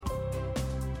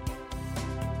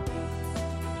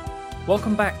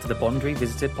Welcome back to the Bond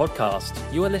Revisited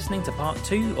podcast. You are listening to part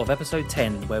 2 of episode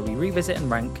 10, where we revisit and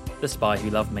rank The Spy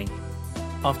Who Loved Me.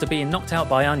 After being knocked out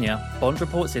by Anya, Bond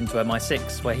reports into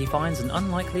MI6, where he finds an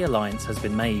unlikely alliance has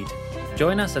been made.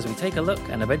 Join us as we take a look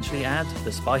and eventually add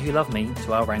The Spy Who Loved Me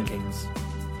to our rankings.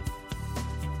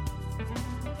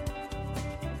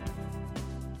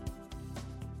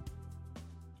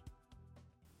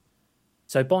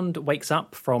 So Bond wakes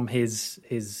up from his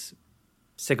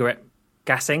cigarette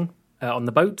gassing on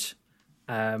the boat,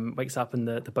 wakes up and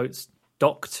the boat's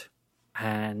docked,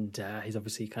 and he's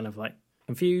obviously kind of like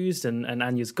confused, and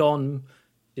Anya's gone.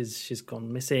 She's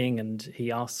gone missing, and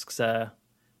he asks the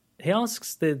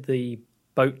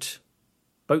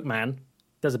boatman,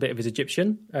 does a bit of his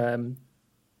Egyptian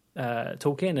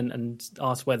talking, and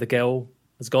asks where the girl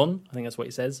has gone. I think that's what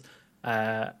he says,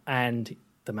 and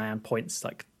the man points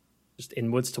like just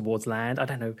inwards towards land. I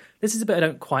don't know. This is a bit I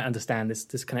don't quite understand,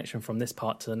 this connection from this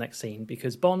part to the next scene,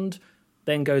 because Bond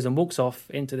then goes and walks off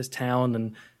into this town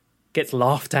and gets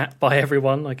laughed at by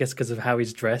everyone, I guess because of how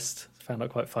he's dressed. I found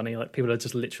that quite funny. Like, people are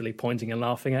just literally pointing and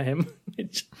laughing at him,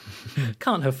 which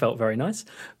can't have felt very nice.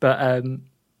 But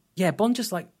Bond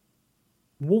just like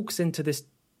walks into this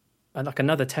like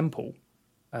another temple,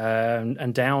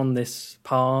 and down this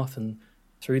path and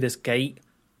through this gate.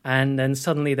 And then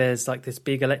suddenly there's like this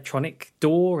big electronic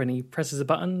door, and he presses a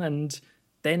button, and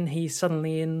then he's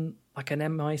suddenly in like an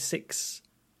MI6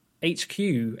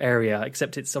 HQ area,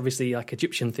 except it's obviously like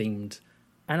Egyptian themed.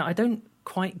 And I don't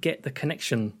quite get the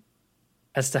connection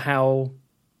as to how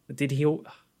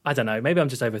I don't know, maybe I'm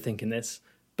just overthinking this,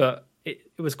 but it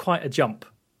was quite a jump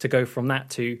to go from that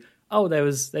to,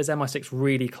 there's MI6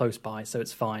 really close by, so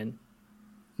it's fine.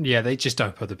 Yeah, they just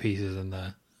don't put the pieces in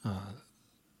there.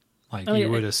 You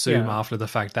would assume after the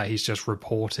fact that he's just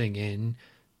reporting in,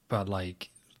 but like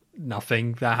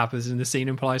nothing that happens in the scene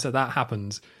implies that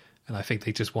happens. And I think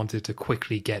they just wanted to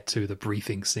quickly get to the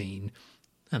briefing scene,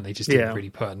 and they just didn't really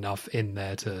put enough in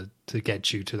there to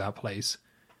get you to that place.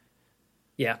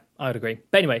 Yeah, I would agree.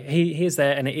 But anyway, he is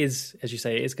there, and it is, as you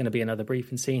say, it is going to be another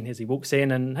briefing scene as he walks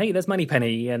in, and hey, there's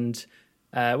Moneypenny, and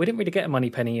we didn't really get a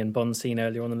Moneypenny and Bond scene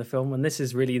earlier on in the film, and this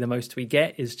is really the most we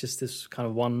get, is just this kind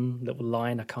of one little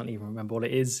line. I can't even remember what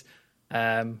it is,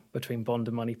 between Bond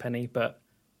and Moneypenny, but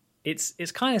it's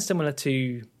kind of similar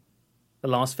to the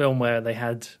last film where they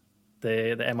had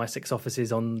the MI6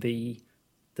 offices on the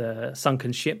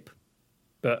sunken ship,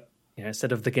 but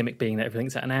instead of the gimmick being that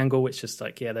everything's at an angle, it's just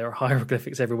like, there are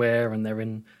hieroglyphics everywhere, and they're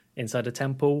inside a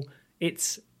temple.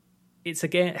 It's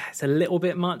a little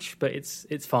bit much, but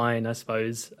it's fine, I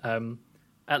suppose.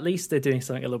 At least they're doing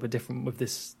something a little bit different with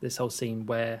this whole scene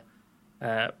where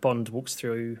Bond walks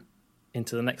through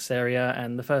into the next area,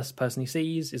 and the first person he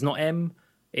sees is not M.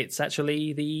 It's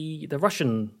actually the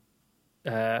Russian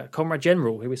Comrade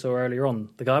General who we saw earlier on,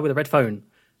 the guy with the red phone.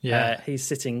 Yeah, he's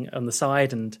sitting on the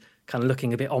side and kind of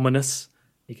looking a bit ominous.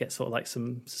 You get sort of like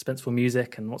some suspenseful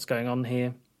music and what's going on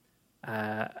here,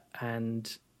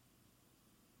 and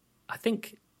I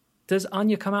think, does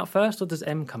Anya come out first or does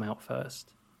M come out first?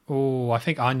 Oh, I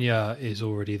think Anya is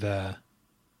already there.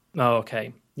 Oh,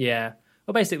 okay. Yeah.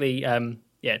 Well, basically,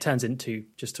 it turns into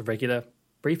just a regular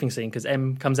briefing scene, because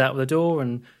M comes out of the door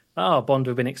and, Bond,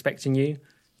 we've been expecting you,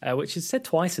 which is said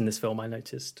twice in this film, I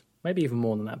noticed. Maybe even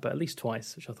more than that, but at least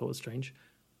twice, which I thought was strange.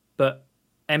 But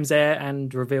M's there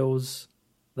and reveals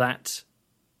that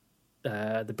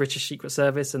the British Secret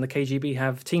Service and the KGB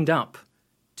have teamed up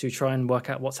to try and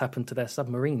work out what's happened to their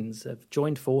submarines. They've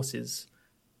joined forces,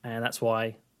 and that's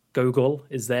why Gogol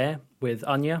is there with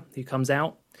Anya, who comes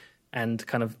out and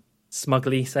kind of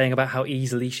smugly saying about how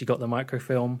easily she got the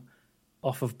microfilm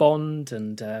off of Bond,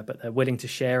 and but they're willing to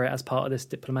share it as part of this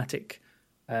diplomatic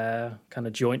kind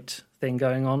of joint thing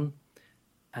going on.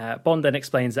 Bond then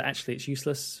explains that actually it's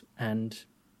useless, and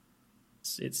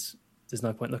there's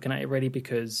no point looking at it really,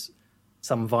 because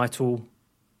some vital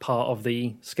part of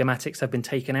the schematics have been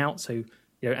taken out, so you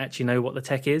don't actually know what the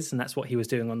tech is, and that's what he was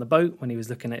doing on the boat when he was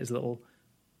looking at his little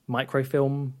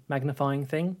microfilm magnifying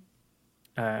thing,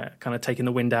 kind of taking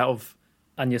the wind out of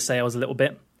Anya's sails a little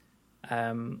bit,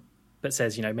 but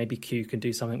says, maybe Q can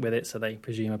do something with it, so they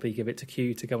presumably give it to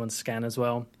Q to go and scan as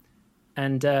well.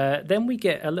 And then we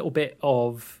get a little bit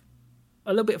of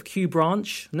Q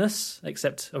branchness,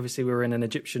 except obviously we're in an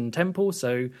Egyptian temple,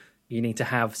 so you need to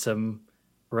have some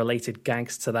related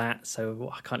gags to that. So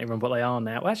I can't even remember what they are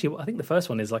now. Well, actually, I think the first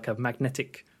one is like a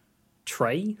magnetic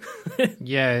tray.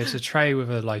 Yeah, it's a tray with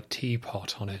a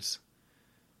teapot on it.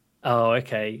 Oh,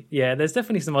 okay. Yeah, there's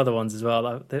definitely some other ones as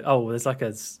well. There's like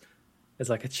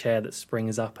a chair that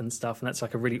springs up and stuff, and that's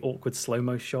like a really awkward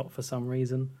slow-mo shot for some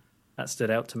reason. That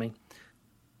stood out to me.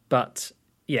 But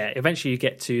eventually you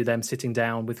get to them sitting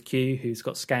down with Q, who's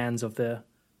got scans of the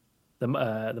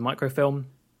microfilm,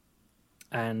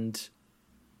 and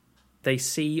they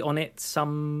see on it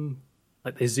some,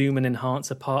 like, they zoom and enhance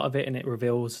a part of it, and it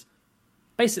reveals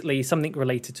basically something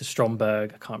related to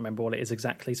Stromberg. I can't remember what it is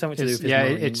exactly. Something to do with his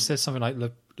marine. It says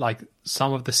something like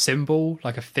some of the symbol,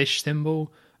 like a fish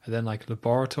symbol, and then like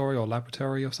laboratory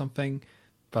or something.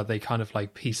 But they kind of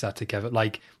like piece that together,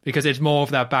 like, because it's more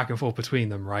of that back and forth between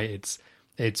them, right?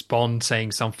 It's Bond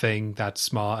saying something that's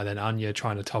smart, and then Anya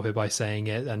trying to top it by saying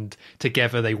it, and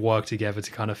together they work together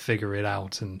to kind of figure it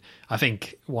out. And I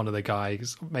think one of the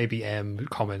guys, maybe M,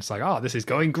 comments like, "Oh, this is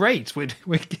going great. We're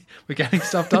getting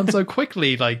stuff done so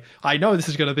quickly. Like, I know this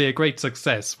is going to be a great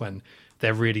success," when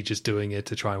they're really just doing it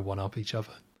to try and one up each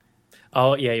other.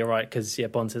 Oh yeah, you're right, because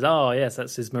Bond says, "Oh yes,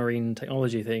 that's his marine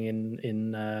technology thing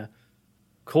in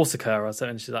Corsica or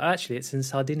something." And she's like, "Actually, it's in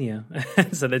Sardinia."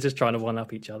 So they're just trying to one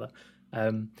up each other.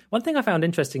 One thing I found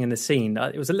interesting in this scene,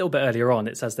 it was a little bit earlier on,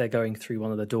 it's as they're going through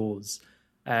one of the doors,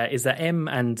 is that M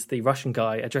and the Russian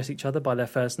guy address each other by their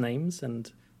first names,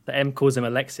 and the M calls him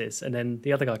Alexis, and then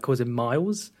the other guy calls him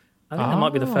Miles. I think that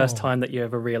might be the first time that you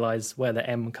ever realise where the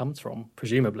M comes from,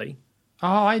 presumably.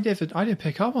 Oh, I didn't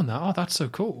pick up on that. Oh, that's so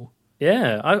cool.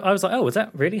 Yeah, I was like, oh, is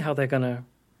that really how they're going to...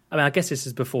 I mean, I guess this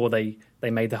is before they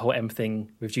made the whole M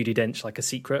thing with Judi Dench like a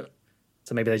secret,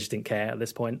 so maybe they just didn't care at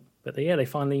this point. But they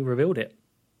finally revealed it.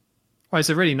 Well, it's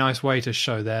a really nice way to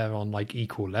show they're on like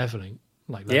equal leveling,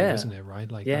 isn't it?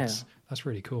 Right? Like, that's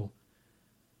really cool.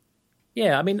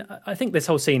 Yeah, I mean, I think this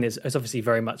whole scene is obviously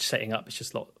very much setting up. It's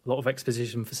just a lot of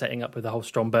exposition for setting up with the whole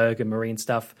Stromberg and marine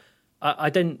stuff. I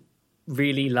don't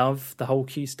really love the whole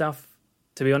Q stuff,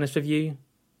 to be honest with you.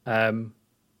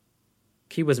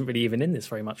 Q wasn't really even in this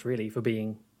very much, really, for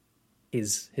being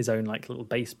his own like little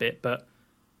base bit. But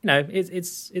you know,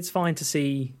 it's fine to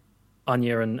see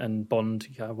Anya and Bond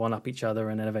one up each other,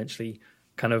 and then eventually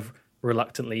kind of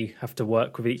reluctantly have to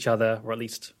work with each other, or at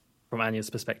least from Anya's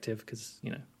perspective, because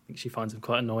I think she finds him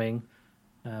quite annoying.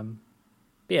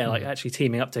 Like actually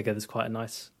teaming up together is quite a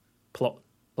nice plot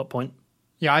point.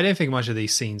 Yeah, I don't think much of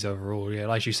these scenes overall. Yeah,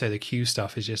 like you say, the Q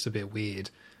stuff is just a bit weird.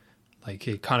 Like,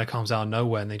 it kind of comes out of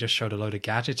nowhere, and they just showed a load of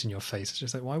gadgets in your face. It's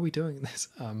just like, why are we doing this?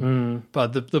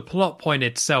 But the plot point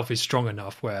itself is strong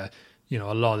enough where,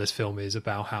 a lot of this film is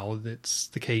about how it's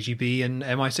the KGB and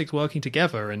MI6 working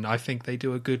together, and I think they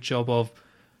do a good job of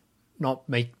not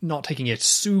taking it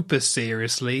super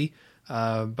seriously,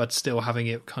 but still having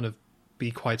it kind of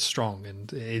be quite strong.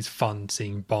 And it is fun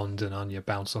seeing Bond and Anya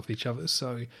bounce off each other.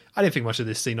 So I didn't think much of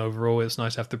this scene overall. It's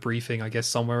nice to have the briefing, I guess,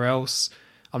 somewhere else.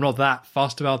 I'm not that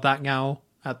fussed about that now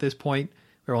at this point.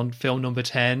 We're on film number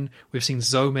 10. We've seen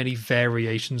so many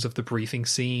variations of the briefing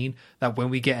scene that when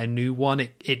we get a new one,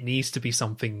 it needs to be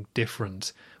something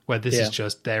different, where this is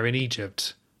just, they're in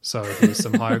Egypt, so there's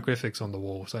some hieroglyphics on the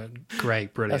wall. So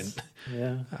great, brilliant.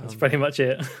 That's pretty much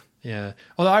it. Yeah.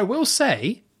 Although I will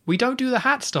say, we don't do the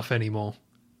hat stuff anymore.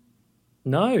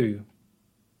 No.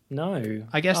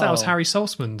 I guess that was Harry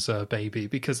Saltzman's baby,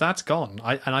 because that's gone.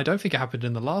 And I don't think it happened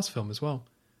in the last film as well.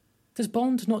 Does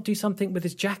Bond not do something with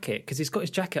his jacket? Because he's got his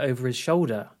jacket over his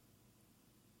shoulder.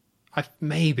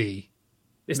 Maybe.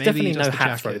 It's definitely no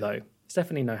hat throw, though. It's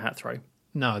definitely no hat throw.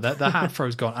 No, the hat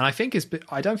throw's gone. And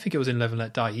I don't think it was in Live and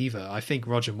Let Die either. I think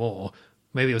Roger Moore,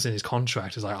 maybe it was in his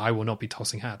contract, is like, I will not be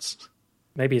tossing hats.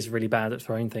 Maybe he's really bad at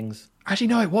throwing things. Actually,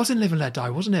 no, it was in Live and Let Die,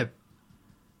 wasn't it?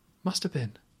 Must have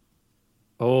been.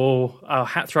 Oh, our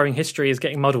hat throwing history is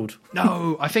getting muddled.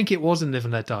 No, I think it was in Live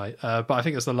and Let Die, but I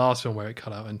think it was the last film where it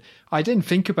cut out. And I didn't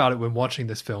think about it when watching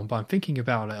this film, but I'm thinking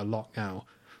about it a lot now.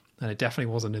 And it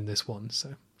definitely wasn't in this one,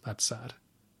 so that's sad.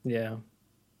 Yeah.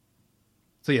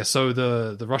 So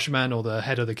the Russian man, or the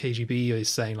head of the KGB, is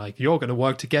saying, like, you're going to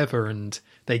work together, and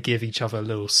they give each other a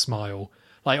little smile.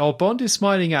 Like, Bond is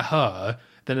smiling at her,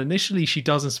 then initially she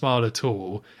doesn't smile at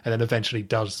all, and then eventually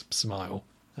does smile.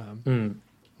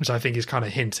 Which I think is kind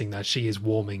of hinting that she is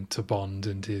warming to Bond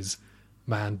and his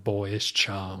man-boyish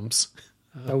charms.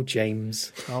 Oh,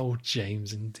 James. Oh,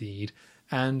 James, indeed.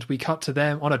 And we cut to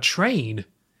them on a train.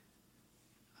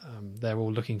 They're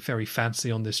all looking very fancy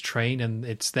on this train, and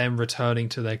it's them returning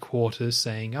to their quarters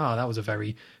saying, that was a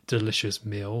very delicious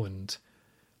meal. And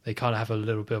they kind of have a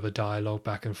little bit of a dialogue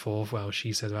back and forth. Well,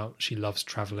 she says about she loves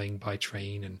traveling by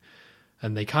train,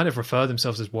 and they kind of refer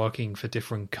themselves as working for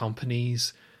different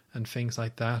companies and things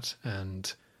like that.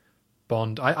 And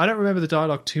Bond, I don't remember the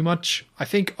dialogue too much. I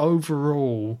think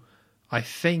overall, I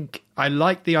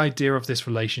like the idea of this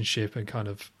relationship and kind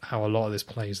of how a lot of this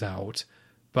plays out.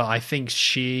 But I think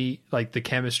the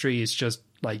chemistry is just,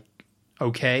 like,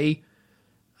 okay.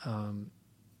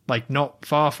 like not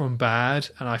far from bad,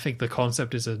 and I think the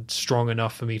concept is strong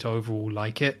enough for me to overall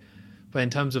like it. But in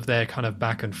terms of their kind of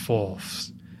back and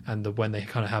forth and when they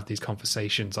kind of have these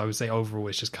conversations, I would say overall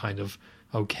it's just kind of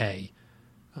okay.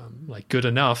 Like good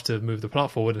enough to move the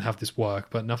plot forward and have this work,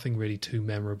 but nothing really too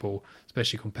memorable,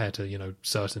 especially compared to, you know,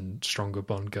 certain stronger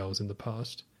Bond girls in the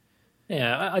past.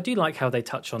 Yeah, I do like how they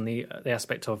touch on the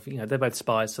aspect of, you know, they're both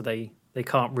spies, so they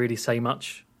can't really say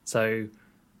much. So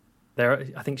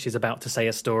I think she's about to say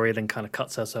a story, then kind of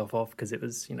cuts herself off because it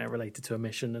was, you know, related to a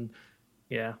mission. And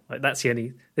yeah, like this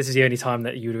is the only time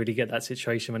that you would really get that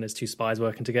situation when there's two spies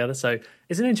working together. So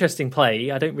it's an interesting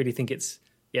play. I don't really think it's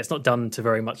not done to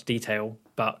very much detail,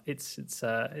 but it's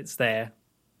there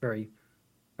very,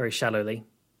 very shallowly.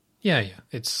 Yeah.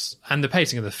 And the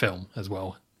pacing of the film as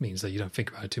well means that you don't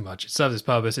think about it too much. It serves its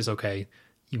purpose. It's okay.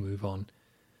 You move on.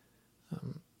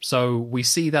 So we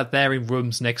see that they're in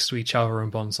rooms next to each other,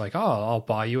 and Bond's like, "Oh, I'll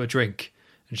buy you a drink,"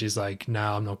 and she's like,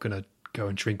 "No, I'm not gonna go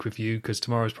and drink with you because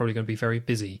tomorrow's probably going to be very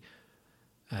busy."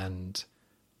 And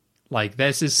like,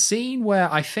 there's this scene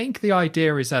where I think the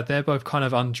idea is that they're both kind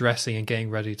of undressing and getting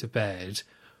ready to bed,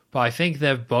 but I think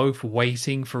they're both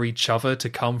waiting for each other to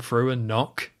come through and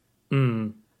knock.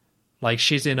 Like,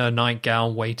 she's in her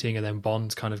nightgown waiting, and then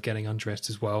Bond's kind of getting undressed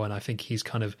as well, and I think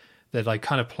they're like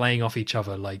kind of playing off each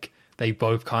other, like they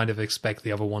both kind of expect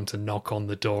the other one to knock on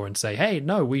the door and say, "Hey,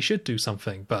 no, we should do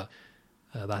something," but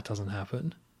that doesn't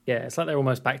happen. Yeah, it's like they're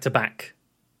almost back to back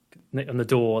on the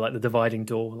door, like the dividing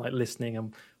door, like listening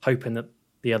and hoping that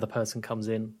the other person comes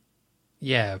in.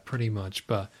 Yeah, pretty much.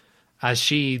 But as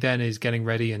she then is getting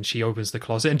ready and she opens the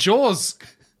closet, and Jaws!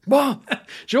 What?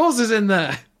 Jaws is in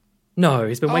there! No,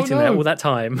 he's been waiting there all that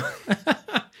time.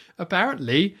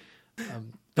 Apparently.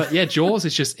 But yeah, Jaws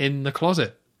is just in the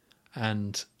closet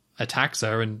and attacks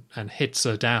her and hits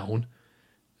her down.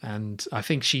 And I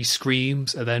think she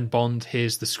screams, and then Bond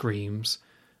hears the screams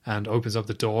and opens up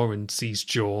the door and sees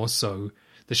Jaws. So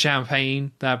the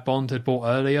champagne that Bond had bought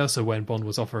earlier, so when Bond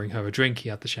was offering her a drink, he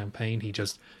had the champagne, he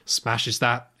just smashes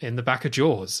that in the back of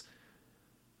Jaws.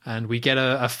 And we get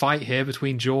a fight here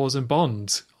between Jaws and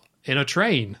Bond in a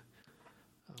train.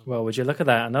 Well, would you look at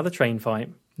that? Another train fight.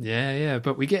 Yeah,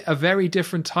 but we get a very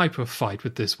different type of fight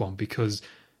with this one, because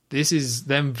this is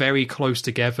them very close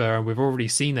together, and we've already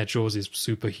seen that Jaws is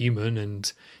superhuman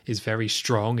and is very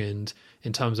strong, and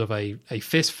in terms of a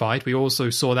fist fight, we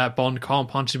also saw that Bond can't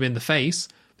punch him in the face,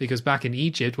 because back in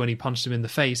Egypt, when he punched him in the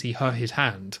face, he hurt his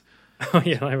hand. Oh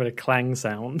yeah, I heard a clang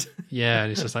sound. Yeah,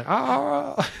 and it's just like,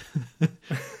 ah.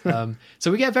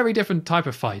 So we get a very different type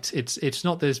of fight. It's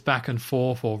not this back and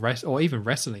forth or even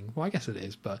wrestling. Well, I guess it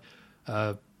is, but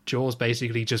Jaws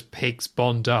basically just picks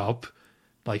Bond up,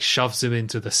 like shoves him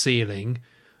into the ceiling,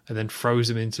 and then throws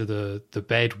him into the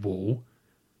bed wall,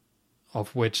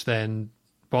 of which then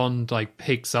Bond like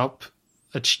picks up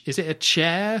is it a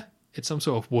chair? It's some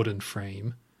sort of wooden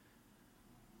frame.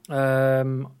 I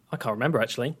can't remember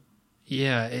actually.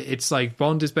 Yeah, it's like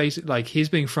Bond is basically like he's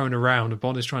being thrown around and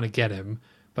Bond is trying to get him,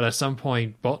 but at some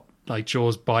point, like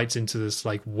Jaws bites into this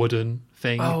like wooden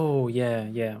thing. Oh yeah.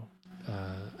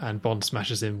 And Bond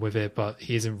smashes him with it, but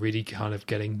he isn't really kind of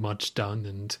getting much done.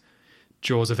 And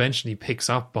Jaws eventually picks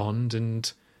up Bond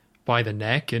and by the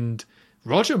neck, and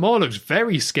Roger Moore looks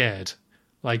very scared.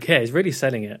 Like, yeah, he's really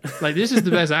selling it. Like, this is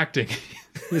the best acting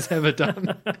he's ever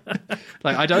done.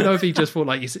 Like, I don't know if he just thought,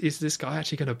 like, is this guy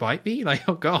actually going to bite me? Like,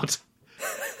 oh God.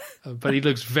 But he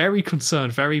looks very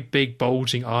concerned, very big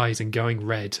bulging eyes and going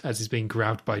red as he's being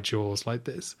grabbed by Jaws like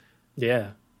this.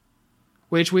 Yeah.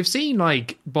 Which we've seen,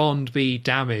 like, Bond be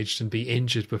damaged and be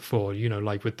injured before, you know,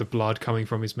 like with the blood coming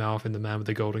from his mouth and the Man with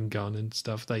the Golden Gun and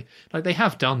stuff. They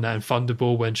have done that in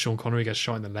Thunderball when Sean Connery gets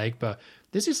shot in the leg, but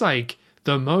this is, like,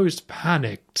 the most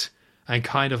panicked and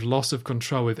kind of loss of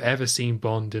control we've ever seen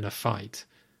Bond in a fight.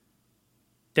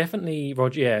 Definitely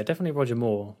Roger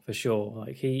Moore, for sure.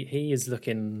 Like, he is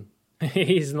looking...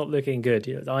 he's not looking good.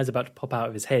 His eyes are about to pop out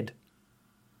of his head.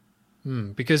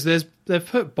 Because they've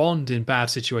put Bond in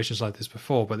bad situations like this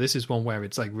before, but this is one where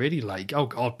it's like really like, oh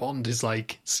God, Bond is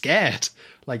like scared.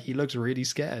 Like he looks really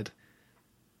scared,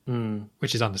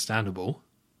 which is understandable.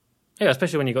 Yeah,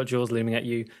 especially when you got Jaws looming at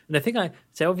you. And the thing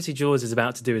obviously Jaws is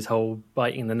about to do his whole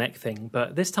biting the neck thing,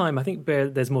 but this time I think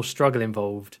there's more struggle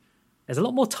involved. There's a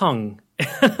lot more tongue.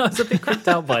 I was a bit creeped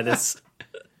out by this.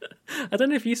 I don't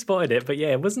know if you spotted it, but yeah,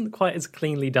 it wasn't quite as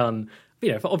cleanly done.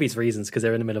 You know, for obvious reasons, because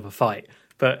they're in the middle of a fight.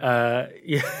 But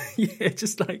yeah,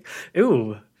 just like,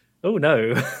 oh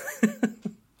no.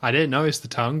 I didn't notice the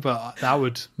tongue, but that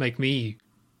would make me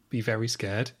be very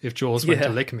scared if Jaws went to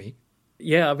lick me.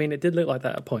 Yeah, I mean, it did look like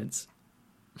that at points.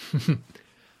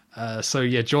 So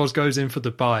yeah, Jaws goes in for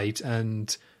the bite,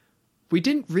 and we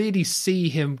didn't really see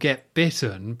him get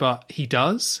bitten, but he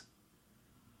does.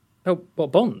 Oh,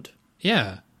 what, Bond?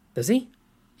 Yeah. Does he?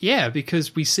 Yeah,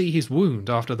 because we see his wound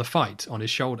after the fight on his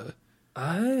shoulder.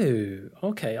 Oh,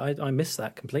 okay. I missed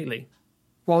that completely.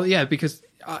 Well, yeah, because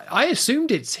I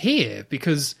assumed it's here,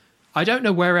 because I don't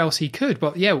know where else he could.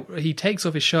 But yeah, he takes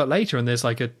off his shirt later and there's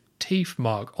like a teeth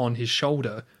mark on his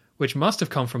shoulder, which must have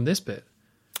come from this bit.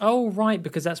 Oh, right,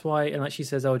 because that's why, and like she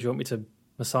says, oh, do you want me to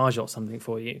massage or something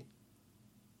for you?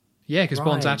 Yeah, because right.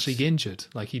 Bond's actually injured.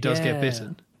 Like, he does get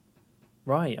bitten.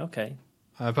 Right, okay.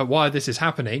 But while this is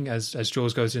happening, as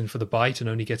Jaws goes in for the bite and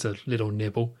only gets a little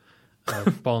nibble,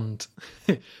 Bond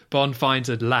finds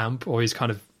a lamp, or he's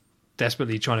kind of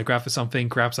desperately trying to grab for something,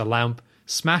 grabs a lamp,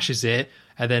 smashes it,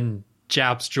 and then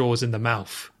jabs Jaws in the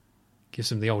mouth.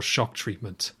 Gives him the old shock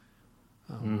treatment.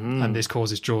 And this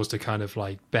causes Jaws to kind of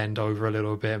like bend over a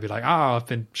little bit and be like, I've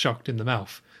been shocked in the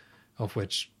mouth. Of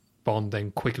which Bond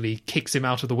then quickly kicks him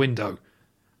out of the window.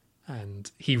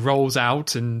 And he rolls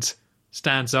out and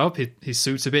stands up. His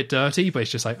suit's a bit dirty, but he's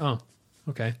just like, oh,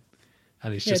 okay.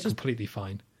 And he's just completely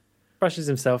fine. Brushes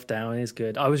himself down, is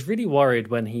good. I was really worried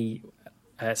when he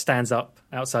stands up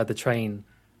outside the train.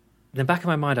 In the back of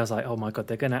my mind, I was like, oh my God,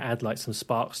 they're going to add like some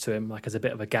sparks to him, like as a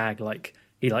bit of a gag. Like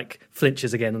he like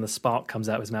flinches again and the spark comes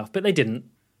out of his mouth. But they didn't.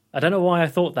 I don't know why I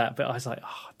thought that, but I was like,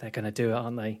 oh, they're going to do it,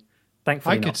 aren't they?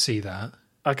 Thankfully I could see that.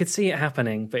 I could see it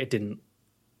happening, but it didn't.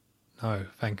 No,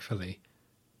 thankfully.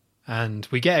 And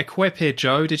we get a quip here,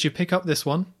 Joe. Did you pick up this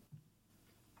one?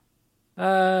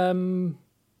 No.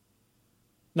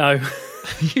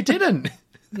 You didn't?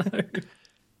 No.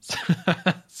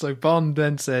 So Bond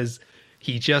then says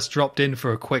he just dropped in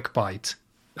for a quick bite.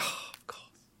 Oh, God.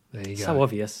 There you go. So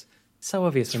obvious. So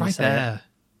obvious. It's right there. It.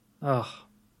 Oh.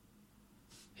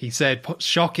 He said,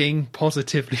 shocking,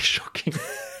 positively shocking.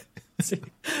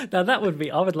 Now that would be,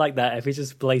 I would like that if he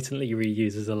just blatantly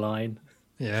reuses a line.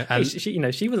 Yeah. And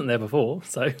hey, she wasn't there before,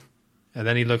 so. And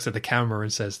then he looks at the camera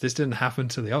and says, this didn't happen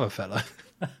to the other fella.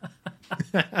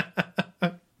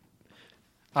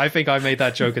 I think I made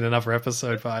that joke in another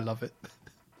episode, but I love it.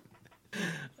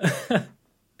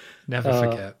 Never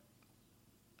forget.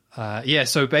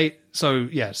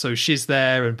 So she's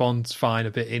there and Bond's fine,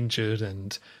 a bit injured,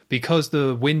 and because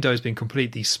the window's been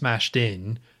completely smashed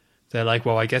in, they're like,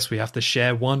 well, I guess we have to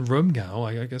share one room now.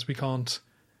 I guess we can't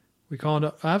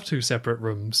have two separate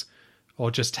rooms,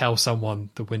 or just tell someone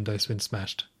the window's been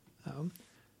smashed.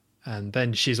 And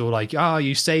then she's all like,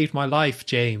 you saved my life,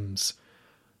 James.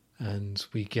 And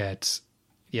we get,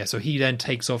 so he then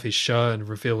takes off his shirt and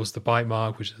reveals the bite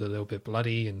mark, which is a little bit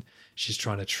bloody, and she's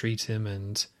trying to treat him.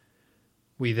 And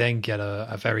we then get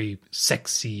a very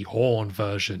sexy horn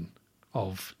version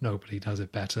of Nobody Does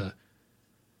It Better.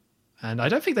 And I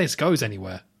don't think this goes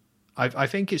anywhere. I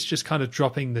think it's just kind of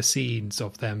dropping the seeds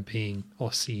of them being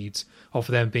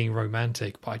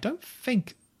romantic, but I don't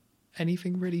think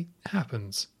anything really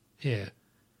happens here.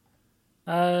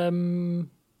 No,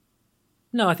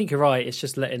 I think you're right. It's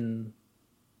just letting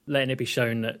it be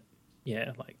shown that,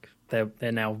 like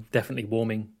they're now definitely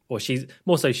warming, or she's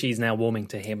now warming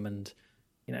to him, and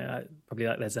probably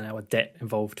like there's now a debt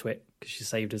involved to it because she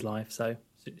saved his life, so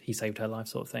he saved her life,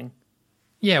 sort of thing.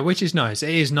 Yeah, which is nice.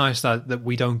 It is nice that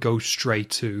we don't go straight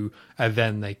to and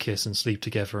then they kiss and sleep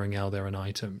together and now they're an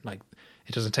item. Like,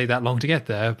 it doesn't take that long to get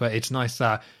there, but it's nice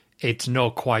that it's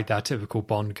not quite that typical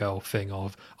Bond girl thing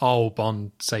of,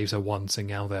 Bond saves her once and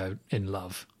now they're in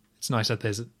love. It's nice that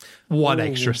there's one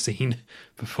extra scene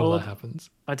before that happens.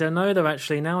 I don't know, though,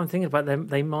 actually. Now I'm thinking about them,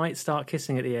 they might start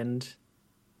kissing at the end.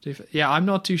 Yeah, I'm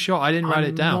not too sure. I didn't write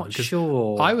it down. I'm not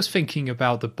sure. I was thinking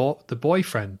about the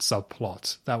boyfriend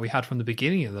subplot that we had from the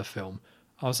beginning of the film.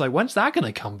 I was like, when's that going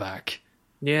to come back?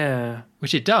 Yeah.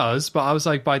 Which it does, but I was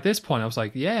like, by this point, I was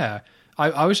like, yeah.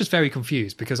 I was just very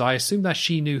confused because I assumed that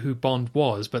she knew who Bond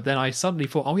was, but then I suddenly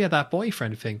thought, oh yeah, that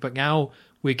boyfriend thing. But now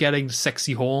we're getting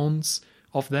sexy horns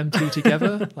of them two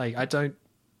together. Like, I don't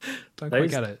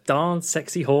quite get it. Darn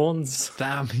sexy horns.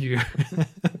 Damn you.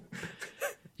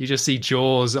 You just see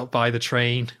Jaws up by the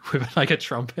train with like a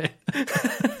trumpet.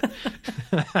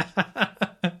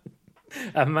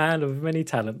 A man of many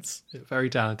talents.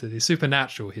 Very talented. He's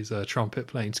supernatural, his trumpet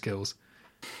playing skills.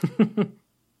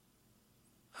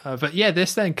 But yeah,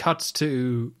 this then cuts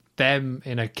to them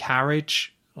in a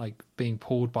carriage, like being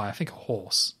pulled by, I think, a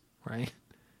horse, right?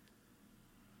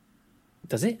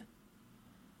 Does it?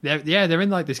 They're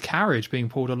in like this carriage being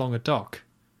pulled along a dock.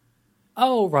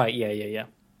 Oh, right. Yeah.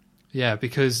 Yeah,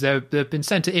 because they've been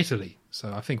sent to Italy.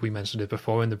 So I think we mentioned it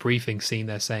before in the briefing scene.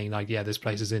 They're saying like, this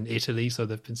place is in Italy, so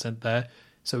they've been sent there.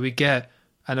 So we get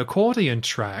an accordion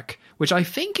track, which I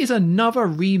think is another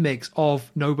remix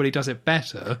of Nobody Does It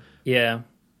Better, Yeah.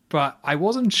 But I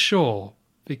wasn't sure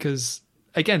because,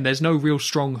 again, there's no real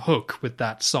strong hook with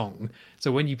that song.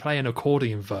 So when you play an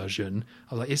accordion version,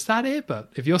 I was like, is that it?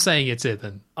 But if you're saying it's it,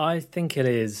 then... I think it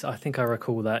is. I think I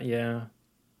recall that, yeah.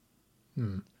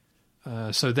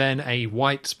 So then a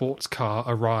white sports car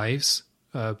arrives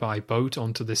by boat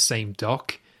onto this same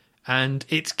dock, and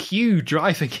it's Q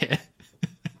driving it,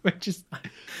 which is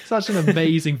such an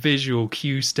amazing visual.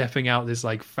 Q stepping out this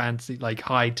like fancy, like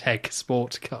high-tech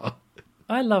sports car.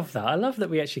 I love that. I love that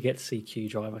we actually get to see Q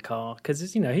drive a car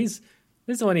because, you know, this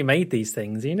is the one who made these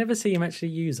things. You never see him actually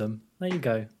use them. There you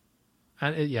go.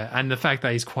 And and the fact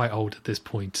that he's quite old at this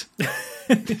point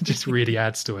it just really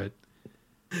adds to it.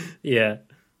 Yeah.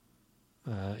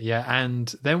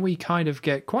 And then we kind of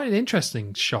get quite an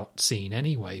interesting shot scene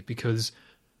anyway, because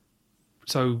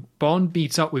so Bond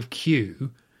meets up with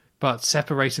Q, but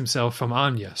separates himself from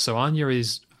Anya. So Anya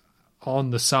is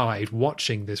on the side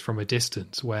watching this from a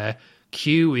distance, where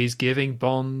Q is giving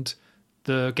Bond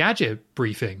the gadget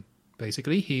briefing.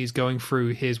 Basically, he's going through,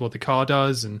 here's what the car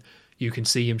does, and you can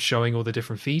see him showing all the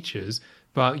different features,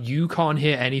 but you can't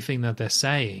hear anything that they're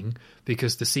saying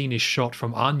because the scene is shot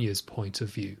from Anya's point of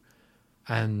view.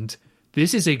 And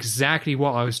this is exactly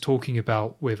what I was talking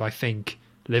about with, I think,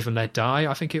 Live and Let Die,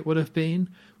 I think it would have been,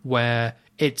 where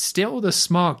it's still the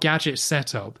smart gadget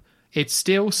setup. It's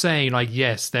still saying, like,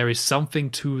 yes, there is something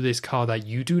to this car that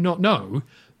you do not know,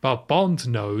 but Bond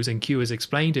knows and Q has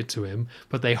explained it to him,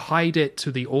 but they hide it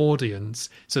to the audience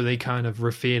so they kind of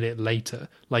reveal it later.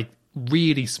 Like,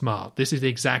 really smart. This is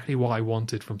exactly what I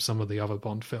wanted from some of the other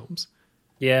Bond films.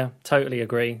 Yeah, totally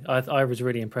agree. I was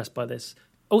really impressed by this.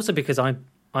 Also because I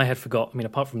had forgot, I mean,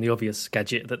 apart from the obvious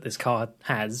gadget that this car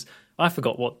has, I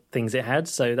forgot what things it had,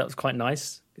 so that was quite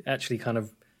nice, actually kind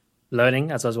of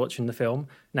learning as I was watching the film.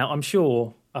 Now, I'm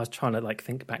sure, I was trying to like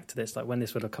think back to this, like when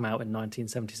this would have come out in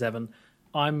 1977,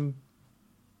 I'm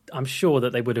sure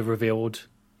that they would have revealed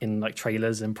in like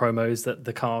trailers and promos that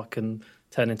the car can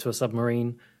turn into a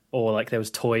submarine, or like there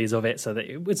was toys of it, so that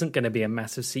it wasn't going to be a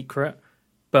massive secret.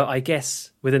 But I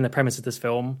guess within the premise of this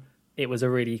film, it was a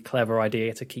really clever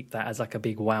idea to keep that as like a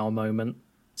big wow moment.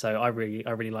 So I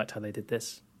really liked how they did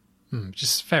this.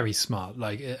 Just very smart.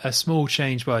 Like a small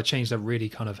change, but a change that really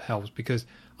kind of helps, because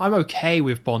I'm okay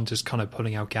with Bond just kind of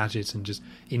pulling out gadgets and just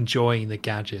enjoying the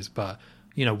gadgets. But,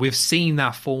 you know, we've seen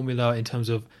that formula in terms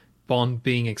of Bond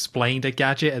being explained a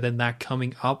gadget and then that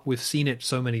coming up. We've seen it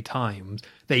so many times.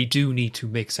 They do need to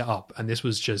mix it up. And this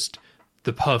was just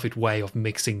the perfect way of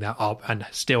mixing that up and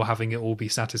still having it all be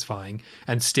satisfying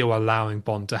and still allowing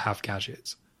Bond to have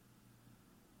gadgets.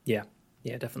 Yeah,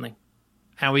 definitely.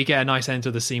 And we get a nice end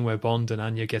to the scene where Bond and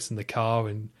Anya gets in the car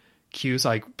and Q's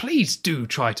like, please do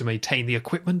try to maintain the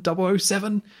equipment,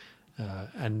 007.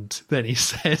 And then he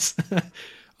says,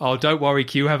 oh, don't worry,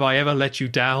 Q, have I ever let you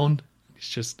down? It's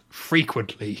just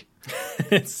frequently.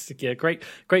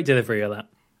 Great delivery of that.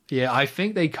 Yeah, I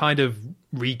think they kind of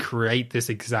recreate this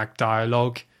exact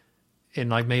dialogue in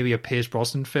like maybe a Pierce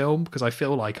Brosnan film, because I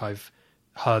feel like I've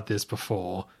heard this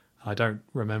before. I don't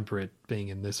remember it being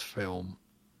in this film.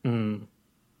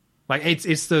 Like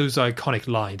it's those iconic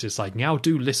lines. It's like, now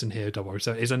do listen here,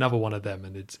 007. It's another one of them,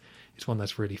 and it's one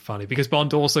that's really funny because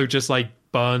Bond also just like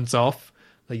burns off.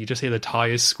 Like you just hear the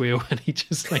tires squeal and he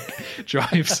just like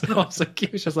drives off. So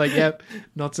Q's just like, yep,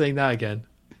 not saying that again.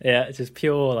 Yeah, it's just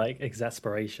pure like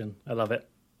exasperation. I love it.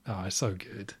 Oh, it's so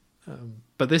good.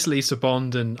 But this leads to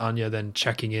Bond and Anya then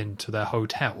checking into their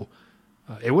hotel.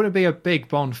 It wouldn't be a big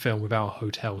Bond film without a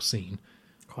hotel scene.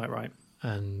 Quite right.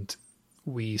 And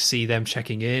we see them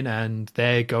checking in, and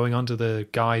they're going under the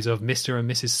guise of Mr. and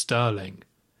Mrs. Sterling.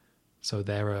 So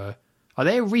are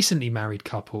they a recently married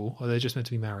couple, or are they just meant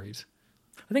to be married?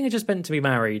 I think they're just meant to be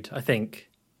married, I think.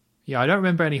 Yeah, I don't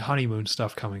remember any honeymoon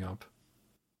stuff coming up.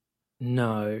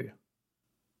 No.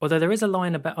 Although there is a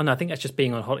line about... Oh, no, I think that's just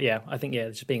being on holiday. Yeah, I think,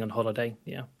 it's just being on holiday,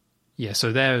 yeah. Yeah,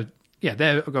 so they're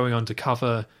going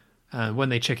undercover, and when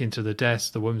they check into the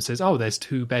desk, the woman says, oh, there's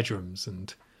 2 bedrooms,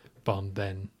 and Bond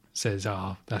then says,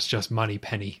 that's just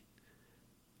Moneypenny.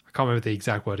 I can't remember the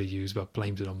exact word he used, but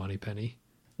blames it on Moneypenny.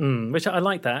 Which I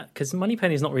like that, because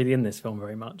Moneypenny's not really in this film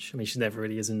very much. I mean, she never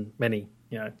really is in many,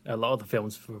 a lot of the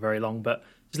films for very long, but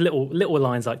just little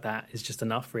lines like that is just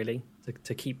enough, really,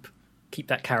 to keep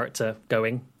that character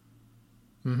going.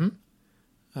 Mm-hmm.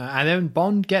 And then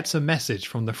Bond gets a message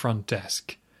from the front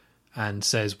desk and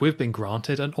says, we've been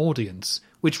granted an audience,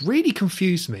 which really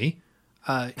confused me.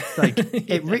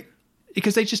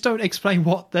 Because they just don't explain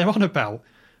what they're on about.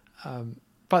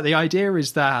 But the idea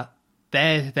is that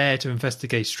they're there to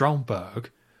investigate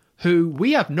Stromberg, who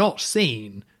we have not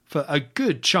seen for a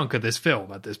good chunk of this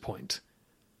film at this point.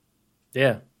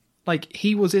 Yeah. like,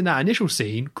 he was in that initial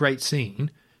scene, great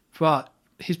scene, but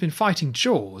he's been fighting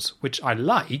Jaws, which I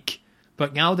like,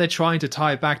 but now they're trying to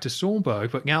tie it back to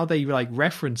Stromberg, but now they, like,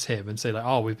 reference him and say, like,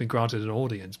 oh, we've been granted an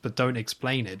audience, but don't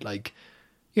explain it. Like,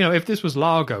 you know, if this was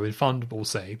Largo in Thunderball,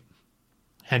 say,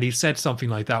 and he said something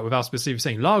like that without specifically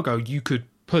saying Largo, you could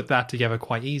put that together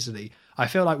quite easily. I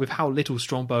feel like with how little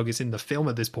Stromberg is in the film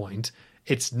at this point,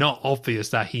 it's not obvious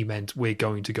that he meant we're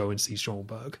going to go and see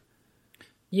Stromberg.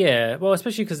 Yeah, well,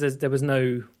 especially because there was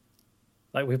no...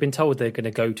 Like, we've been told they're going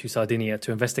to go to Sardinia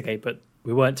to investigate, but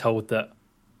we weren't told that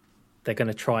they're going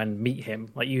to try and meet him.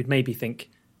 Like, you'd maybe think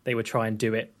they would try and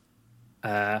do it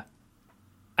as,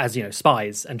 you know,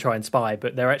 spies and try and spy,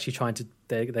 but they're actually trying to...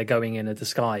 They're going in a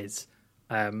disguise.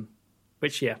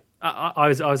 Which, yeah, I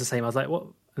was the same. I was like, what,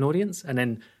 an audience? And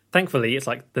then, thankfully, it's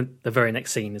like the very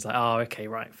next scene is like, oh, okay,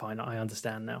 right, fine, I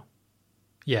understand now.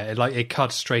 Yeah, it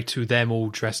cuts straight to them all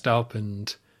dressed up,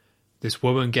 and this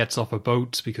woman gets off a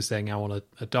boat because they're now on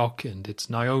a dock, and it's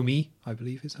Naomi, I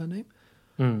believe is her name.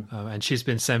 And she's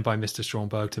been sent by Mr.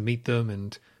 Stromberg to meet them,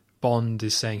 and Bond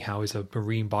is saying how he's a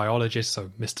marine biologist,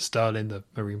 so Mr. Sterling, the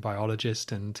marine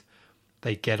biologist, and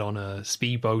they get on a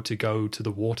speedboat to go to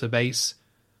the water base,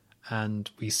 and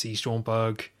we see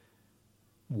Stromberg...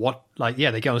 they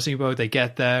get on a speedboat, they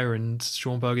get there, and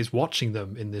Stromberg is watching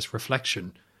them in this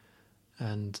reflection.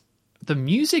 And the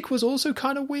music was also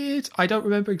kind of weird. I don't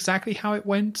remember exactly how it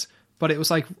went, but it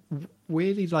was like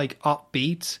weirdly like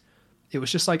upbeat. It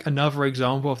was just like another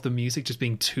example of the music just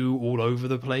being too all over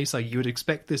the place. Like, you would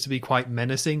expect this to be quite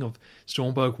menacing, of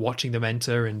Stromberg watching them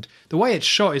enter, and the way it's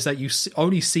shot is that you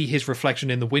only see his reflection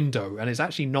in the window, and it's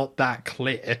actually not that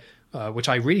clear, which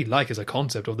I really like as a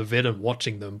concept of the villain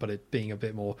watching them, but it being a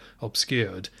bit more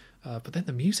obscured. But then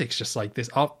the music's just like this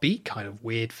upbeat kind of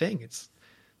weird thing. It's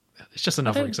just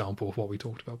another example of what we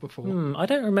talked about before. I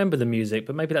don't remember the music,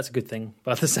 but maybe that's a good thing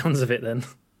by the sounds of it then.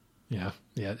 Yeah.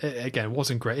 Again, it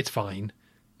wasn't great. It's fine.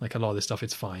 Like, a lot of this stuff,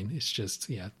 it's fine. It's just,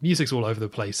 music's all over the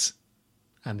place.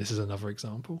 And this is another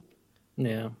example.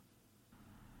 Yeah.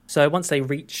 So once they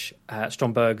reach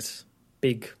Stromberg's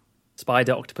big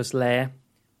spider octopus lair,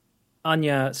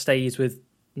 Anya stays with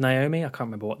Naomi. I can't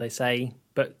remember what they say,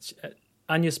 but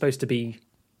Anya's supposed to be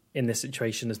in this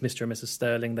situation as Mr. and Mrs.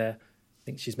 Sterling there. I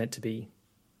think she's meant to be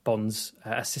Bond's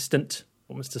assistant,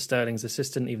 or Mr. Sterling's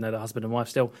assistant, even though they're husband and wife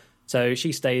still. So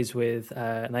she stays with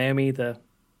Naomi, the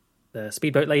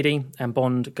speedboat lady, and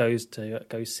Bond goes to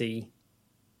go see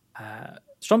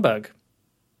Stromberg.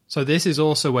 So this is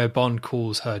also where Bond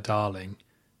calls her darling.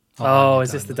 Oh,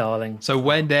 is this the darling? So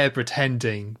when they're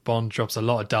pretending, Bond drops a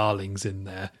lot of darlings in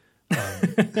there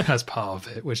as part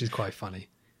of it, which is quite funny.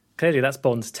 Clearly that's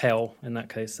Bond's tell in that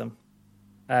case.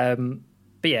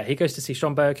 But yeah, he goes to see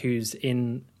Stromberg, who's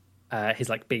in his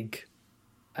like big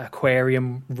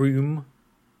aquarium room.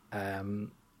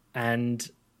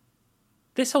 And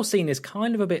this whole scene is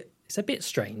kind of it's a bit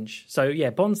strange. So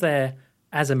yeah, Bond's there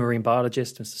as a marine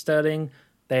biologist, Mr. Sterling,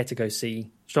 there to go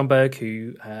see Stromberg,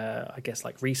 who I guess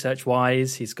like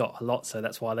research-wise, he's got a lot, so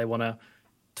that's why they want to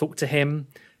talk to him.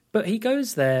 But he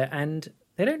goes there and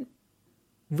they don't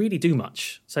really do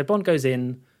much. So Bond goes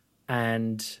in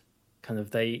and kind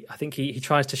of I think he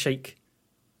tries to shake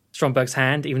Stromberg's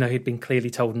hand, even though he'd been clearly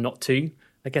told not to.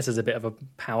 I guess as a bit of a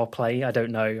power play. I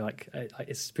don't know. Like,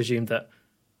 it's presumed that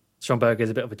Stromberg is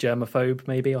a bit of a germaphobe,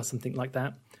 maybe, or something like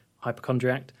that,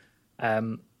 hypochondriac.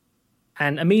 And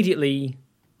immediately,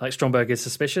 like, Stromberg is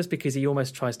suspicious because he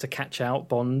almost tries to catch out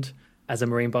Bond as a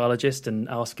marine biologist and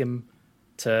ask him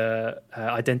to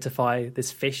identify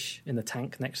this fish in the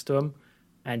tank next to him.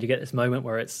 And you get this moment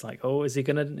where it's like, oh, does he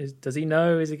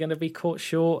know? Is he going to be caught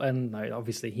short? And no,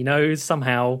 obviously he knows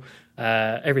somehow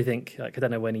everything. Like, I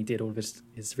don't know when he did all of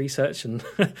his research and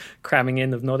cramming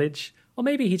in of knowledge. Or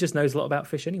maybe he just knows a lot about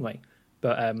fish anyway.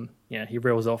 But he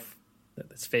reels off that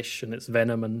there's fish and it's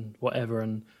venom and whatever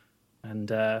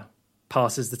and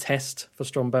passes the test for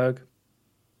Stromberg.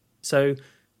 So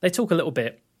they talk a little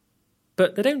bit,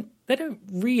 but they don't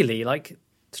really, like,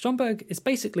 Stromberg, it's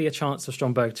basically a chance for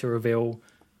Stromberg to reveal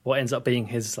what ends up being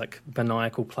his like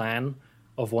maniacal plan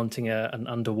of wanting an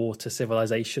underwater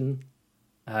civilization,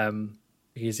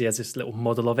 because he has this little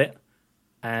model of it.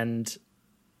 And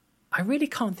I really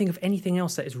can't think of anything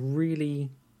else that is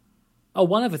really... Oh,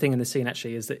 one other thing in the scene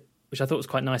actually is that, which I thought was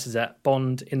quite nice, is that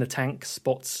Bond in the tank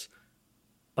spots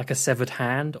like a severed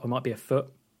hand, or it might be a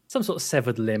foot, some sort of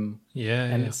severed limb. Yeah,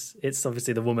 and it's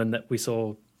obviously the woman that we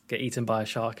saw get eaten by a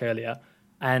shark earlier.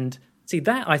 And see,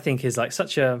 that I think is like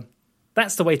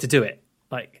that's the way to do it.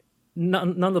 Like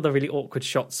none of the really awkward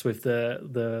shots with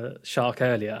the shark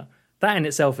earlier. That in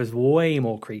itself is way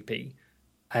more creepy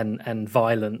and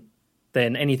violent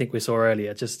than anything we saw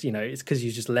earlier. Just, it's because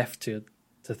you just left to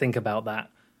think about that.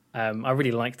 I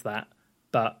really liked that.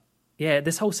 But yeah,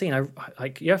 this whole scene,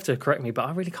 you have to correct me, but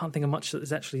I really can't think of much that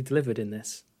is actually delivered in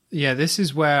this. Yeah, this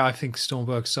is where I think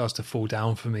Stromberg starts to fall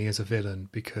down for me as a villain,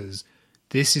 because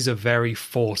this is a very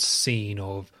forced scene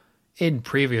of, in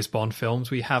previous Bond films,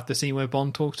 we have the scene where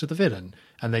Bond talks to the villain,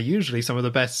 and they're usually some of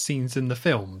the best scenes in the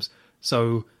films.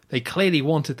 So they clearly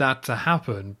wanted that to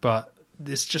happen, but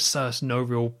this just serves no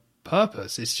real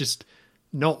purpose. It's just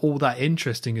not all that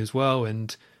interesting as well.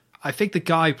 And I think the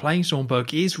guy playing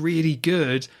Stromberg is really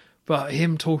good, but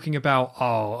him talking about,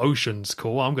 ocean's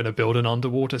cool, I'm going to build an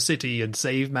underwater city and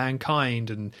save mankind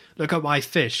and look at my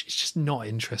fish, it's just not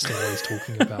interesting what he's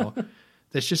talking about.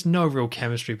 There's just no real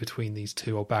chemistry between these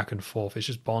two, or back and forth. It's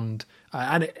just Bond.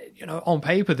 On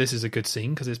paper, this is a good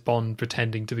scene because it's Bond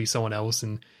pretending to be someone else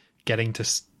and getting to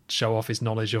show off his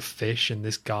knowledge of fish, and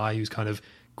this guy who's kind of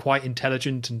quite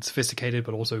intelligent and sophisticated,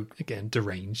 but also, again,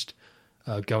 deranged,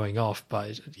 going off.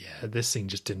 But yeah, this scene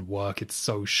just didn't work. It's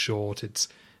so short. It's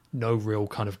no real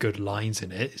kind of good lines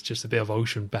in it. It's just a bit of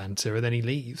ocean banter, and then he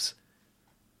leaves.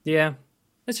 Yeah,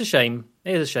 it's a shame.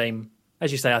 It is a shame.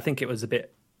 As you say, I think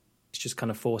it's just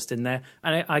kind of forced in there.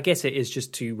 And I guess it is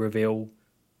just to reveal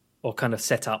or kind of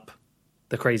set up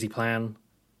the crazy plan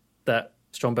that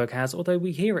Stromberg has, although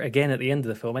we hear it again at the end of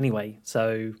the film anyway.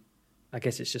 So I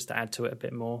guess it's just to add to it a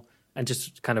bit more and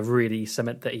just kind of really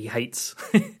cement that he hates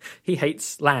he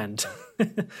hates land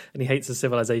and he hates the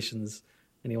civilizations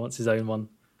and he wants his own one.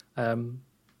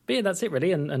 But yeah, that's it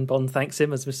really. And Bond thanks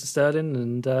him as Mr.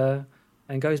 Sterling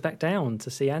and goes back down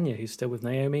to see Anya, who's still with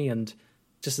Naomi. And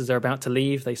just as they're about to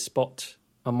leave, they spot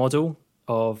a model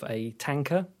of a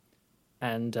tanker.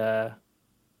 And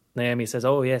Naomi says,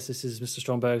 oh, yes, this is Mr.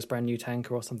 Stromberg's brand new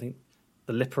tanker or something.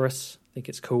 The Liparus, I think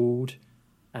it's called.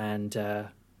 And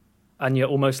Anya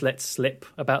almost lets slip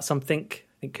about something,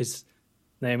 I think because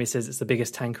Naomi says it's the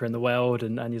biggest tanker in the world.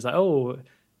 And Anya's like, oh,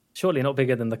 surely not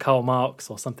bigger than the Karl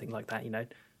Marx or something like that,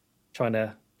 trying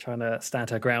to stand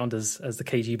her ground as the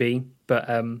KGB. But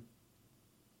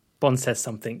Bond says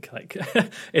something like,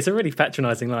 it's a really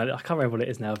patronising line. I can't remember what it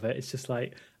is now, but it's just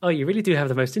like, oh, you really do have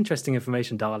the most interesting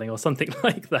information, darling, or something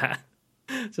like that.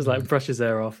 Just like brushes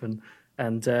her off, and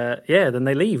then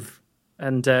they leave,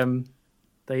 and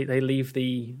they leave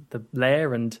the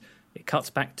lair, and it cuts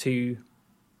back to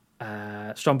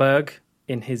Stromberg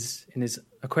in his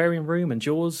aquarium room, and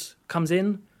Jaws comes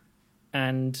in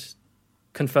and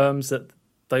confirms that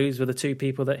those were the two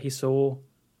people that he saw.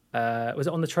 Was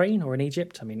it on the train or in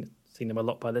Egypt? I mean, seen them a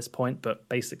lot by this point, but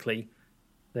basically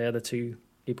they're the two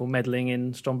people meddling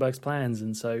in Stromberg's plans,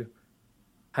 and so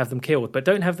have them killed. But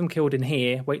don't have them killed in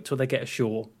here. Wait till they get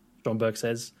ashore, Stromberg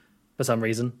says, for some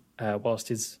reason, whilst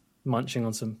he's munching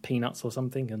on some peanuts or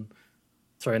something and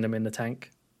throwing them in the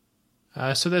tank.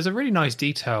 So there's a really nice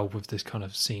detail with this kind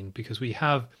of scene, because we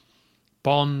have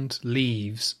Bond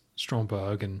leaves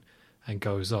Stromberg and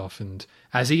goes off, and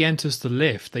as he enters the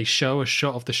lift, they show a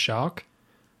shot of the shark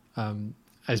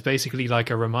as basically like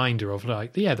a reminder of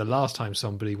the last time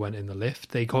somebody went in the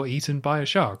lift, they got eaten by a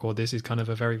shark, or this is kind of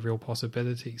a very real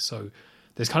possibility. So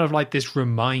there's kind of like this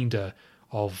reminder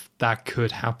of that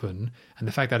could happen, and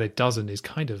the fact that it doesn't is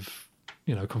kind of,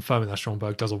 confirming that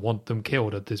Stromberg doesn't want them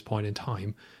killed at this point in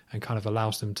time, and kind of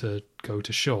allows them to go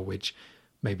to shore, which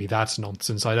maybe that's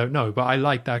nonsense, I don't know, but I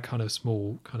like that kind of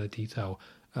small kind of detail.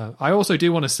 I also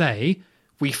do want to say,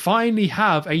 we finally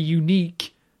have a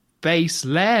unique base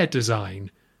lair design.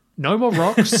 No more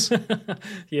rocks.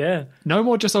 Yeah. No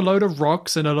more just a load of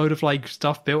rocks and a load of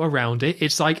stuff built around it.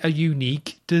 It's like a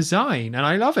unique design, and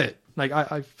I love it.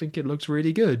 I think it looks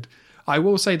really good. I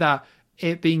will say that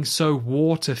it being so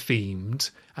water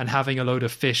themed and having a load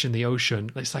of fish in the ocean,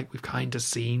 it's like we've kind of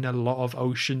seen a lot of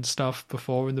ocean stuff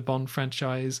before in the Bond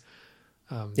franchise.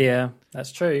 Yeah,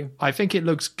 that's true. I think it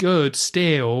looks good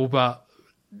still, but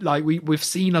we've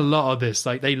seen a lot of this.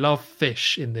 They love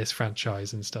fish in this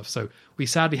franchise and stuff, so we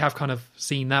sadly have kind of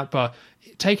seen that. But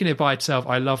taking it by itself,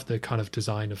 I love the kind of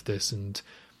design of this, and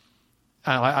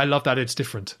I love that it's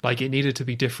different. It needed to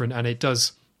be different, and it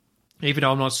does. Even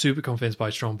though I'm not super convinced by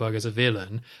Stromberg as a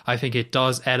villain, I think it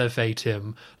does elevate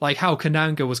him. Like how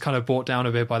Kananga was kind of brought down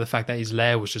a bit by the fact that his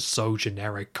lair was just so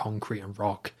generic, concrete and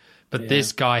rock. But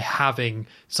this guy having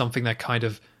something that kind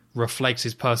of reflects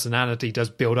his personality does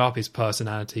build up his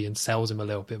personality and sells him a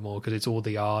little bit more, because it's all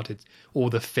the art, it's all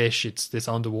the fish, it's this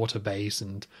underwater base,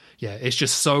 and it's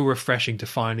just so refreshing to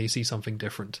finally see something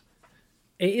different.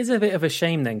 It is a bit of a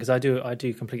shame then, because I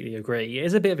do completely agree. It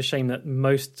is a bit of a shame that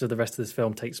most of the rest of this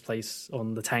film takes place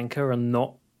on the tanker and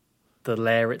not the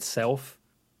lair itself,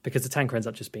 because the tanker ends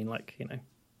up just being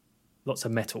lots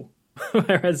of metal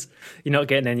Whereas you're not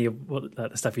getting any of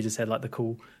the stuff you just said, like the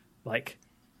cool, like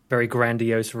very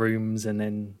grandiose rooms, and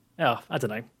then I don't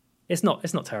know. It's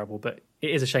not terrible, but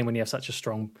it is a shame when you have such a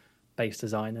strong base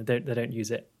design and they don't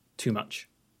use it too much.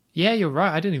 Yeah, you're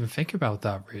right. I didn't even think about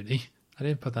that, really. I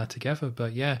didn't put that together,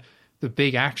 but yeah, the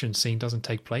big action scene doesn't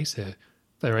take place here.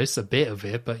 There is a bit of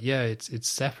it, but yeah, it's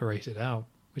separated out,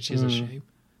 which is a shame.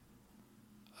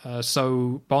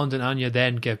 So Bond and Anya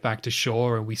then get back to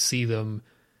shore, and we see them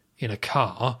in a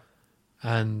car,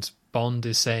 and Bond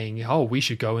is saying, "Oh, we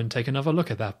should go and take another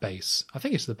look at that base." I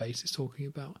think it's the base he's talking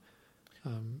about.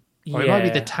 Or it might be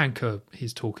the tanker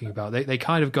he's talking about. They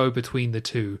kind of go between the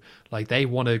two. Like, they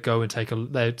want to go and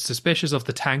they're suspicious of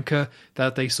the tanker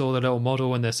that they saw, the little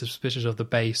model, and they're suspicious of the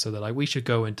base, so they're like, we should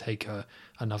go and take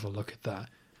another look at that.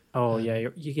 Oh, yeah,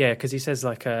 because he says,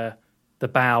 like, the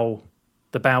bow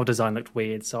design looked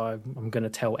weird, so I'm going to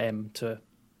tell M to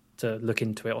look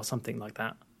into it or something like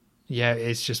that. Yeah,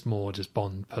 it's just more just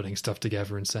Bond putting stuff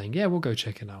together and saying, yeah, we'll go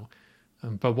check it out.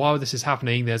 But while this is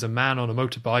happening, there's a man on a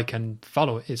motorbike and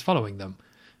is following them.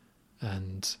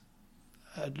 And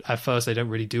at first they don't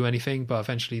really do anything, but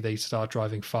eventually they start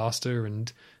driving faster,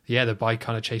 and yeah, the bike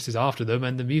kind of chases after them,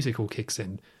 and the music all kicks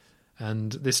in.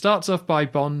 And this starts off by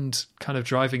Bond kind of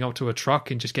driving up to a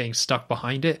truck and just getting stuck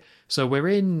behind it. So we're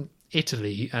in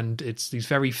Italy, and it's these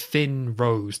very thin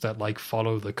roads that like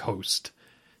follow the coast.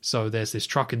 So there's this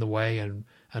truck in the way,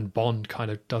 and Bond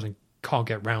kind of can't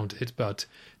get round it, but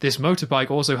this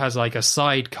motorbike also has like a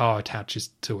sidecar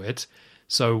attached to it.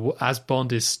 So as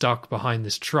Bond is stuck behind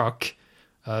this truck,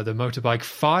 the motorbike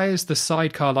fires the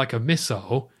sidecar like a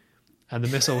missile, and the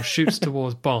missile shoots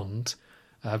towards Bond.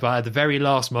 But at the very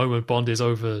last moment, Bond is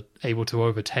able to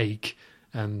overtake,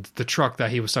 and the truck that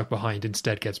he was stuck behind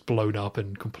instead gets blown up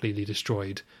and completely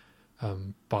destroyed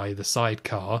by the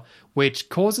sidecar, which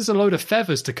causes a load of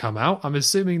feathers to come out. I'm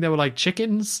assuming there were like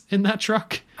chickens in that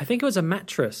truck. I think it was a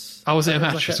mattress. Oh, was it a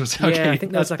mattress? Yeah, I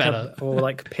think there was like or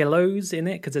like pillows in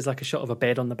it, because there's like a shot of a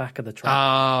bed on the back of the truck.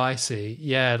 Oh, I see.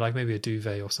 Yeah, like maybe a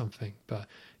duvet or something. But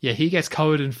yeah, he gets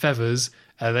covered in feathers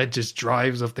and then just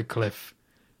drives off the cliff.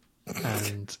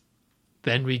 And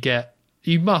then we get...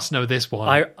 You must know this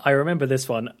one. I remember this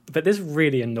one, but this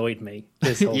really annoyed me.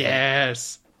 This whole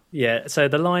yes. thing. Yeah, so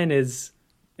the line is,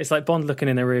 it's like Bond looking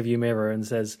in the rearview mirror and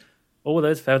says, all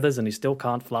those feathers and he still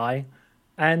can't fly.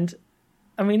 And,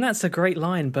 I mean, that's a great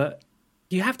line, but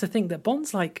you have to think that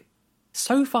Bond's like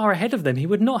so far ahead of them, he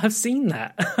would not have seen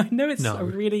that. I know it's a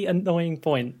really annoying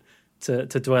point to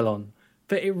dwell on,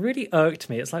 but it really irked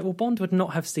me. It's like, well, Bond would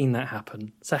not have seen that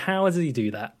happen. So how does he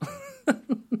do that?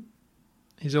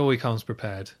 He's always comes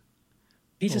prepared.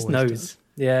 He just knows. Does.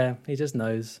 Yeah, he just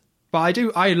knows. But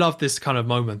I love this kind of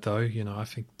moment, though. You know, I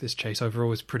think this chase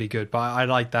overall is pretty good. But I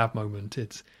like that moment.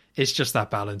 It's just that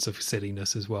balance of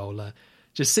silliness as well.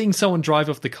 Just seeing someone drive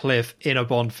off the cliff in a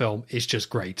Bond film is just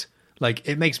great. Like,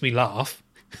 it makes me laugh.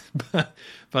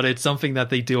 But it's something that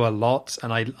they do a lot,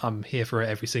 and I'm here for it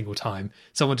every single time.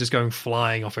 Someone just going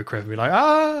flying off a cliff and be like,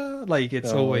 ah! Like,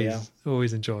 it's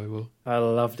always enjoyable. I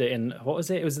loved it in... What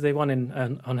was it? It was the one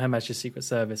in on Her Majesty's Secret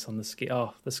Service on the ski...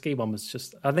 Oh, the ski one was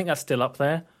just... I think that's still up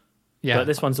there. Yeah, but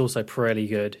this one's also pretty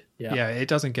good. Yeah, it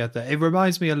doesn't get there. It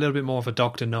reminds me a little bit more of a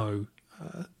Dr. No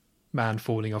man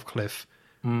falling off cliff,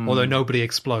 although nobody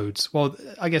explodes. Well,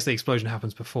 I guess the explosion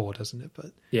happens before, doesn't it? But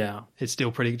yeah, it's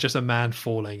still pretty. Just a man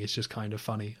falling is just kind of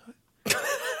funny.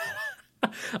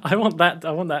 I want that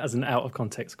as an out of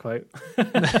context quote.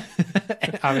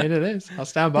 I mean, it is. I'll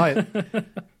stand by it,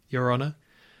 Your Honor.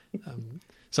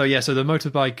 So the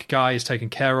motorbike guy is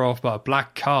taken care of, but a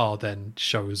black car then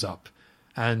shows up.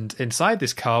 And inside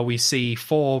this car, we see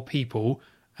 4 people,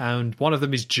 and one of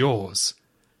them is Jaws.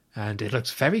 And it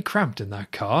looks very cramped in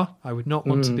that car. I would not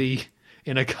want to be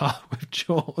in a car with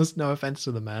Jaws. No offense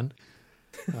to the man.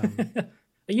 Are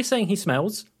you saying he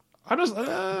smells? I don't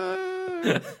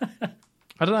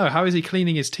know. How is he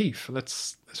cleaning his teeth?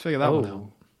 Let's figure that one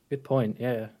out. Good point.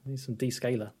 Yeah, needs some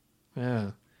descaler.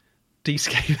 Yeah,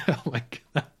 descaler. Oh my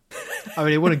god. I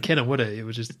mean, it wouldn't kill him, would it? It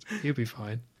would just he'd be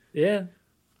fine. Yeah.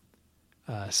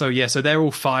 So they're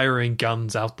all firing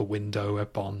guns out the window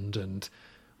at Bond, and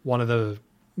one of the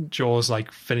Jaws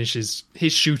like finishes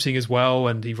his shooting as well,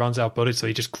 and he runs out bullets, so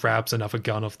he just grabs another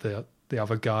gun off the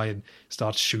other guy and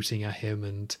starts shooting at him.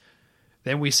 And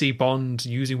then we see Bond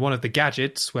using one of the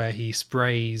gadgets where he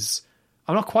sprays,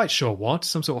 I'm not quite sure what,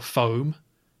 some sort of foam,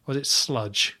 or is it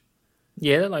sludge?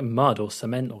 Yeah, like mud or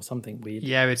cement or something weird.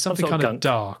 Yeah, it's something kind of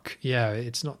dark. Yeah,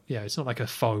 it's not like a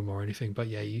foam or anything, but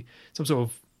some sort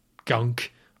of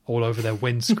gunk all over their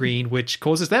windscreen, which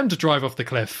causes them to drive off the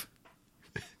cliff,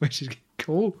 which is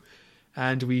cool.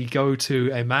 and we go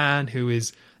to a man who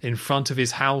is in front of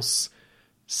his house,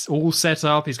 all set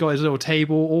up. He's got his little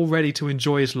table, all ready to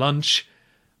enjoy his lunch.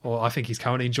 Or I think he's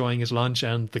currently enjoying his lunch,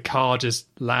 and the car just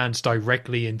lands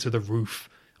directly into the roof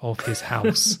of his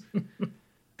house.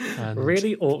 And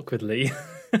really awkwardly.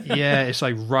 yeah, it's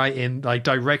like right in, like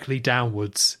directly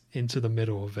downwards into the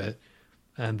middle of it.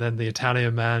 And then the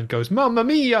Italian man goes, "Mamma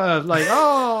mia!" Like,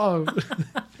 oh!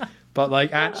 But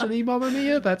like, actually, Mamma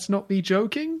mia? That's not me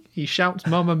joking. He shouts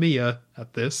Mamma mia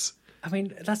at this. I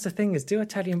mean, that's the thing is,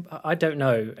 I don't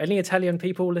know. Any Italian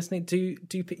people listening, do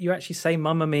you actually say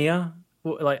Mamma mia?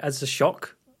 Like as a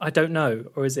shock? I don't know.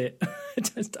 Or is it?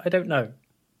 I don't know.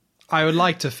 I would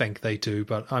like to think they do,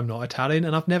 but I'm not Italian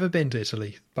and I've never been to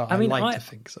Italy. But I like to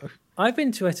think so. I've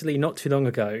been to Italy not too long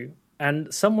ago,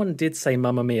 and someone did say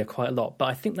Mamma Mia quite a lot, but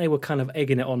I think they were kind of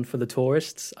egging it on for the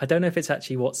tourists. I don't know if it's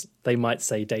actually what they might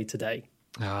say day to day.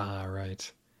 Ah,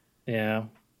 right. Yeah.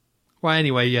 Well,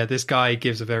 anyway, yeah, this guy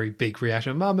gives a very big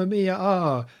reaction. Mamma Mia,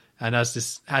 ah. And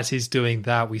as he's doing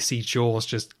that, we see Jaws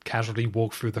just casually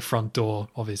walk through the front door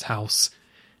of his house,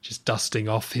 just dusting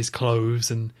off his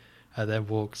clothes, and then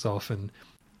walks off. And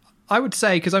I would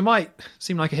say, because I might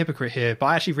seem like a hypocrite here, but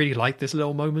I actually really like this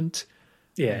little moment.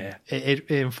 Yeah.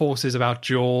 It enforces about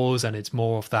Jaws, and it's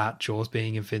more of that, Jaws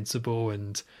being invincible.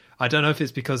 And I don't know if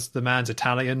it's because the man's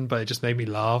Italian, but it just made me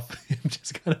laugh.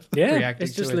 Just kind of reacting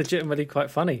it's just to it. legitimately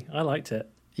quite funny. I liked it.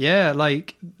 Yeah,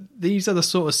 like, these are the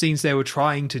sort of scenes they were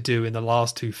trying to do in the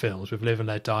last two films, with Live and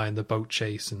Let Die and the boat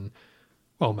chase, and,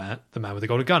 well, the man with the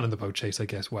golden gun and the boat chase, I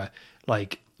guess, where,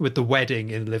 like, with the wedding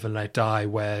in Live and Let Die,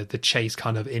 where the chase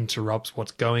kind of interrupts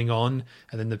what's going on,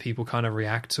 and then the people kind of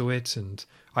react to it, and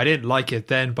I didn't like it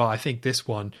then, but I think this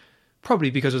one,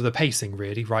 probably because of the pacing,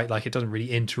 really, right? Like, it doesn't really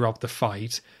interrupt the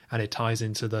fight, and it ties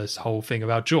into this whole thing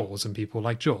about Jaws, and people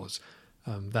like Jaws.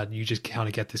 That you just kind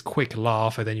of get this quick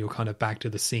laugh and then you're kind of back to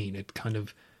the scene. It kind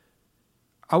of,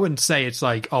 I wouldn't say it's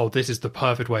like, oh, this is the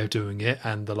perfect way of doing it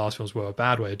and the last films were a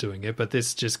bad way of doing it, but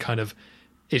this just kind of,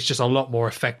 it's just a lot more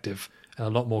effective and a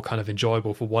lot more kind of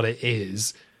enjoyable for what it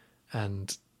is.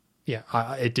 And yeah,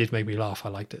 it did make me laugh. I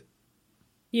liked it.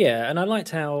 Yeah, and I liked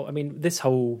how, I mean, this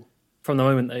whole, from the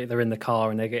moment they're in the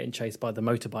car and they're getting chased by the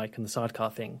motorbike and the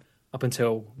sidecar thing, up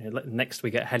until next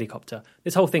we get a helicopter.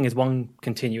 This whole thing is one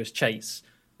continuous chase,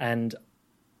 and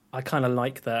I kind of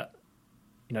like that.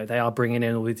 They are bringing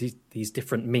in all these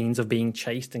different means of being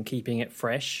chased and keeping it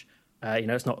fresh.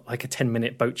 It's not like a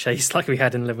 10-minute boat chase like we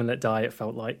had in Live and Let Die. It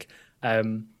felt like,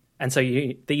 and so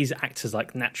these act as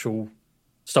like natural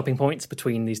stopping points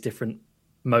between these different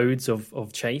modes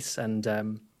of chase, and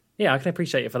I can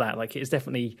appreciate it for that. Like, it's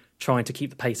definitely trying to keep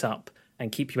the pace up and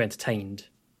keep you entertained.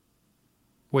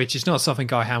 Which is not something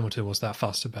Guy Hamilton was that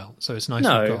fussed about. So it's nice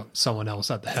we've got someone else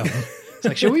at the helm. It's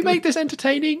like, should we make this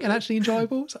entertaining and actually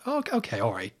enjoyable? It's like, oh, okay,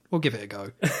 all right, we'll give it a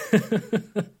go.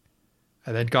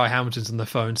 And then Guy Hamilton's on the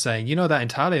phone saying, that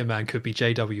Italian man could be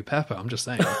J.W. Pepper. I'm just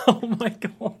saying. Oh my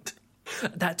God.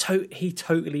 He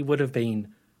totally would have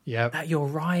been. Yeah. You're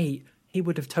right. He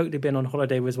would have totally been on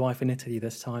holiday with his wife in Italy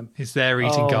this time. He's there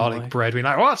eating garlic bread, being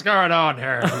like, what's going on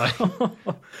here? Like,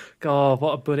 God,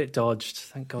 what a bullet dodged.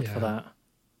 Thank God for that.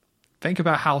 Think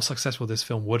about how successful this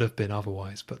film would have been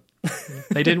otherwise, but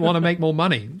they didn't want to make more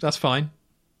money. That's fine.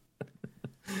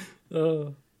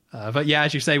 But yeah,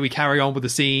 as you say, we carry on with the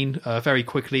scene. Very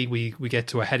quickly, we get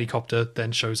to a helicopter,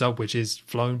 then shows up, which is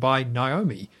flown by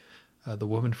Naomi, the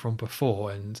woman from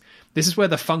before. And this is where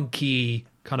the funky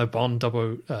kind of Bond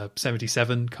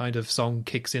 077 kind of song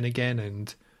kicks in again.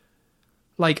 And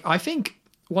like, I think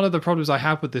one of the problems I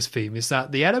have with this theme is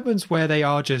that the elements where they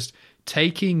are just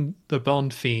taking the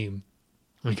Bond theme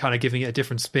and kind of giving it a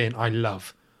different spin, I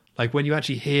love. Like, when you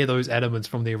actually hear those elements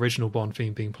from the original Bond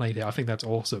theme being played here, I think that's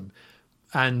awesome.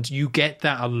 And you get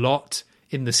that a lot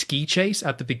in the ski chase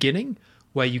at the beginning,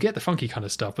 where you get the funky kind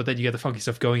of stuff, but then you get the funky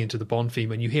stuff going into the Bond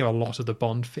theme, and you hear a lot of the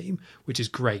Bond theme, which is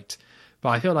great. But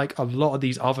I feel like a lot of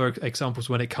these other examples,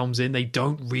 when it comes in, they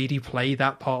don't really play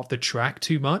that part of the track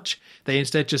too much. They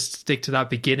instead just stick to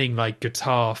that beginning, like,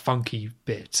 guitar funky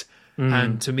bit.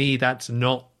 And to me, that's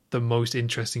not the most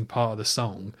interesting part of the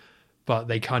song, but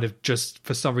they kind of just,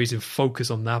 for some reason, focus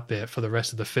on that bit for the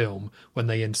rest of the film when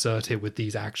they insert it with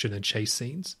these action and chase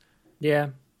scenes. Yeah,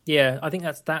 I think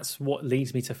that's what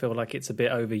leads me to feel like it's a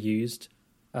bit overused.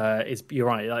 You're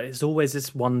right, like, it's always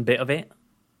this one bit of it,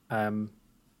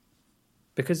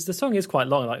 because the song is quite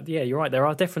long. Like, yeah, you're right, there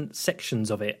are different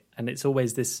sections of it, and it's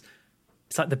always this.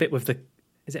 It's like the bit with the.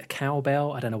 Is it a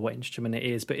cowbell? I don't know what instrument it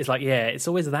is, but it's like, it's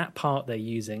always that part they're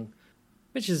using,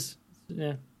 which is,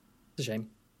 it's a shame.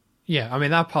 Yeah, I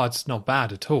mean, that part's not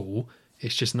bad at all.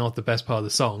 It's just not the best part of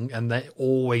the song, and they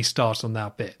always starts on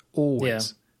that bit.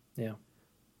 Always. Yeah.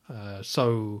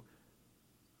 So,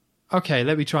 okay,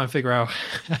 let me try and figure out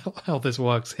how this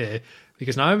works here.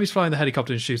 Because Naomi's flying the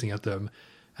helicopter and shooting at them,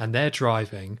 and they're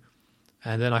driving.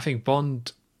 And then I think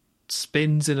Bond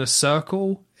spins in a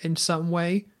circle in some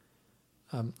way.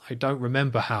 I don't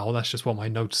remember how. That's just what my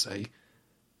notes say.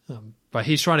 But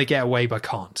he's trying to get away but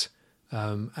can't.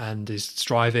 And is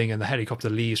driving, and the helicopter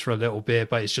leaves for a little bit,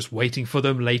 but it's just waiting for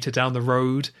them later down the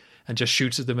road and just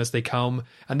shoots at them as they come.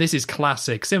 And this is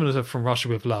classic, similar to From Russia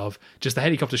with Love. Just the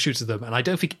helicopter shoots at them, and I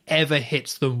don't think ever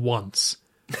hits them once,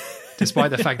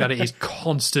 despite the fact that it is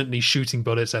constantly shooting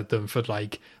bullets at them for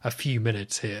like a few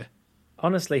minutes here.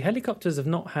 Honestly, helicopters have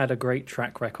not had a great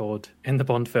track record in the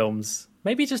Bond films.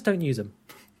 Maybe just don't use them.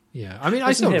 Yeah, I mean,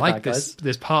 I still like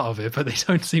this part of it, but they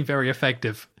don't seem very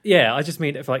effective. Yeah, I just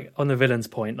mean, if like on the villain's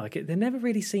point, like they never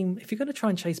really seem. If you're going to try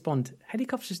and chase Bond,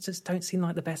 helicopters just don't seem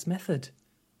like the best method.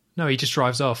 No, he just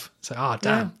drives off. It's like,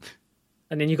 damn. Yeah.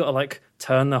 And then you got to like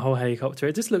turn the whole helicopter.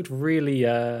 It just looked really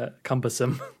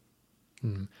cumbersome.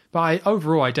 But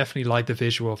overall, I definitely like the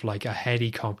visual of like a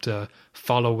helicopter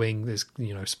following this,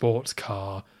 sports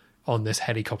car on this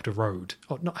helicopter road.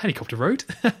 Oh, not helicopter road,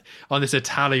 on this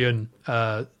Italian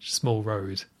small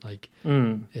road. Like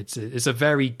it's a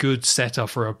very good setup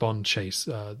for a Bond chase.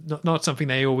 Not something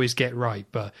they always get right,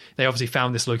 but they obviously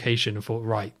found this location and thought,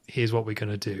 right, here's what we're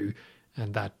going to do,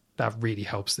 and that really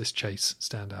helps this chase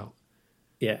stand out.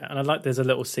 Yeah, and I like there's a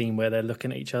little scene where they're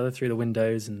looking at each other through the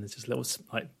windows, and there's just little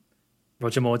like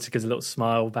Roger Moore gives a little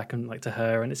smile back and like to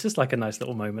her, and it's just like a nice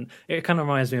little moment. It kind of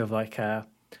reminds me of like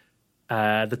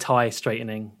the tie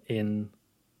straightening in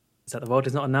Is That the World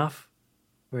Is Not Enough,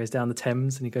 where he's down the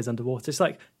Thames and he goes underwater. It's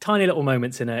like tiny little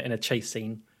moments in a chase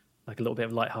scene, like a little bit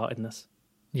of lightheartedness.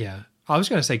 Yeah, I was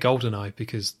going to say GoldenEye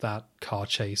because that car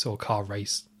chase or car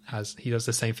race he does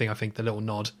the same thing. I think the little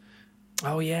nod.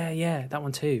 Oh yeah, that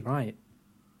one too. Right.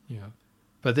 Yeah,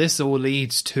 but this all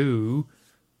leads to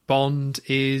Bond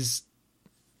is,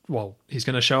 well, he's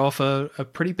going to show off a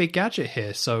pretty big gadget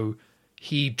here. So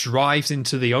he drives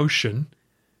into the ocean,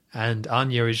 and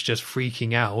Anya is just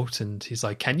freaking out, and he's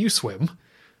like, "Can you swim?"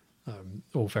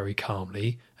 All very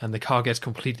calmly, and the car gets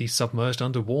completely submerged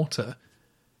underwater.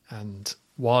 And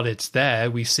while it's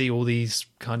there, we see all these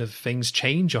kind of things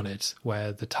change on it,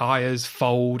 where the tires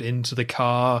fold into the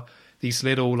car. These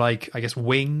little, like, I guess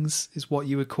wings is what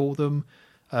you would call them,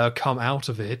 come out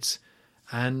of it,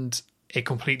 and it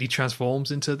completely transforms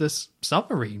into this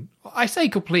submarine. I say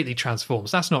completely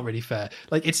transforms. That's not really fair.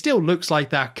 Like, it still looks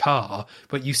like that car,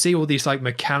 but you see all these, like,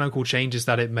 mechanical changes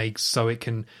that it makes so it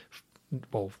can,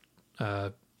 well,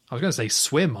 I was going to say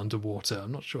swim underwater.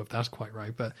 I'm not sure if that's quite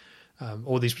right, but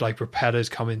all these, like, propellers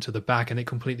come into the back and it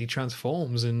completely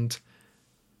transforms. And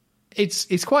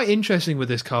it's quite interesting with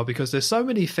this car because there's so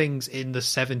many things in the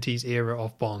 70s era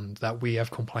of Bond that we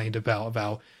have complained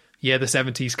about, yeah, the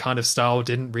 70s kind of style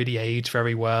didn't really age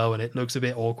very well and it looks a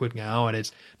bit awkward now and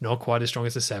it's not quite as strong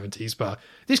as the 70s, but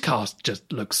this car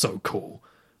just looks so cool.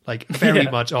 Like, very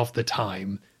much of the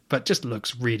time, but just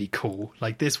looks really cool.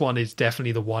 Like, this one is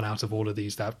definitely the one out of all of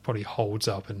these that probably holds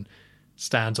up and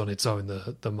stands on its own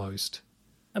the most.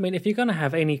 I mean, if you're going to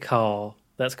have any car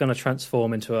that's going to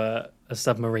transform into a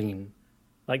submarine,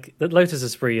 like the Lotus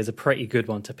Esprit is a pretty good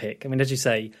one to pick. I mean, as you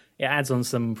say, it adds on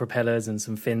some propellers and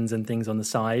some fins and things on the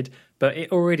side, but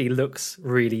it already looks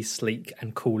really sleek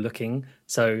and cool looking.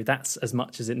 So that's as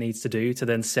much as it needs to do to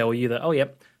then sell you that, oh,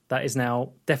 yep, that is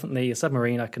now definitely a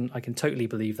submarine. I can totally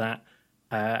believe that.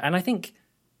 And I think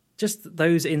just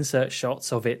those insert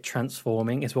shots of it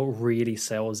transforming is what really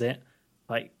sells it.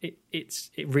 Like it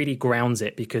really grounds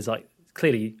it because like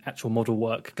clearly actual model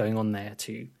work going on there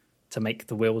to make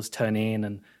the wheels turn in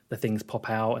and the things pop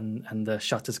out and the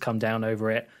shutters come down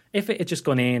over it. If it had just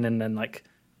gone in and then like,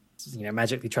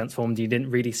 magically transformed, you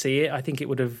didn't really see it, I think it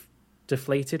would have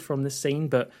deflated from this scene.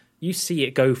 But you see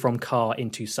it go from car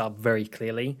into sub very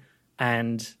clearly,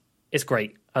 and it's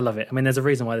great. I love it. I mean, there's a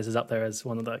reason why this is up there as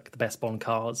one of the best Bond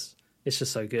cars. It's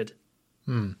just so good.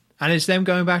 And it's them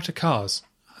going back to cars.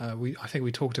 I think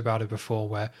we talked about it before,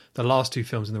 where the last two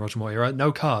films in the Roger Moore era,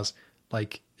 no cars.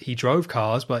 Like, he drove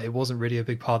cars, but it wasn't really a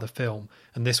big part of the film.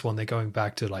 And this one, they're going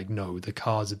back to, like, no, the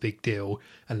car's a big deal,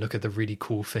 and look at the really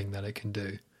cool thing that it can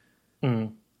do.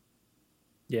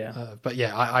 Yeah. But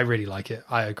yeah, I really like it.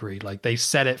 I agree. Like, they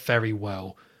set it very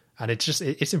well. And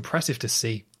it's impressive to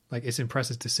see. Like, it's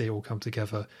impressive to see it all come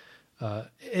together.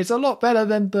 It's a lot better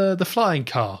than the flying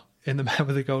car in The Man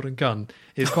with the Golden Gun.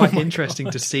 It's quite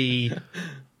interesting to see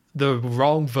the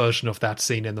wrong version of that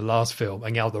scene in the last film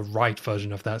and now the right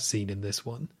version of that scene in this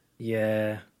one.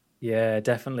 Yeah. Yeah,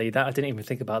 definitely. That I didn't even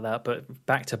think about that, but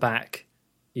back to back,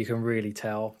 you can really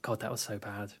tell. God, that was so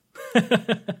bad.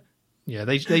 Yeah,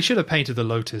 they should have painted the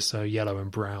Lotus yellow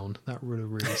and brown. That would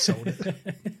have really sold it.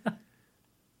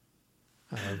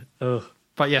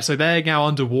 But yeah, so they're now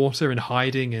underwater and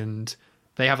hiding, and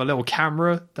they have a little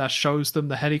camera that shows them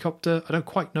the helicopter. I don't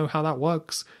quite know how that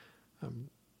works,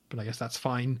 but I guess that's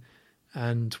fine.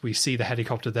 And we see the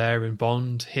helicopter there, and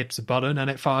Bond hits a button,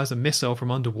 and it fires a missile from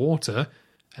underwater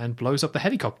and blows up the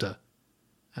helicopter.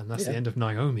 And that's the end of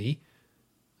Naomi.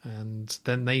 And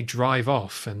then they drive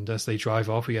off, and as they drive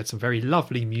off, we get some very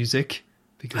lovely music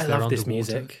because they're underwater. This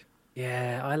music.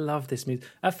 Yeah, I love this music.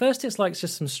 At first, it's like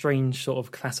just some strange sort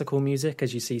of classical music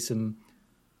as you see some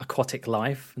aquatic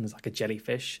life, and there's like a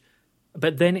jellyfish.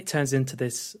 But then it turns into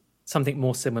this something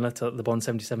more similar to the Bond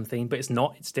 77 theme, but it's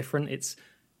not. It's different. It's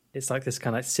like this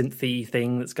kind of synthy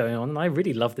thing that's going on, and I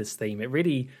really love this theme. It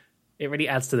really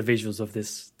adds to the visuals of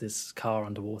this car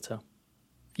underwater.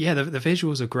 Yeah, the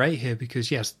visuals are great here because,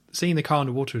 yes, seeing the car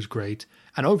underwater is great.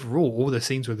 And overall, all the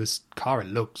scenes with this car, it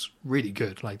looks really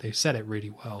good. Like, they set it really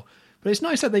well. But it's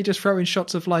nice that they just throw in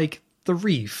shots of, like, the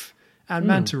reef and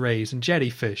manta rays and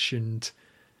jellyfish. And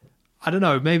I don't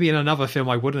know, maybe in another film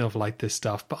I wouldn't have liked this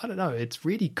stuff. But I don't know, it's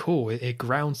really cool. It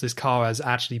grounds this car as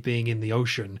actually being in the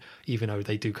ocean, even though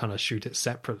they do kind of shoot it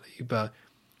separately. But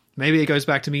maybe it goes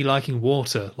back to me liking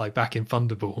water, like back in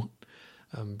Thunderball.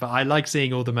 But I like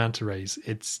seeing all the manta rays.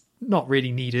 It's not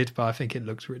really needed, but I think it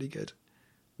looks really good.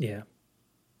 Yeah.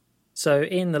 So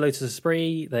in the Lotus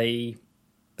Esprit, they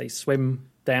swim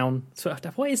down. So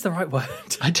what is the right word?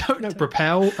 I don't know.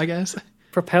 Propel, I guess.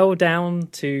 Propel down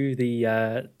to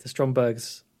the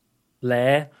Stromberg's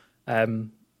lair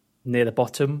near the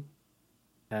bottom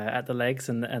at the legs,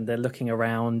 and they're looking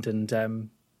around, and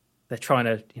they're trying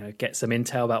to get some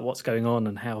intel about what's going on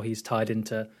and how he's tied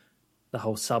into the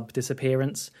whole sub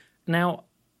disappearance. Now,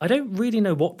 I don't really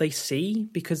know what they see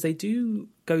because they do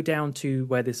go down to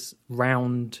where this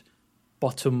round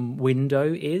bottom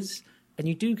window is, and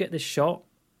you do get this shot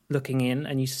looking in,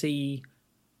 and you see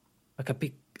like a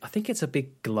big, I think it's a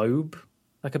big globe,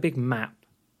 like a big map,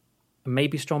 and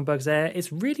maybe Stromberg's there.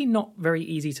 It's really not very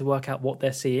easy to work out what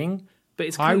they're seeing, but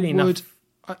it's clearly enough.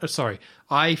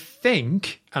 I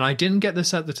think, and I didn't get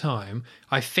this at the time,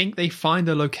 I think they find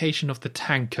the location of the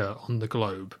tanker on the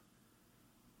globe.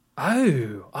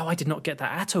 Oh, I did not get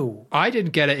that at all. I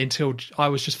didn't get it until I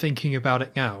was just thinking about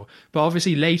it now. But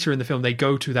obviously later in the film, they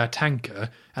go to that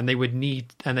tanker and they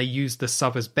use the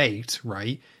sub as bait,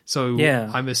 right? So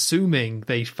yeah. I'm assuming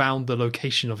they found the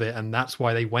location of it, and that's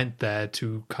why they went there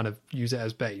to kind of use it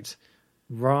as bait.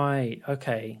 Right,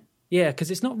 okay. Yeah,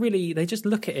 because it's not really, they just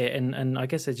look at it and I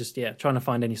guess they're just, trying to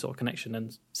find any sort of connection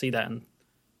and see that, and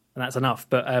that's enough.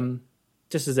 But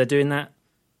just as they're doing that,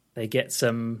 they get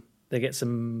some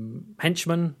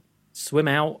henchmen, swim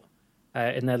out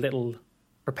in their little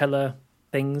propeller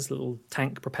things, little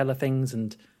tank propeller things,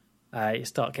 and you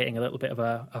start getting a little bit of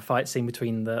a fight scene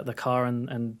between the car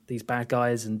and these bad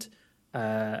guys, and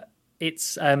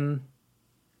it's all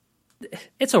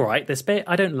right, this bit.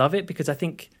 I don't love it because I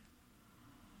think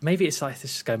maybe it's like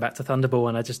this is going back to Thunderball,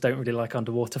 and I just don't really like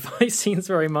underwater fight scenes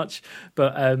very much.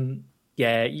 But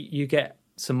you get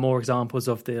some more examples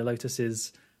of the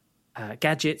Lotus's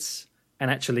gadgets,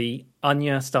 and actually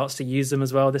Anya starts to use them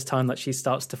as well. This time, that she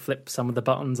starts to flip some of the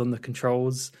buttons on the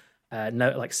controls,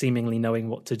 seemingly knowing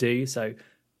what to do. So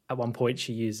at one point,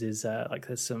 she uses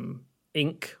there's some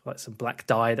ink, like some black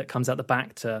dye that comes out the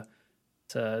back to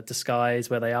disguise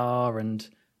where they are, and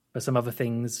for some other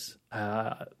things,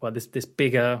 this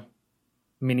bigger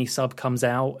mini sub comes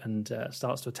out and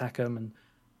starts to attack them, and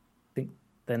I think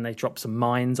then they drop some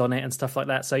mines on it and stuff like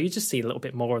that. So you just see a little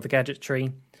bit more of the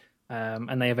gadgetry,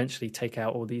 and they eventually take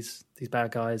out all these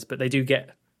bad guys. But they do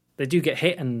get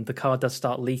hit, and the car does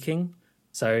start leaking,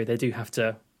 so they do have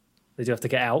to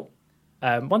get out.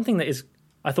 One thing that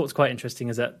I thought was quite interesting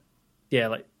is that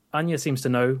Anya seems to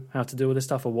know how to do all this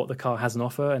stuff or what the car has on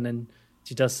offer, and then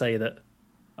she does say that,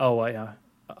 I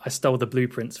stole the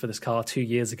blueprints for this car 2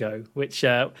 years ago, which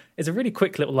is a really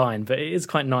quick little line, but it is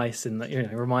quite nice in that,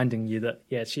 reminding you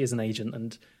that, she is an agent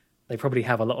and they probably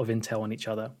have a lot of intel on each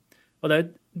other. Although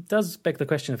it does beg the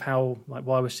question of how,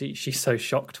 why was she so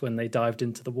shocked when they dived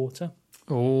into the water?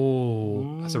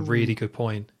 Oh, that's a really good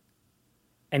point.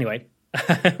 Anyway,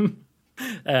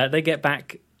 they get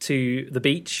back to the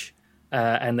beach.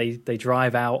 And they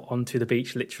drive out onto the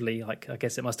beach, literally, I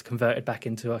guess it must have converted back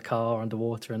into a car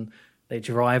underwater, and they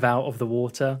drive out of the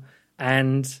water.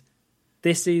 And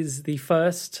this is the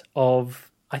first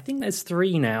of, I think there's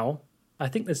 3 now. I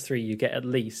think there's 3 you get at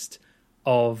least,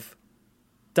 of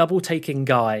double taking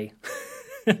Guy.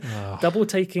 Double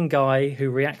taking guy who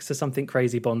reacts to something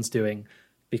crazy Bond's doing.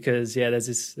 Because, there's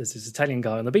this Italian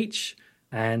guy on the beach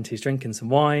and he's drinking some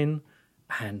wine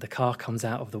and the car comes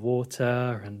out of the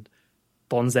water and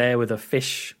Bond's there with a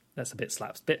fish. That's a bit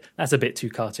that's a bit too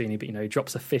cartoony, but, he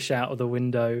drops a fish out of the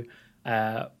window.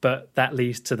 But that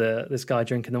leads to this guy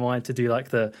drinking the wine to do like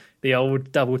the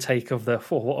old double take of the,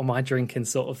 what am I drinking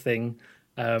sort of thing.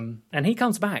 And he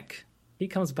comes back. He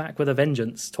comes back with a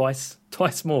vengeance twice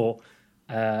more.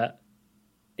 It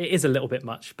is a little bit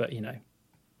much, but,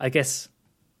 I guess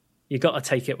you got to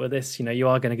take it with this. You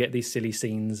are going to get these silly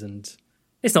scenes and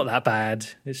it's not that bad.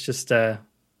 It's just that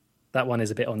one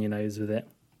is a bit on your nose with it.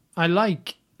 I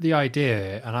like the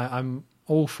idea, and I'm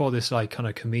all for this like kind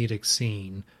of comedic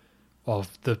scene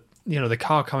of the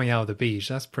car coming out of the beach.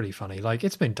 That's pretty funny. Like,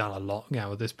 it's been done a lot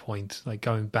now at this point. Like,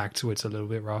 going back to it's a little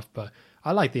bit rough, but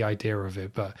I like the idea of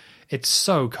it. But it's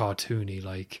so cartoony,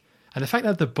 like, and the fact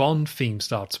that the Bond theme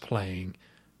starts playing,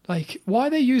 like, why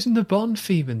are they using the Bond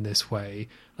theme in this way?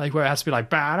 Like, where it has to be like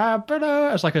ba da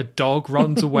as like a dog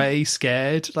runs away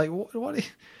scared. Like,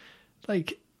 what?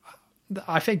 Like,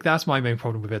 I think that's my main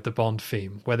problem with it, the Bond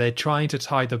theme, where they're trying to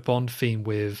tie the Bond theme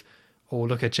with, or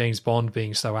look at James Bond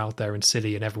being so out there and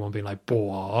silly and everyone being like,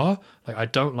 boah. Like, I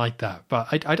don't like that.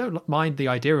 But I don't mind the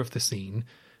idea of the scene.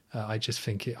 I just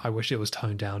think I wish it was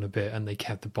toned down a bit and they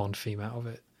kept the Bond theme out of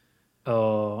it.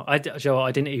 Oh, Joe,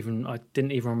 I didn't even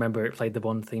remember it played the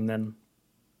Bond theme then.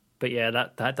 But yeah,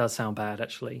 that does sound bad,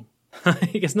 actually.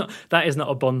 That is not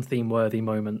a Bond theme worthy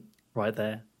moment right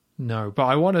there. No, but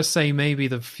I want to say maybe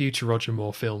the future Roger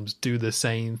Moore films do the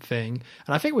same thing.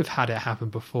 And I think we've had it happen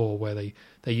before where they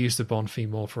use the Bond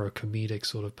theme more for a comedic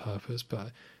sort of purpose,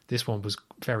 but this one was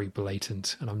very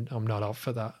blatant and I'm not up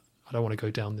for that. I don't want to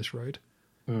go down this road.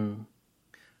 So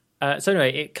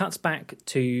anyway, it cuts back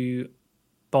to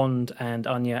Bond and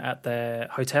Anya at their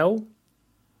hotel.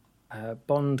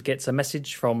 Bond gets a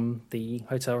message from the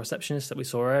hotel receptionist that we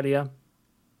saw earlier,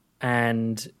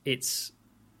 and it's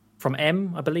from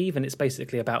M, I believe, and it's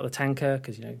basically about the tanker,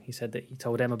 because, he said that he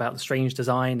told M about the strange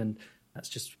design, and that's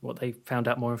just what they found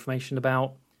out more information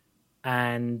about.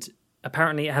 And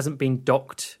apparently it hasn't been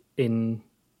docked in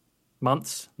 9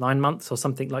 months or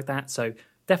something like that, so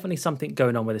definitely something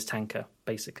going on with this tanker,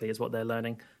 basically, is what they're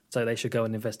learning, so they should go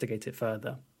and investigate it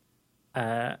further.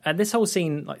 And this whole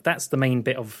scene, like, that's the main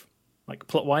bit of, like,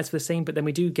 plot-wise for the scene, but then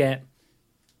we do get,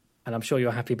 and I'm sure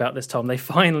you're happy about this, Tom, they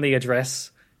finally address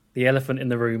the elephant in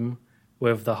the room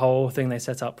with the whole thing they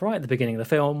set up right at the beginning of the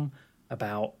film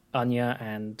about Anya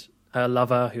and her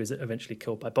lover, who is eventually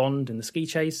killed by Bond in the ski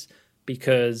chase,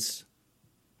 because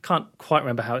can't quite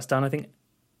remember how it's done. I think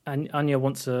Anya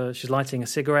she's lighting a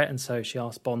cigarette, and so she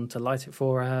asked Bond to light it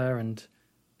for her, and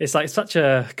it's like such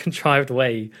a contrived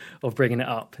way of bringing it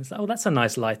up. It's like, oh, that's a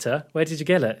nice lighter. Where did you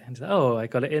get it? And it's like, oh, I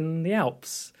got it in the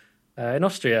Alps. In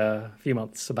Austria a few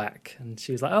months back. And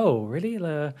she was like, oh, really?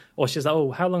 Or she was like,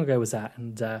 oh, how long ago was that?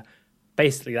 And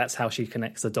basically that's how she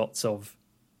connects the dots of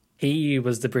he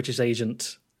was the British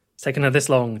agent. It's taken her this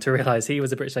long to realise he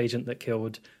was the British agent that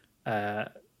killed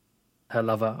her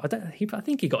lover. I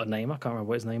think he got a name. I can't remember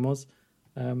what his name was.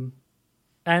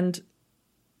 And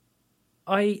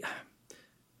I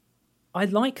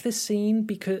like this scene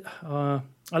because... I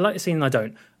like the scene and I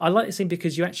don't. I like the scene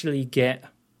because you actually get...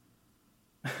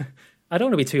 I don't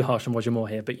want to be too harsh on Roger Moore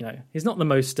here, but, he's not the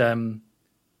most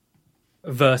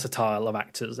versatile of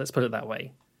actors, let's put it that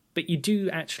way. But you do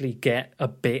actually get a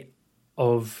bit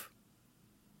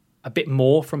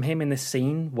more from him in this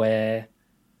scene where,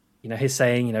 he's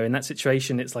saying, in that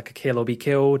situation, it's like a kill or be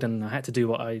killed, and I had to do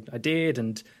what I did.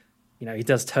 And, he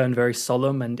does turn very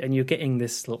solemn, and you're getting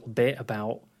this little bit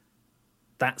about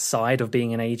that side of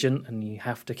being an agent, and you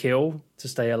have to kill to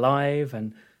stay alive.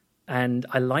 And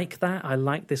I like that. I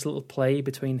like this little play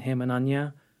between him and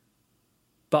Anya.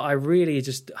 But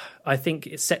I think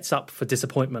it sets up for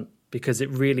disappointment because it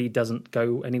really doesn't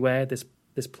go anywhere, this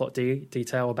plot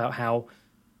detail about how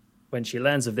when she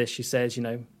learns of this, she says,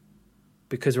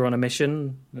 because we're on a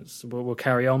mission, we'll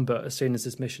carry on, but as soon as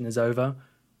this mission is over,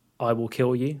 I will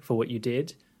kill you for what you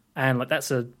did. And like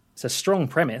it's a strong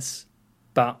premise,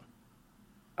 but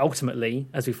ultimately,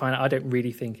 as we find out, I don't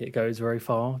really think it goes very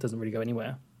far. It doesn't really go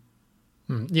anywhere.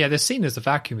 Yeah, the scene as the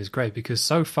vacuum is great because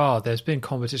so far there's been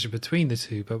competition between the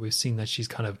two, but we've seen that she's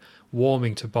kind of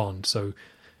warming to Bond. So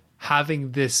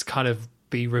having this kind of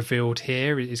be revealed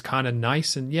here is kind of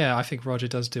nice. And yeah, I think Roger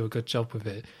does do a good job with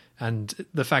it. And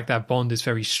the fact that Bond is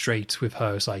very straight with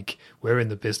her, it's like, we're in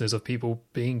the business of people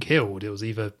being killed. It was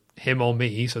either him or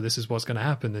me, so this is what's going to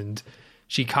happen. And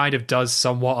she kind of does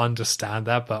somewhat understand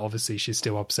that, but obviously she's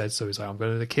still upset, so he's like, I'm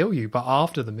going to kill you, but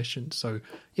after the mission. So,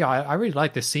 yeah, I really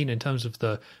like this scene in terms of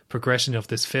the progression of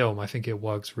this film. I think it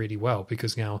works really well,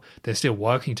 because now they're still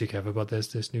working together, but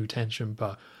there's this new tension.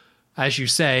 But as you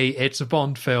say, it's a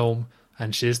Bond film,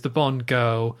 and she's the Bond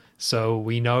girl, so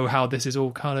we know how this is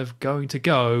all kind of going to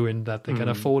go, and that they're going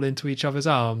to fall into each other's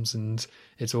arms, and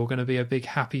it's all going to be a big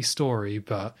happy story.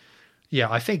 But, yeah,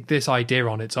 I think this idea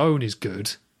on its own is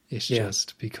good. It's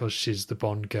just because she's the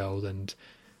Bond girl, and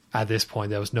at this point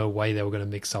there was no way they were going to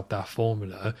mix up that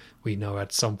formula. We know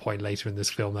at some point later in this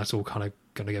film that's all kind of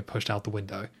going to get pushed out the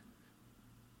window.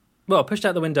 Well, pushed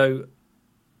out the window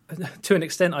to an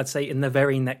extent, I'd say, in the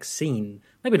very next scene.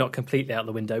 Maybe not completely out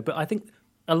the window, but I think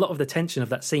a lot of the tension of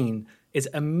that scene is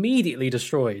immediately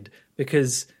destroyed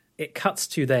because it cuts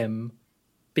to them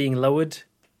being lowered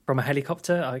from a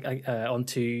helicopter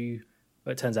onto,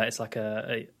 well, it turns out it's like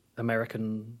a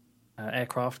American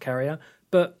aircraft carrier,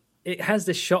 but it has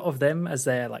this shot of them as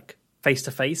they're like face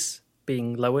to face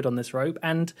being lowered on this rope,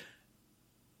 and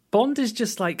Bond is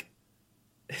just like,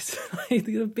 it's like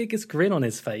the biggest grin on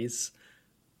his face,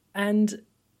 and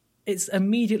it's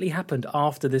immediately happened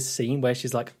after this scene where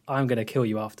she's like, I'm going to kill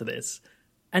you after this.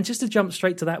 And just to jump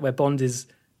straight to that where Bond is,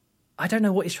 I don't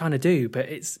know what he's trying to do, but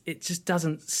it just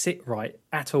doesn't sit right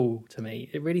at all to me.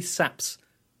 It really saps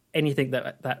anything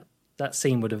that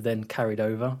scene would have then carried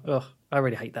over. Ugh, I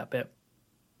really hate that bit.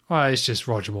 Well, it's just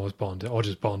Roger Moore's Bond, or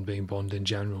just Bond being Bond in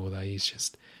general, that he's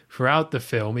just, throughout the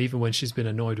film, even when she's been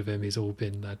annoyed with him, he's all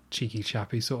been that cheeky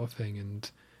chappy sort of thing. And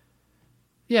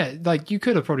yeah, like, you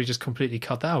could have probably just completely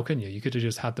cut that out, couldn't you? You could have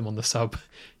just had them on the sub.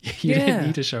 You didn't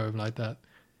need to show him like that.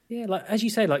 Yeah, like, as you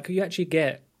say, like, you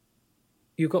actually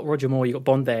you've got Roger Moore, you've got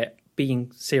Bond there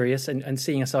being serious and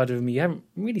seeing a side of him you haven't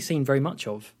really seen very much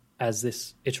of as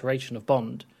this iteration of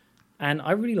Bond. And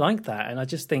I really like that. And I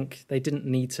just think they didn't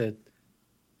need to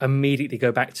immediately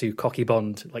go back to cocky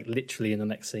Bond, like literally in the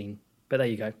next scene. But there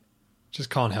you go.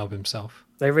 Just can't help himself.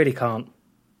 They really can't.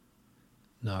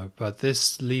 No, but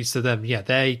this leads to them. Yeah,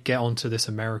 they get onto this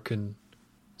American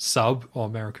sub, or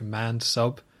American manned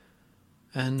sub.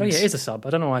 And oh, yeah, it is a sub. I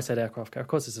don't know why I said aircraft carrier. Of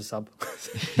course it's a sub.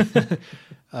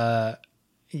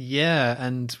 Yeah,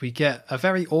 and we get a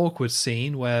very awkward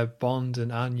scene where Bond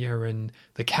and Anya are in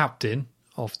the captain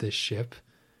of this ship,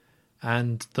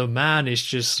 and the man is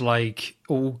just like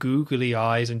all googly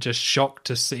eyes and just shocked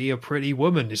to see a pretty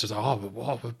woman. He's just blah,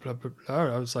 blah, blah, blah.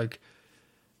 I was like,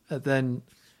 and then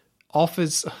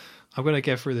offers, I'm going to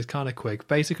get through this kind of quick,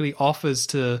 basically offers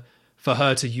for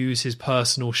her to use his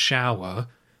personal shower,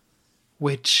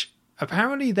 which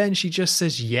apparently then she just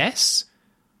says yes,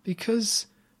 because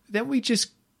then we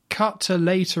just cut to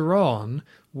later on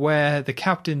where the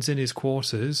captain's in his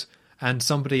quarters and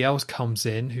somebody else comes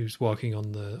in who's working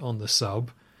on the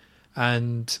sub,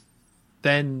 and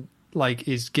then like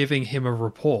is giving him a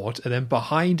report, and then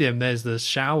behind him there's the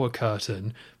shower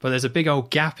curtain, but there's a big old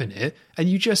gap in it, and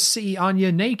you just see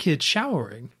Anya naked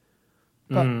showering,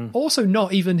 but also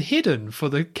not even hidden for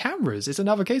the cameras. It's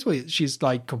another case where she's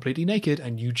like completely naked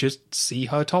and you just see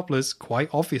her topless quite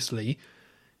obviously,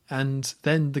 and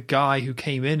then the guy who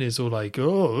came in is all like,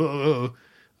 oh,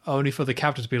 only for the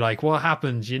captain to be like, what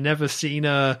happened? You never seen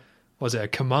was it a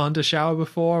commander shower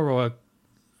before? Or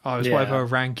whatever her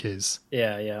rank is.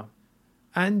 Yeah.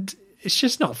 And it's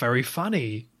just not very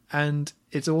funny. And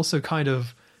it's also kind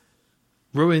of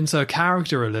ruins her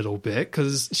character a little bit,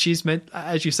 because she's meant,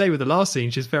 as you say with the last scene,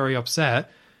 she's very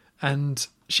upset. And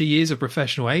she is a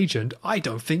professional agent. I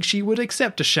don't think she would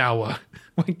accept a shower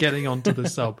when getting onto the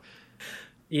sub.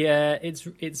 Yeah,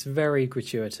 it's very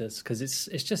gratuitous because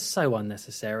it's just so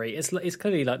unnecessary. It's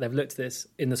clearly like they've looked at this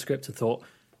in the script and thought,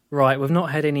 right, we've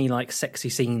not had any like sexy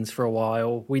scenes for a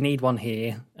while. We need one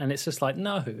here, and it's just like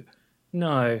no,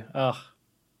 ugh.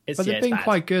 But they've been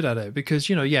quite good at it because,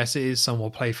 you know, yes, it is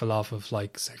somewhat play for laugh of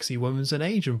like sexy women's an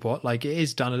agent, but like it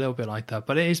is done a little bit like that.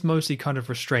 But it is mostly kind of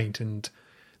restraint, and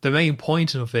the main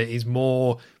point of it is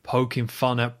more poking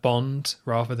fun at Bond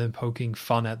rather than poking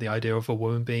fun at the idea of a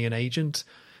woman being an agent.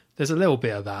 There's a little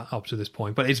bit of that up to this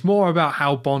point, but it's more about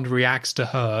how Bond reacts to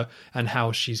her and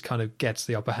how she's kind of gets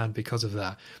the upper hand because of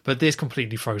that. But this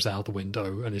completely throws that out the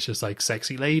window, and it's just like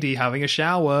sexy lady having a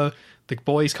shower. The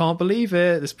boys can't believe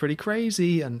it. It's pretty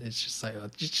crazy, and it's just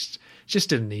like just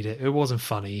didn't need it. It wasn't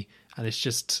funny, and it's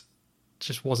just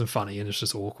wasn't funny, and it's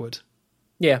just awkward.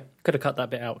 Yeah, could have cut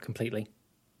that bit out completely.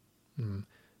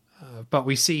 But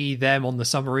we see them on the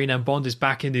submarine, and Bond is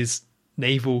back in his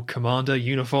naval commander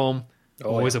uniform.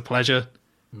 Always a pleasure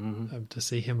to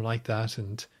see him like that.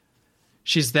 And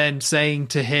she's then saying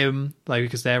to him, like,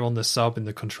 because they're on the sub in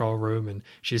the control room, and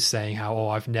she's saying how,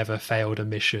 I've never failed a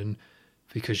mission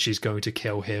because she's going to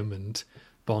kill him, and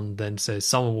Bond then says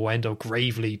someone will end up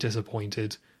gravely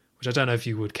disappointed, which I don't know if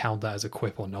you would count that as a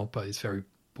quip or not, but it's very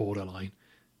borderline,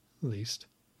 at least.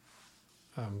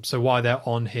 So while they're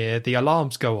on here, the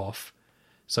alarms go off.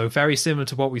 So very similar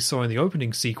to what we saw in the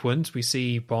opening sequence, we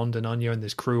see Bond and Anya and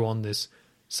this crew on this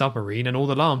submarine, and all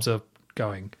the alarms are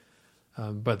going.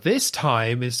 But this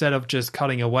time, instead of just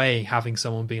cutting away, having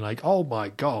someone being like, oh my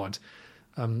god,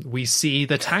 we see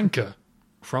the tanker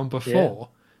from before.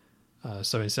 Yeah.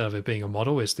 So instead of it being a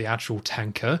model, it's the actual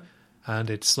tanker, and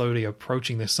it's slowly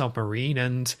approaching the submarine,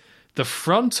 and the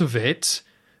front of it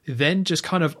then just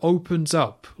kind of opens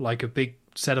up like a big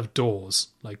set of doors,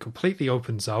 like completely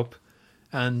opens up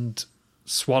and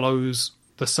swallows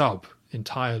the sub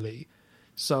entirely.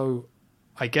 So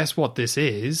I guess what this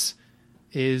is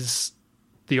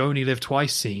the Only Live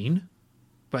Twice scene,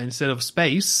 but instead of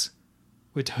space,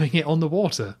 we're doing it on the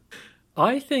water.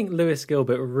 I think Lewis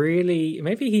Gilbert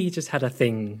maybe he just had a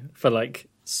thing for like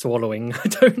swallowing. I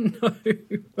don't know.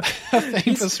 A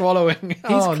thing for swallowing.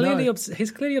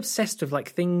 He's clearly obsessed with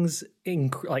like things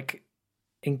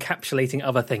encapsulating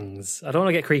other things. I don't want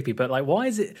to get creepy, but like, why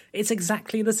is it? It's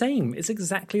exactly the same. It's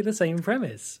exactly the same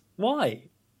premise. Why?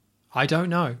 I don't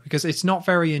know, because it's not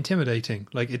very intimidating.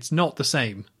 Like, it's not the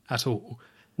same at all.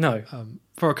 No.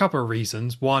 For a couple of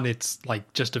reasons. One, it's like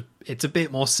it's a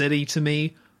bit more silly to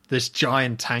me. This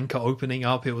giant tanker opening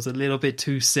up, it was a little bit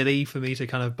too silly for me to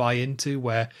kind of buy into,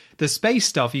 where the space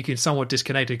stuff you can somewhat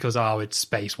disconnect it because, it's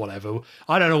space, whatever.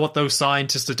 I don't know what those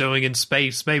scientists are doing in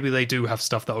space. Maybe they do have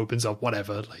stuff that opens up,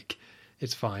 whatever. Like,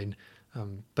 it's fine.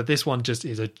 But this one just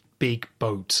is a big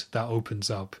boat that opens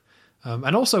up.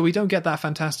 And also, we don't get that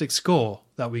fantastic score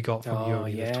that we got from You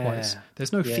Only Live Twice.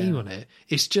 There's no theme on it.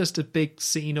 It's just a big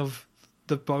scene of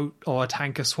the boat or a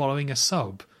tanker swallowing a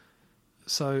sub.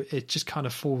 So it just kind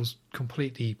of falls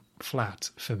completely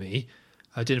flat for me.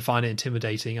 I didn't find it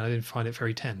intimidating, and I didn't find it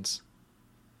very tense.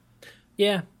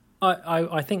 Yeah,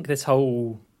 I think this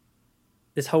whole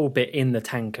bit in the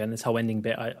tanker and this whole ending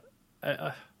bit,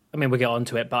 I mean, we'll get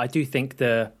onto it, but I do think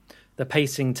the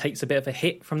pacing takes a bit of a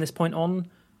hit from this point on.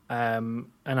 And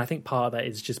I think part of that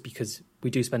is just because we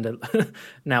do spend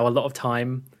now a lot of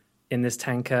time in this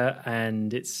tanker,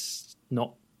 and it's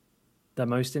not the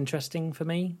most interesting for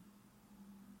me.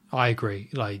 I agree.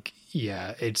 Like,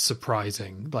 yeah, it's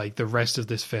surprising. Like, the rest of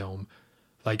this film,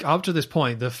 like, up to this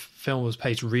point, the film was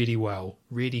paced really well.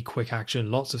 Really quick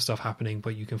action, lots of stuff happening,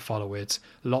 but you can follow it.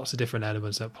 Lots of different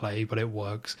elements at play, but it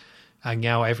works. And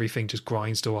now everything just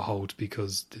grinds to a halt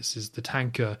because this is the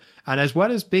tanker. And as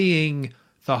well as being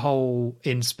the whole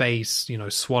in space,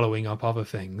 swallowing up other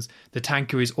things, the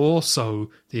tanker is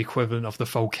also the equivalent of the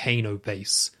volcano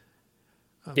base.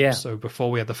 So before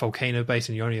we had the volcano base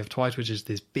and You Only Have Twice, which is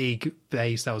this big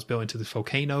base that was built into this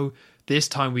volcano. This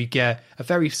time we get a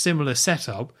very similar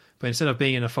setup, but instead of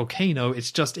being in a volcano,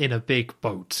 it's just in a big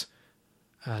boat.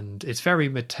 And it's very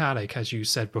metallic, as you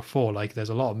said before, like there's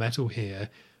a lot of metal here.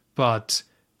 But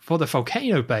for the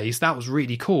volcano base, that was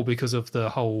really cool because of the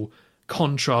whole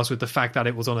contrast with the fact that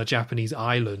it was on a Japanese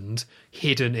island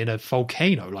hidden in a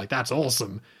volcano. Like, that's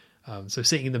awesome. So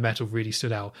seeing the metal really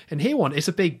stood out. And here it's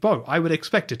a big boat. I would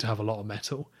expect it to have a lot of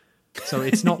metal. So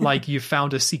it's not like you've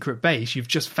found a secret base. You've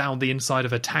just found the inside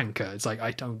of a tanker. It's like,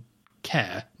 I don't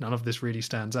care. None of this really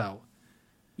stands out.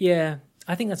 Yeah,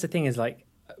 I think that's the thing is like,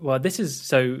 well, this is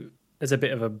so there's a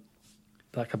bit of a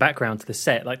background to the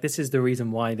set. Like, this is the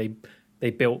reason why they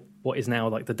built what is now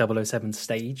like the 007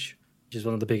 stage, which is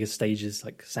one of the biggest stages,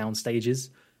 like sound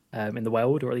stages in the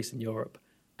world, or at least in Europe.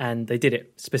 And they did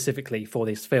it specifically for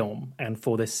this film and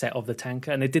for this set of the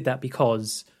tanker. And they did that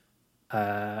because,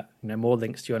 more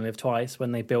links to You Only Live Twice,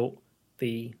 when they built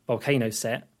the volcano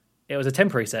set, it was a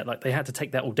temporary set. Like, they had to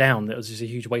take that all down. It was just a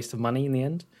huge waste of money in the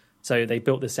end. So they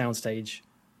built this soundstage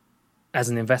as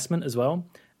an investment as well.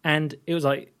 And it was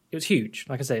huge.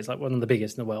 Like I say, it's like one of the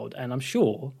biggest in the world. And I'm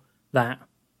sure that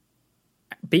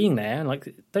being there, and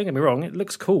like, don't get me wrong, it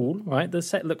looks cool, right? The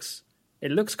set looks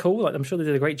cool. Like, I'm sure they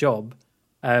did a great job.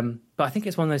 But I think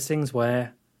it's one of those things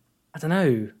where, I don't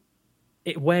know,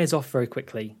 it wears off very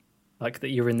quickly. Like, that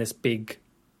you're in this big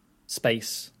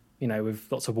space, with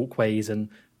lots of walkways, and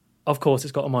of course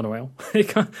it's got a monorail. it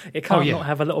can't not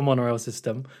have a little monorail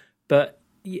system. But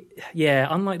yeah,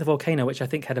 unlike the volcano, which I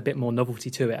think had a bit more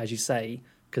novelty to it, as you say,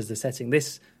 because the setting,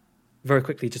 this very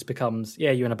quickly just becomes,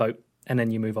 you're in a boat, and then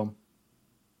you move on.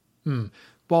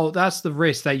 Well, that's the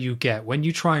risk that you get when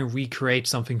you try and recreate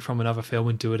something from another film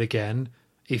and do it again.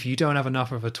 If you don't have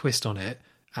enough of a twist on it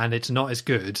and it's not as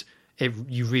good,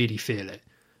 you really feel it.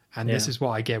 And this is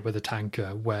what I get with a tanker,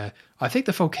 where I think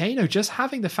the volcano, just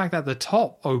having the fact that the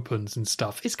top opens and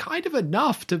stuff, is kind of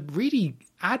enough to really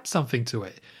add something to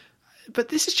it. But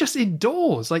this is just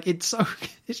indoors. Like, it's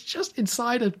just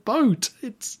inside a boat.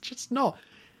 It's just not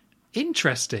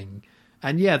interesting.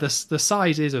 And yeah, the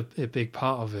size is a big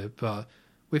part of it, but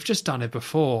we've just done it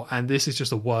before, and this is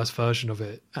just a worse version of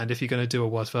it. And if you're going to do a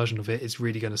worse version of it, it's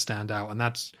really going to stand out. And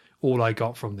that's all I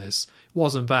got from this. It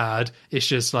wasn't bad. It's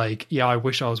just like, yeah, I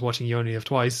wish I was watching You Only Live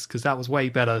Twice, because that was way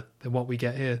better than what we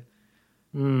get here.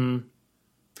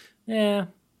 Yeah.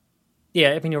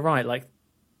 I mean, you're right. Like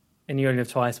in You Only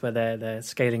Live Twice, where they're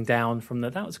scaling down from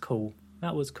that was cool.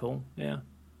 That was cool. Yeah,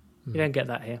 you don't get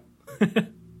that here.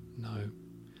 No,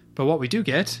 but what we do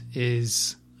get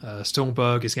is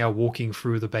Stormberg is now walking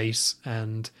through the base,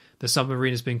 and the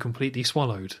submarine has been completely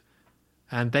swallowed.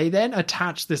 And they then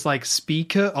attach this like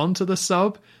speaker onto the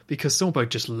sub, because Stormberg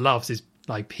just loves his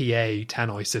like PA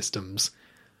tannoy systems.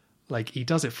 Like, he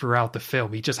does it throughout the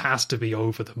film. He just has to be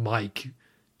over the mic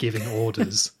giving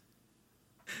orders.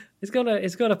 It's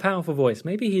got a powerful voice.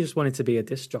 Maybe he just wanted to be a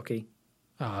disc jockey.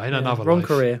 Oh, in another wrong life.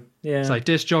 career. Yeah, it's like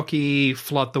disc jockey,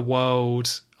 flood the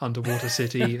world, underwater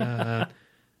city.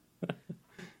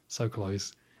 So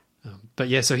close. But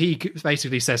yeah, so he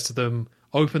basically says to them,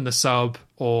 open the sub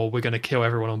or we're going to kill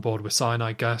everyone on board with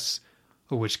cyanide gas.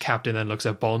 Which captain then looks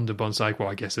at Bond, and Bond's like, well,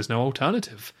 I guess there's no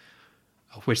alternative.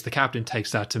 Of which the captain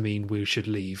takes that to mean we should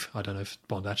leave. I don't know if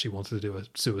Bond actually wanted to do a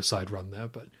suicide run there,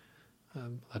 but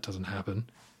that doesn't happen.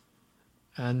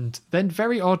 And then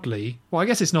very oddly, well, I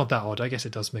guess it's not that odd. I guess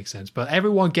it does make sense. But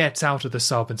everyone gets out of the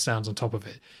sub and stands on top of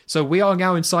it. So we are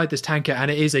now inside this tanker,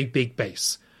 and it is a big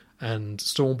base. And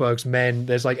Stormberg's men,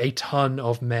 there's like a ton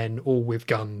of men, all with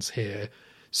guns here.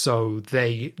 So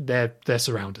they're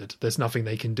surrounded. There's nothing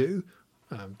they can do.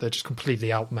 They're just completely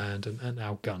outmanned and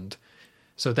outgunned.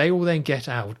 So they all then get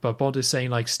out, but Bond is saying,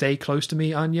 like, stay close to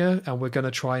me, Anya, and we're going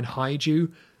to try and hide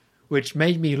you, which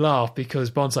made me laugh because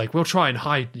Bond's like, we'll try and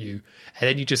hide you. And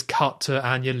then you just cut to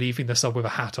Anya leaving the sub with a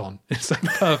hat on. It's like,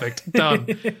 perfect, done.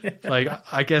 Like,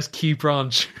 I guess Q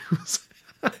Branch was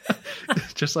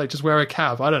just wear a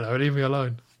cap. I don't know, leave me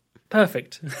alone.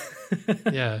 Perfect.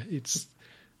 Yeah, it's...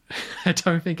 I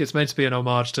don't think it's meant to be an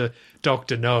homage to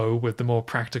Dr. No with the more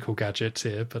practical gadgets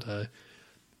here, but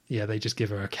yeah, they just give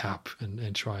her a cap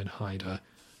and try and hide her.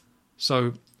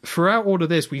 So throughout all of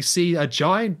this, we see a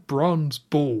giant bronze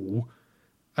ball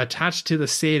attached to the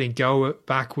ceiling go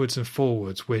backwards and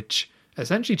forwards, which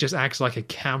essentially just acts like a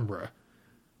camera,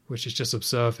 which is just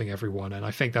observing everyone. And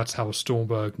I think that's how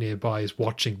Stormberg nearby is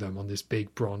watching them on this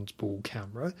big bronze ball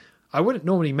camera. I wouldn't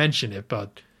normally mention it,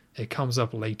 but it comes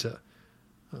up later.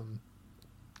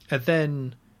 And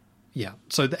then, yeah,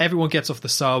 so everyone gets off the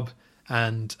sub,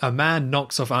 and a man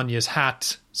knocks off Anya's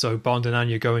hat, so Bond and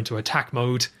Anya go into attack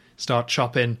mode, start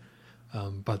chopping,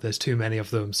 but there's too many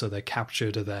of them, so they're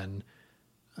captured and then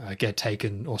get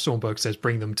taken, or Stormberg says,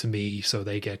 bring them to me, so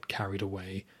they get carried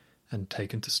away and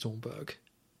taken to Stormberg.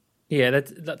 Yeah,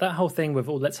 that whole thing with,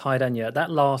 let's hide Anya,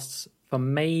 that lasts for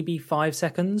maybe 5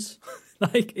 seconds.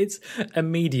 Like, it's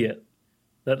immediate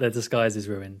that their disguise is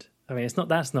ruined. I mean,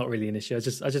 that's not really an issue. I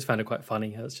just found it quite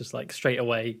funny. It's just like straight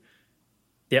away,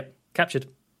 yep, captured.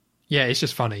 Yeah, it's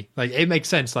just funny. Like, it makes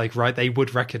sense, like, right, they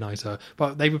would recognize her,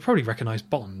 but they would probably recognize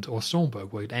Bond, or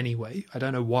Stormberg would anyway. I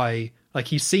don't know why. Like,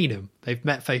 he's seen him. They've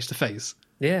met face to face.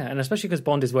 Yeah, and especially because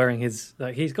Bond is wearing his,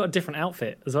 like, he's got a different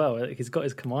outfit as well. He's got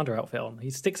his commander outfit on. He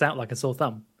sticks out like a sore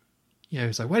thumb. Yeah,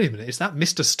 he's like, wait a minute, is that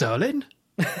Mr. Sterling?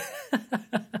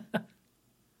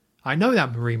 I know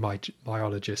that marine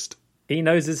biologist. He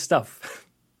knows his stuff.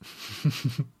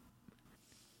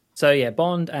 So yeah,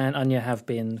 Bond and Anya have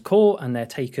been caught, and they're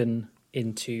taken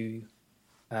into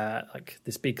like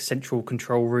this big central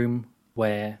control room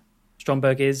where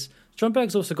Stromberg is.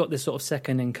 Stromberg's also got this sort of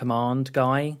second in command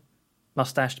guy,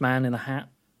 mustached man in a hat,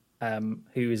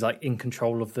 who is like in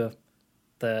control of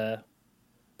the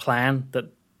plan that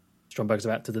Stromberg's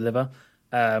about to deliver,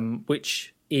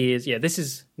 which is, yeah, this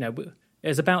is,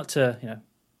 it's about to,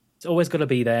 it's always got to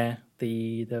be there.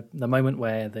 The moment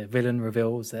where the villain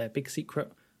reveals their big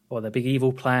secret or their big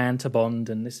evil plan to Bond,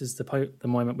 and this is the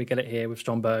moment we get it here with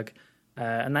Stromberg,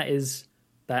 and that is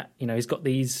that he's got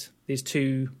these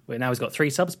two. Well, now he's got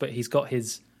 3 subs, but he's got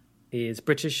his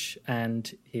British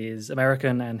and his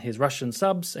American and his Russian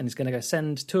subs, and he's going to go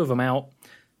send 2 of them out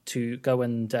to go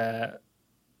and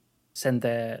send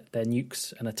their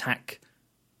nukes and attack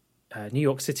New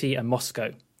York City and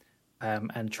Moscow,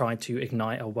 and try to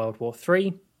ignite a World War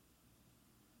III.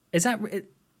 Is that,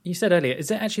 you said earlier,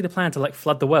 is it actually the plan to like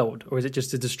flood the world, or is it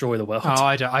just to destroy the world? Oh,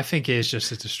 I think it is just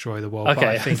to destroy the world. Okay. But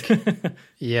I think,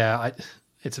 yeah,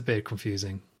 it's a bit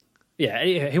confusing. Yeah,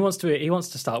 he wants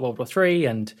to start World War III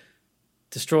and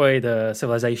destroy the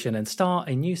civilization and start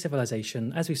a new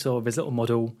civilization, as we saw with his little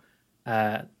model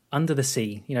under the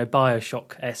sea,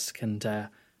 Bioshock-esque, and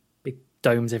big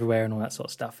domes everywhere and all that sort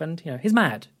of stuff. And he's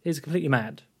mad. He's completely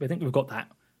mad. I think we've got that.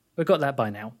 We've got that by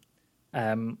now.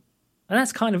 And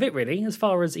that's kind of it, really, as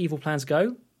far as evil plans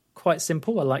go. Quite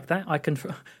simple. I like that. I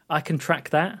can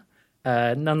track that.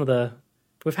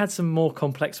 We've had some more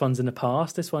complex ones in the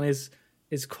past. This one is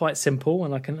quite simple,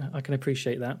 and I can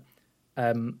appreciate that.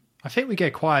 I think we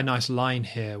get quite a nice line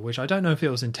here, which I don't know if it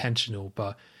was intentional,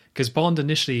 but because Bond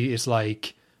initially is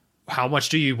like, "How much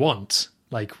do you want?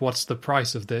 Like, what's the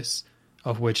price of this?"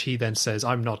 Of which he then says,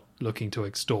 "I'm not looking to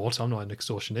extort. I'm not an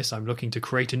extortionist. I'm looking to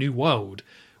create a new world,"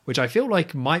 which I feel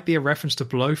like might be a reference to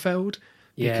Blofeld.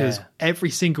 Because every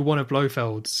single one of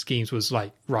Blofeld's schemes was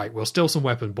like, right, we'll steal some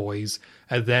weapon, boys,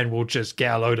 and then we'll just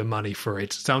get a load of money for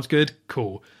it. Sounds good?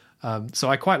 Cool. So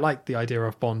I quite like the idea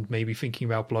of Bond maybe thinking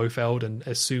about Blofeld and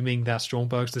assuming that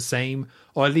Stromberg's the same,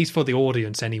 or at least for the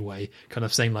audience anyway, kind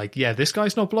of saying like, yeah, this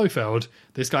guy's not Blofeld.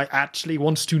 This guy actually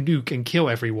wants to nuke and kill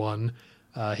everyone.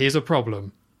 Here's a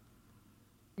problem.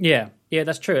 Yeah,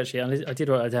 that's true, actually. I did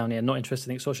write it down here, not interested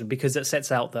in extortion, because it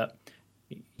sets out that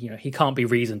he can't be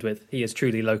reasoned with. He is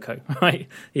truly loco, right?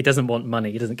 He doesn't want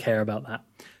money. He doesn't care about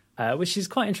that, which is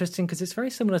quite interesting because it's very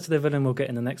similar to the villain we'll get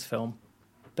in the next film.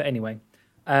 But anyway,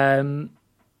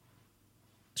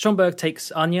 Stromberg takes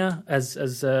Anya as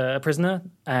a prisoner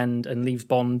and leaves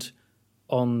Bond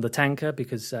on the tanker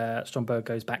because Stromberg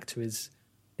goes back to his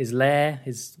lair,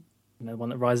 the one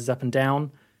that rises up and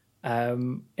down,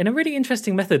 in a really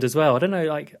interesting method as well. I don't know,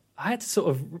 like I had to sort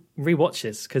of rewatch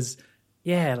this because.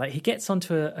 Yeah, like he gets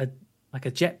onto a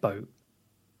jet boat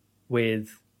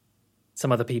with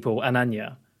some other people and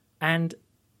Anya, and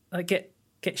like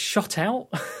get shot out.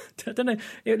 I don't know.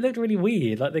 It looked really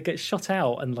weird. Like they get shot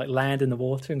out and like land in the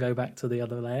water and go back to the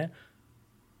other layer.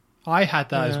 I had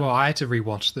that as well. I had to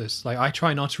rewatch this. Like I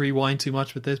try not to rewind too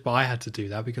much with this, but I had to do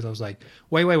that because I was like,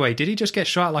 wait, did he just get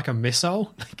shot like a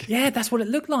missile? Yeah, that's what it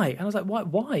looked like. And I was like,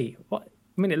 why? What?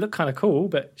 I mean, it looked kind of cool,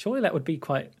 but surely that would be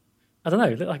quite. I don't know,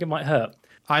 it looked like it might hurt.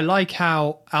 I like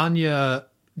how Anya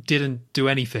didn't do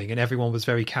anything and everyone was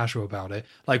very casual about it.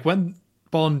 Like when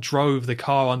Bond drove the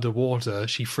car underwater,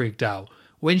 she freaked out.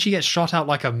 When she gets shot out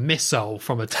like a missile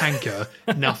from a tanker,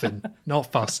 nothing.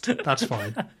 Not fussed. That's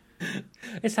fine.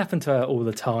 It's happened to her all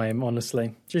the time,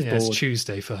 honestly. She's bored. It's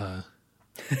Tuesday for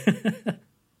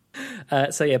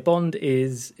her. So Bond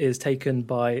is taken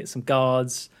by some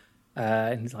guards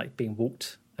and he's like being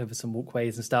walked over some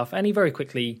walkways and stuff. And he very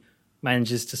quickly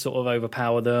manages to sort of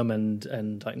overpower them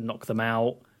and like knock them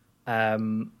out. I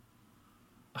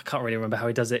can't really remember how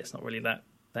he does it. It's not really that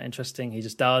interesting. He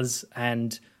just does,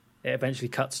 and it eventually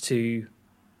cuts to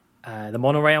the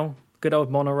monorail. Good old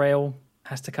monorail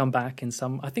has to come back in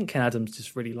some. I think Ken Adams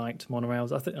just really liked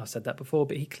monorails. I think I said that before,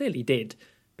 but he clearly did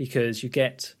because you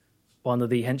get one of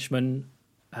the henchmen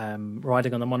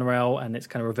riding on the monorail, and it's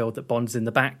kind of revealed that Bond's in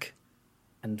the back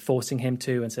and forcing him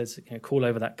to, and says, call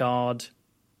over that guard.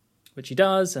 Which he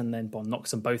does, and then Bond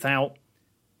knocks them both out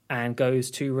and goes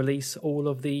to release all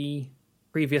of the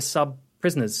previous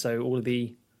sub-prisoners, so all of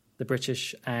the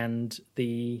British and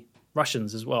the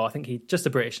Russians as well. I think just the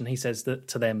British, and he says that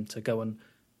to them to go and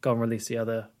release the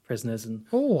other prisoners. And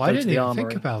I didn't even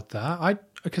think about that.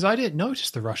 Because I didn't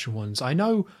notice the Russian ones. I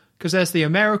know because there's the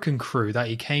American crew that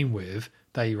he came with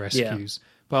that he rescues,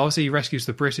 but obviously he rescues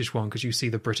the British one because you see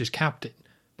the British captain.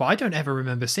 But I don't ever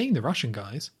remember seeing the Russian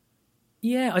guys.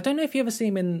 Yeah, I don't know if you ever see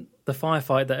him in the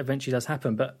firefight that eventually does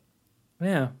happen, but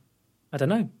yeah, I don't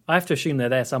know. I have to assume they're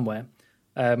there somewhere.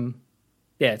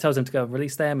 It tells him to go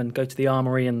release them and go to the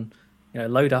armory and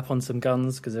load up on some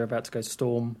guns because they're about to go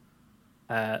storm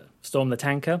the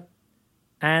tanker,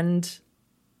 and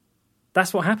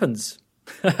that's what happens.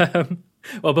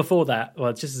 Well, before that,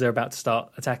 just as they're about to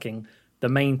start attacking the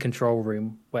main control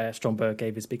room where Stromberg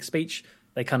gave his big speech,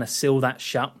 they kind of seal that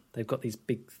shut. They've got these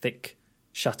big, thick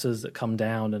shutters that come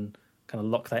down and kind of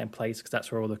lock that in place because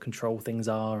that's where all the control things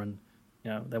are, and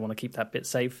they want to keep that bit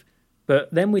safe. But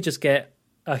then we just get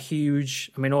a huge.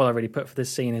 I mean, all I really put for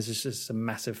this scene is just a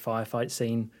massive firefight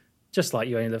scene, just like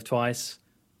You Only Live Twice.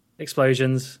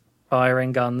 Explosions,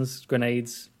 firing, guns,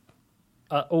 grenades,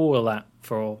 all of that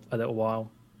for a little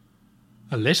while.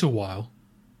 A little while.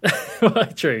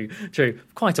 True,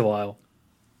 quite a while.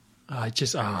 I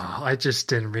just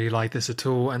didn't really like this at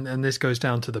all, and this goes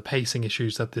down to the pacing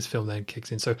issues that this film then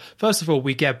kicks in. So first of all,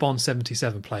 we get Bond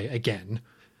 77 play again,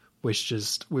 which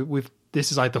just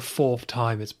this is like the fourth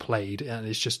time it's played, and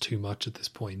it's just too much at this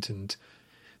point. And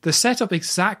the setup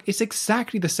it's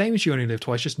exactly the same as You Only Live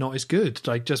Twice, just not as good,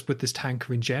 like just with this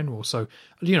tanker in general. So,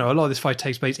 you know, a lot of this fight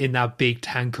takes place in that big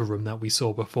tanker room that we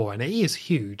saw before, and it is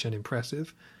huge and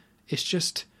impressive. It's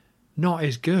just not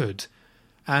as good.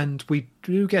 And we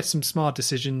do get some smart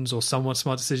decisions, or somewhat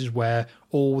smart decisions, where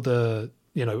all the,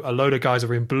 you know, a load of guys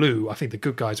are in blue. I think the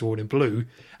good guys are all in blue,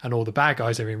 and all the bad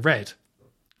guys are in red.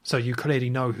 So you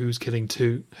clearly know who's killing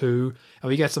who. And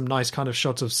we get some nice kind of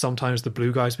shots of sometimes the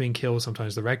blue guys being killed,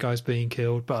 sometimes the red guys being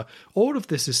killed. But all of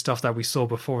this is stuff that we saw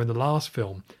before in the last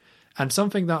film. And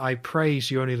something that I praised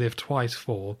You Only Live Twice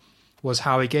for was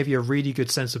how it gave you a really good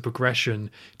sense of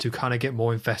progression to kind of get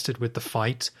more invested with the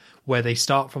fight, where they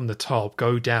start from the top,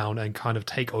 go down, and kind of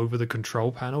take over the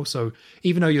control panel. So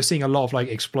even though you're seeing a lot of like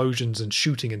explosions and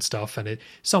shooting and stuff, and it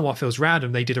somewhat feels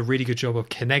random, they did a really good job of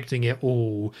connecting it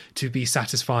all to be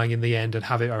satisfying in the end and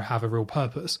have a real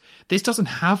purpose. This doesn't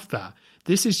have that.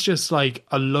 This is just like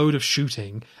a load of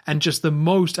shooting and just the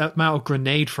most amount of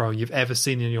grenade throwing you've ever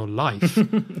seen in your life.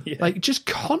 Yeah. Like, just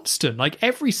constant. Like,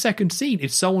 every second scene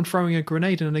is someone throwing a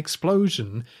grenade and an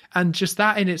explosion, and just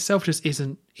that in itself just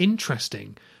isn't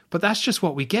interesting. But that's just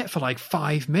what we get for like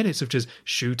 5 minutes of just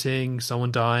shooting,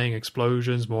 someone dying,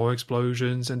 explosions, more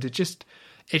explosions, and it just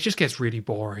gets really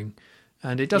boring.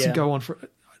 And it doesn't go on for...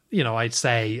 You know, I'd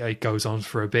say it goes on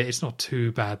for a bit. It's not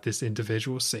too bad, this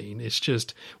individual scene. It's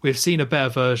just, we've seen a better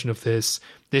version of this.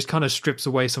 This kind of strips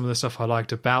away some of the stuff I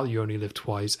liked about You Only Live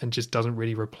Twice and just doesn't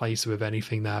really replace it with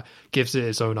anything that gives it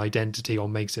its own identity or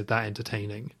makes it that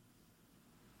entertaining.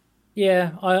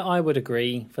 Yeah, I would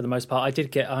agree for the most part.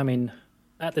 I mean,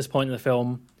 at this point in the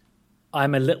film,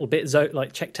 I'm a little bit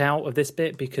checked out of this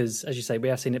bit because, as you say, we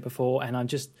have seen it before, and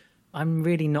I'm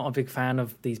really not a big fan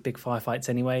of these big firefights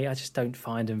anyway. I just don't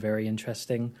find them very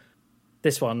interesting.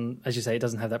 This one, as you say, it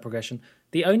doesn't have that progression.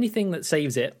 The only thing that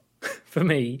saves it for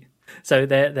me, so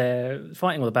they're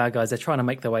fighting all the bad guys. They're trying to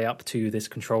make their way up to this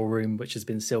control room, which has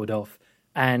been sealed off.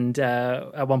 And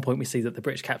at one point we see that the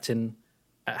British captain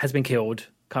has been killed.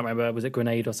 Can't remember, was it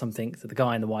grenade or something? So the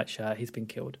guy in the white shirt, he's been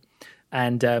killed.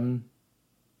 And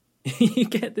you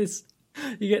get this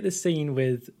scene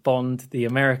with Bond, the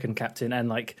American captain, and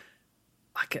like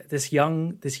this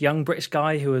young British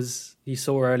guy you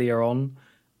saw earlier on,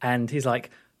 and he's like,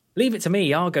 "Leave it to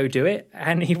me, I'll go do it,"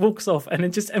 and he walks off and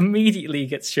then just immediately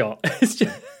gets shot. It's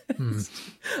just,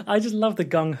 I just love the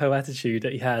gung-ho attitude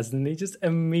that he has, and he just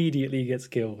immediately gets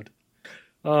killed.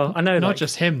 Oh, I know. Not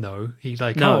just him though. He's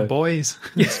like, "Come on, boys."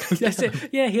 That's it.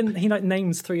 Yeah, he like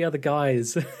names 3 other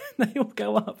guys. They all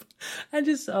go up, and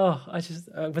was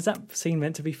that scene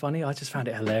meant to be funny? I just found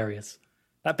it hilarious.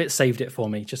 That bit saved it for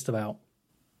me, just about.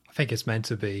 I think it's meant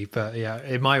to be, but yeah,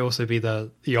 it might also be the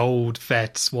old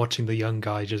vets watching the young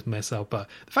guy just mess up. But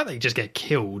the fact that you just get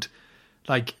killed,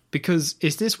 like, because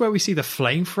is this where we see the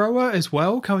flamethrower as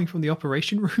well coming from the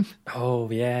operation room? Oh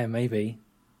yeah, maybe.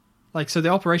 Like, so the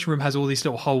operation room has all these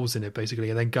little holes in it, basically,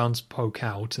 and then guns poke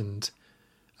out and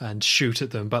shoot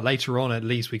at them. But later on, at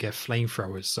least, we get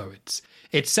flamethrowers. So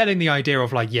it's setting the idea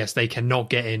of, like, yes, they cannot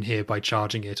get in here by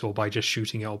charging it or by just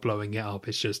shooting it or blowing it up.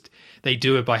 It's just, they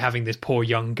do it by having this poor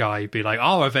young guy be like,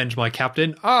 "I'll avenge my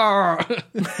captain." Oh,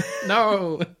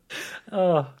 no.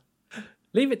 Oh,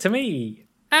 leave it to me.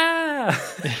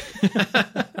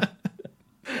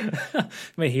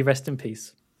 May he rest in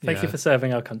peace. Thank you for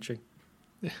serving our country.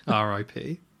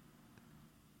 R.I.P.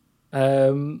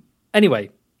 Anyway,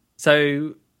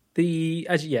 so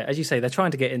as you say, they're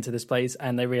trying to get into this place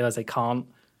and they realize they can't.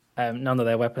 None of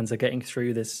their weapons are getting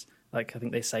through this. Like, I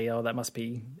think they say, "Oh, that must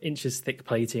be inches thick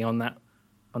plating on that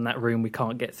room. We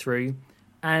can't get through."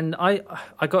 And I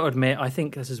got to admit, I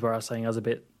think this is where I was saying I was a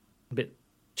bit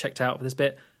checked out for this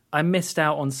bit. I missed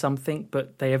out on something,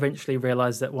 but they eventually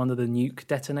realized that one of the nuke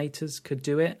detonators could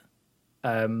do it.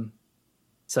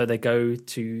 So they go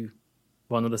to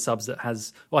one of the subs that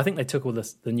has... Well, I think they took all the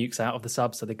nukes out of the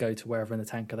sub, so they go to wherever in the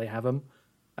tanker they have them.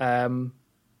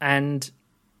 And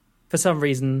for some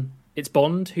reason, it's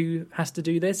Bond who has to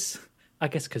do this. I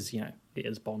guess because, it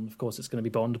is Bond. Of course, it's going to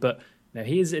be Bond. But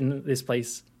he is in this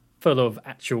place full of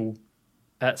actual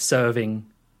serving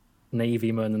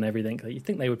Navy men and everything. You'd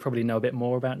think they would probably know a bit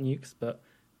more about nukes, but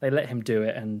they let him do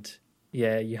it. And,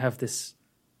 you have this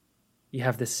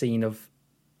scene of...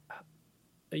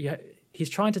 he's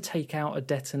trying to take out a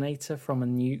detonator from a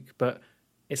nuke, but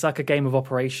it's like a game of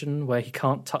Operation where he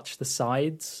can't touch the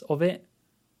sides of it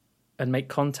and make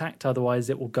contact, otherwise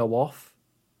it will go off.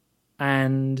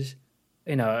 And,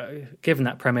 given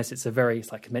that premise, it's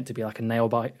meant to be like a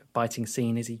nail-biting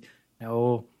scene.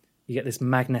 You get this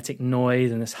magnetic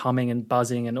noise and this humming and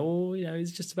buzzing and,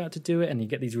 he's just about to do it, and you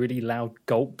get these really loud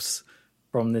gulps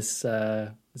from this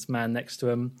man next to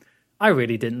him. I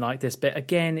really didn't like this bit.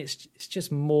 Again, it's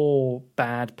just more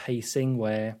bad pacing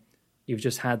where you've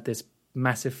just had this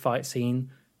massive fight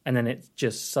scene and then it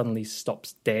just suddenly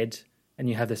stops dead and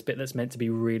you have this bit that's meant to be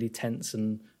really tense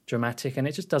and dramatic and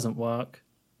it just doesn't work.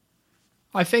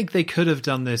 I think they could have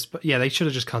done this, but yeah, they should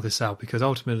have just cut this out because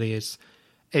ultimately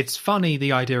it's funny,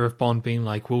 the idea of Bond being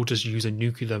like, we'll just use a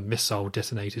nuclear missile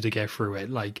detonator to get through it,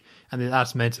 like, and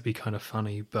that's meant to be kind of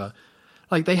funny, but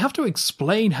like they have to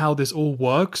explain how this all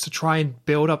works to try and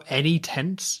build up any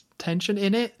tension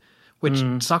in it, which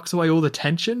sucks away all the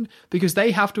tension because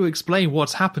they have to explain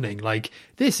what's happening. Like,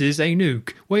 this is a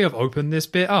nuke. We have opened this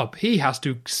bit up. He has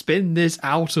to spin this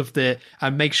out of there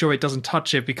and make sure it doesn't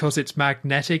touch it because it's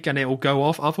magnetic and it will go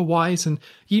off otherwise. And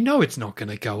you know it's not going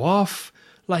to go off.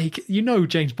 Like, you know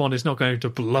James Bond is not going to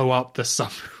blow up the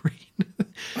submarine.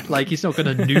 Like, he's not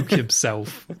going to nuke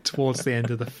himself towards the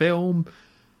end of the film.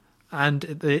 And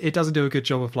it doesn't do a good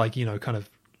job of, like, you know, kind of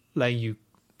letting you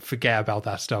forget about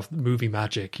that stuff. Movie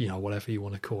magic, you know, whatever you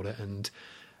want to call it. And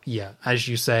yeah, as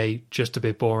you say, just a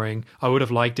bit boring. I would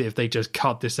have liked it if they just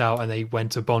cut this out and they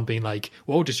went to Bond being like,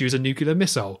 well, just use a nuclear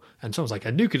missile. And someone's like,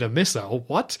 a nuclear missile?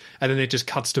 What? And then it just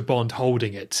cuts to Bond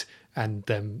holding it. And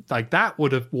then, like, that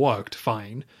would have worked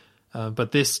fine.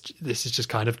 But this is just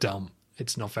kind of dumb.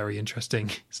 It's not very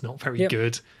interesting. It's not very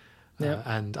good.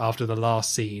 And after the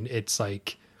last scene, it's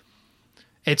like,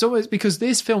 it's almost because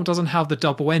this film doesn't have the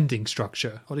double ending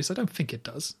structure. Or at least I don't think it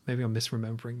does. Maybe I'm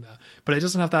misremembering that. But it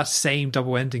doesn't have that same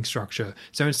double ending structure.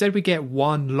 So instead we get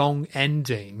one long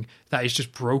ending that is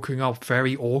just broken up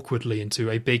very awkwardly into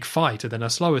a big fight and then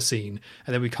a slower scene.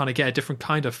 And then we kind of get a different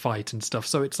kind of fight and stuff.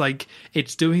 So it's like,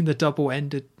 it's doing the double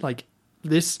ended, like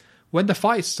this, when the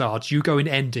fight starts, you go in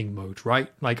ending mode, right?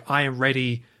 Like, I am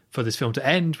ready for this film to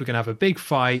end. We're going to have a big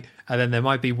fight. And then there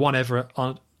might be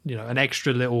an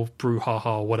extra little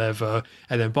brouhaha or whatever,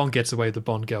 and then Bond gets away with the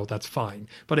Bond girl, that's fine.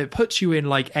 But it puts you in,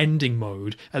 like, ending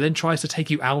mode, and then tries to take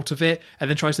you out of it, and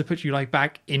then tries to put you, like,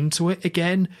 back into it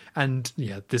again. And,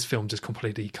 yeah, this film just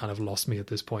completely kind of lost me at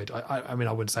this point. I mean,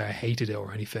 I wouldn't say I hated it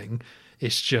or anything.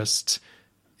 It's just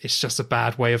a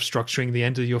bad way of structuring the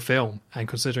end of your film. And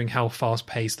considering how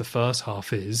fast-paced the first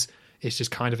half is, it's just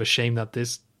kind of a shame that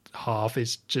this half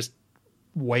is just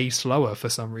way slower for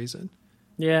some reason.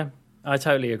 Yeah, I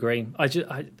totally agree. I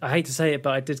hate to say it,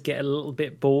 but I did get a little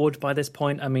bit bored by this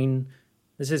point. I mean,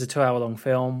 this is a 2 hour long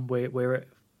film.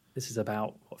 This is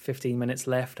about 15 minutes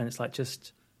left, and it's like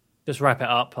just wrap it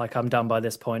up. Like, I'm done by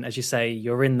this point. As you say,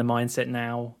 you're in the mindset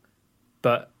now,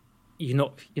 but you're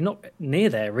not near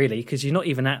there really because you're not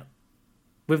even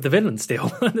with the villain still.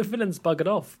 The villain's buggered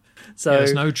off. So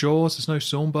there's no Jaws, there's no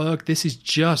Sornberg. This is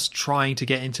just trying to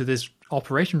get into this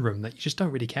operation room that you just don't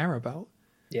really care about.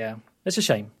 Yeah, it's a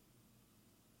shame.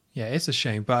 Yeah, it's a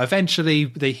shame. But eventually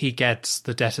he gets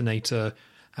the detonator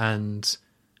and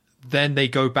then they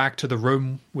go back to the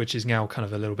room, which is now kind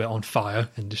of a little bit on fire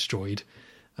and destroyed.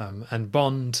 And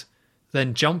Bond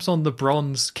then jumps on the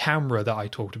bronze camera that I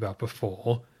talked about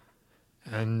before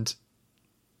and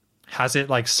has it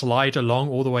like slide along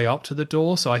all the way up to the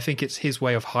door. So I think it's his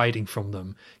way of hiding from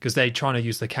them because they're trying to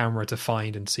use the camera to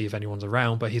find and see if anyone's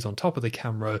around, but he's on top of the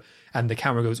camera and the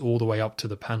camera goes all the way up to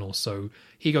the panel. So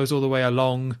he goes all the way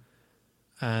along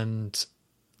and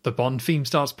the Bond theme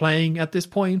starts playing at this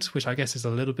point, which I guess is a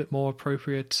little bit more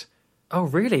appropriate. Oh,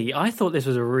 really? I thought this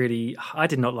was I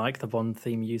did not like the Bond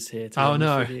theme use here. Oh,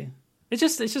 no. It's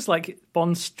just like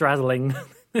Bond straddling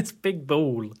this big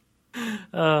ball.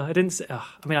 I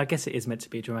mean, I guess it is meant to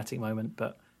be a dramatic moment,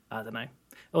 but I don't know.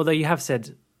 Although you have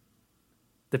said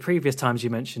the previous times you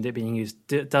mentioned it being used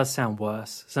does sound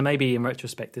worse. So maybe in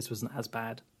retrospect, this wasn't as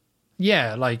bad.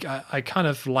 Yeah, like I kind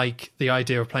of like the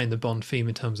idea of playing the Bond theme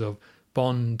in terms of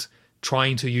Bond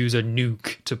trying to use a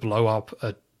nuke to blow up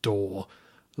a door.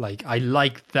 Like, I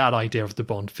like that idea of the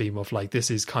Bond theme of like, this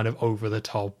is kind of over the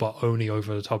top, but only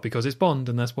over the top because it's Bond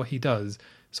and that's what he does.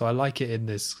 So I like it in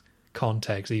this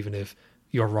context, even if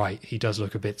you're right, he does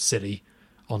look a bit silly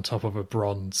on top of a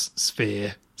bronze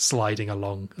sphere sliding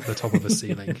along the top of a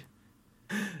ceiling.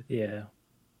 Yeah.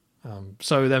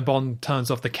 So then Bond turns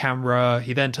off the camera.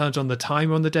 He then turns on the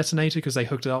timer on the detonator because they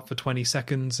hooked it up for 20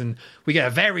 seconds and we get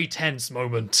a very tense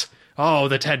moment. Oh,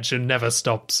 the tension never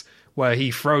stops, where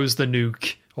he throws the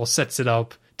nuke or sets it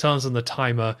up, turns on the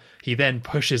timer. He then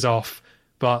pushes off,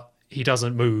 but he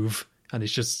doesn't move and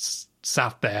it's just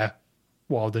sat there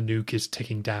while the nuke is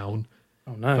ticking down.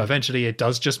 Oh no. But eventually it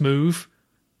does just move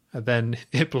and then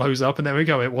it blows up and there we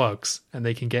go, it works and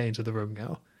they can get into the room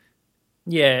now.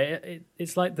 Yeah,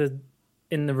 it's like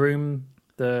in the room,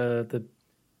 the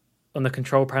on the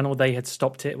control panel, they had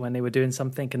stopped it when they were doing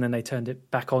something and then they turned it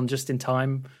back on just in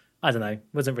time I don't know,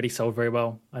 wasn't really sold very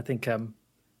well. I think I'm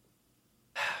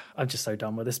just so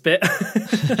done with this bit.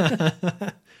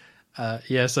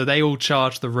 Yeah, so they all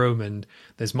charge the room, and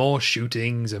there's more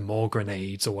shootings and more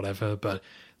grenades or whatever, but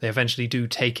they eventually do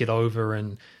take it over,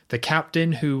 and the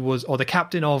captain the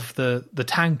captain of the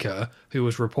tanker who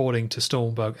was reporting to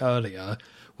Stormberg earlier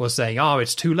was saying,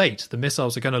 it's too late. The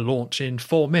missiles are going to launch in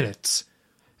 4 minutes.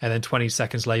 And then 20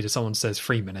 seconds later, someone says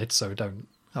 3 minutes, so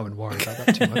I wouldn't worry about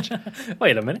that too much.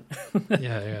 Wait a minute.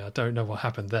 yeah, I don't know what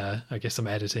happened there. I guess some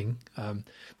editing.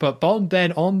 But Bond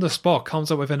then on the spot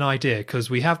comes up with an idea, because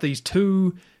we have these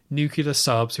 2 nuclear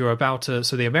subs who are about to...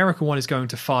 So the American one is going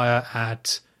to fire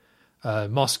at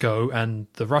Moscow, and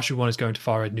the Russian one is going to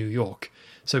fire at New York.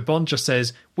 So Bond just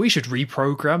says, we should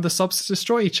reprogram the subs to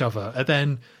destroy each other. And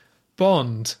then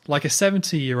Bond, like a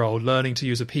 70-year-old learning to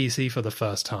use a PC for the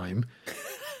first time...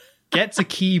 gets a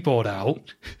keyboard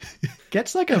out,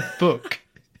 gets like a book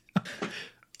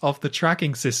of the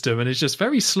tracking system, and is just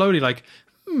very slowly like,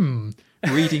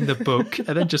 reading the book,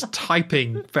 and then just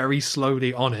typing very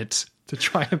slowly on it to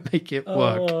try and make it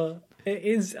work. It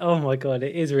is, oh my God,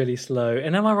 it is really slow.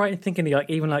 And am I right in thinking he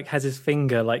even has his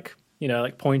finger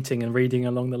pointing and reading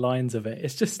along the lines of it?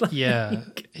 It's just like... Yeah,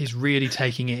 he's really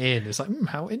taking it in. It's like,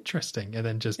 how interesting. And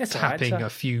then just tapping a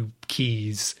few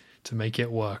keys to make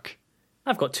it work.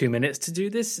 I've got 2 minutes to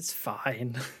do this. It's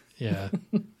fine. Yeah,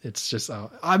 it's just...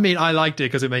 I mean, I liked it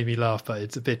because it made me laugh, but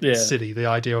it's a bit silly. The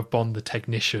idea of Bond the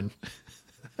technician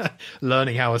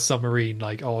learning how a submarine,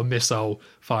 a missile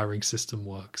firing system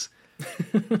works.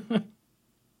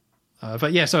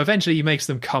 But yeah, so eventually he makes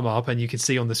them come up, and you can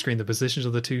see on the screen the positions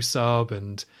of the 2 sub,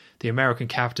 and the American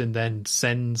captain then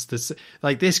sends this...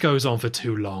 this goes on for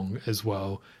too long as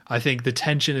well. I think the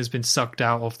tension has been sucked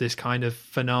out of this kind of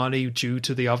finale due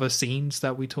to the other scenes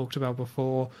that we talked about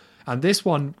before. And this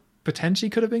one potentially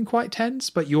could have been quite tense,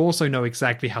 but you also know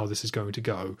exactly how this is going to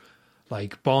go.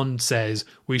 Bond says,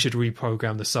 we should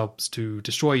reprogram the subs to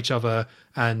destroy each other,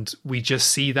 and we just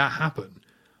see that happen.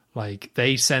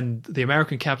 The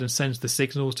American captain sends the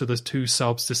signals to the 2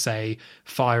 subs to say,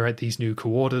 fire at these new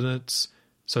coordinates.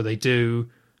 So they do,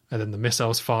 and then the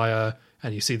missiles fire,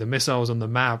 and you see the missiles on the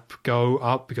map go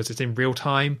up because it's in real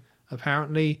time,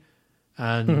 apparently.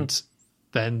 And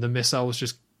then the missiles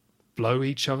just blow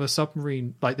each other's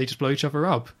submarine, they just blow each other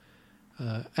up.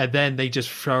 And then they just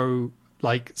throw,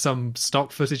 some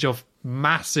stock footage of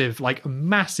massive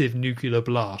nuclear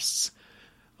blasts.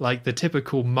 The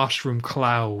typical mushroom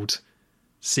cloud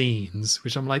scenes,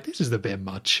 which I'm like, this is a bit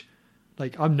much.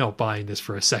 I'm not buying this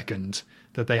for a second,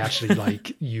 that they actually,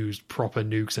 used proper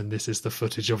nukes and this is the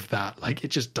footage of that. It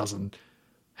just doesn't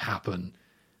happen.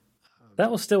 That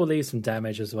will still leave some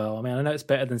damage as well. I mean, I know it's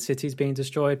better than cities being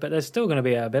destroyed, but there's still going to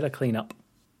be a bit of cleanup.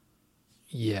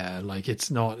 Yeah,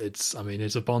 it's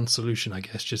a Bond solution, I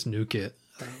guess, just nuke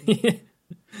it.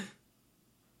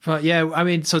 But yeah, I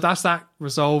mean, so that's that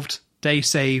resolved. Day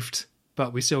saved,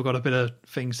 but we still got a bit of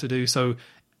things to do. So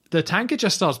the tanker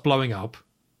just starts blowing up,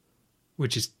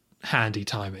 which is handy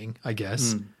timing, I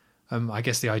guess. I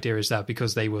guess the idea is that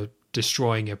because they were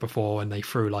destroying it before and they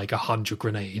threw 100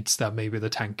 grenades, that maybe the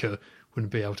tanker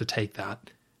wouldn't be able to take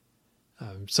that.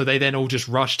 So they then all just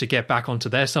rush to get back onto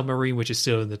their submarine, which is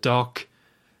still in the dock.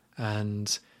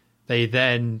 And they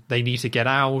need to get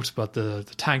out, but the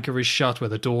tanker is shut where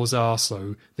the doors are,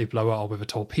 so they blow it up with a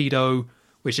torpedo,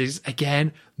 which is,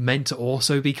 again, meant to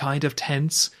also be kind of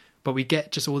tense, but we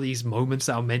get just all these moments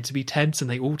that are meant to be tense,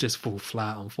 and they all just fall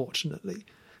flat, unfortunately,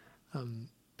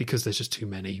 because there's just too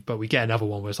many. But we get another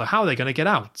one where it's how are they going to get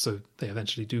out? So they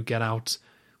eventually do get out,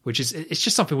 it's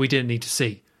just something we didn't need to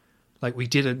see. We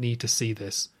didn't need to see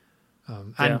this.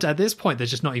 And at this point, they're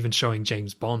just not even showing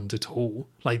James Bond at all.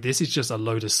 This is just a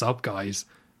load of sub guys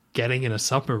getting in a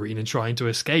submarine and trying to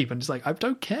escape, and it's I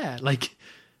don't care.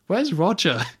 Where's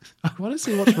Roger? I want to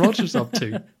see what Roger's up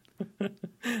to.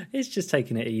 He's just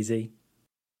taking it easy.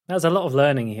 That was a lot of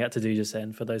learning he had to do just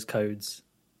then for those codes.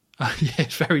 Yeah,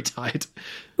 he's very tired.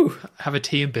 Ooh, have a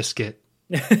tea and biscuit.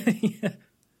 Yeah.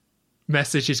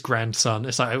 Message his grandson.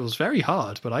 It's it was very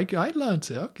hard, but I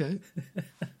learned it. Okay.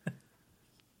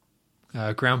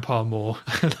 Grandpa Moore.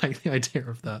 I like the idea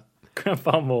of that.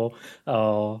 Grandpa Moore.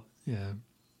 Oh. Yeah.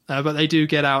 But they do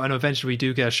get out, and eventually we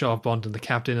do get a shot of Bond and the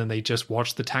captain, and they just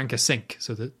watch the tanker sink,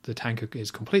 so that the tanker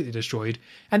is completely destroyed.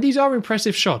 And these are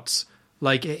impressive shots.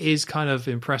 It is kind of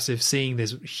impressive seeing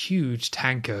this huge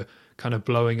tanker kind of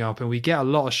blowing up, and we get a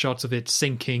lot of shots of it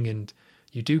sinking, and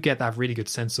you do get that really good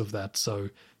sense of that. So,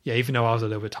 yeah, even though I was a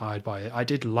little bit tired by it, I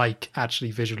did like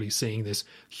actually visually seeing this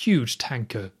huge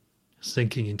tanker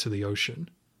sinking into the ocean.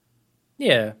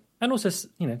 Yeah, and also,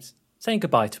 saying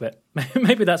goodbye to it.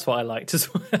 Maybe that's what I liked as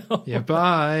well. Yeah,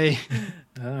 bye.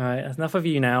 All right, that's enough of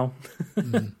you now.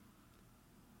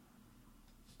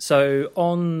 So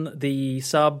on the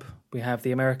sub, we have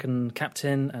the American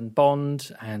captain and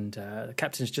Bond, and the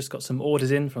captain's just got some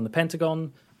orders in from the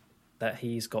Pentagon that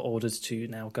he's got orders to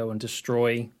now go and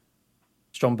destroy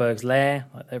Stromberg's lair.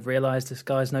 Like, they've realised this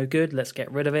guy's no good, let's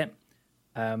get rid of it.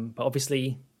 But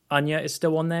obviously, Anya is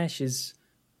still on there.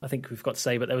 I think we've got to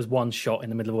say, but there was one shot in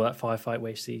the middle of that firefight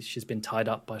where she's been tied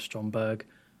up by Stromberg,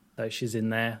 so she's in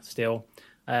there still.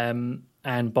 And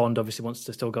Bond obviously wants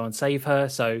to still go and save her,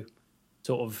 so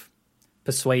sort of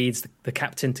persuades the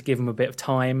captain to give him a bit of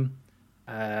time,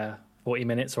 40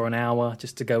 minutes or an hour,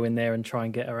 just to go in there and try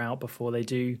and get her out before they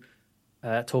do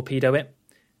torpedo it.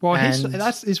 Well,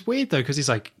 it's weird though, because he's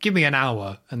like, give me an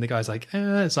hour, and the guy's like,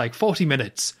 it's like 40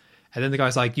 minutes. And then the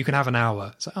guy's like, you can have an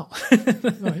hour. It's like, oh,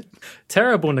 right.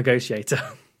 Terrible negotiator.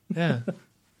 Yeah.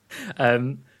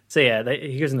 So yeah,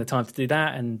 he gives him the time to do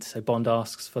that, and so Bond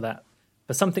asks for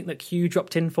something that Q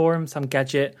dropped in for him, some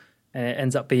gadget, and it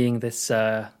ends up being this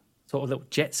sort of little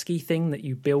jet ski thing that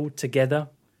you build together.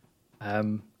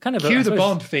 Kind of Cue the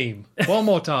Bond theme one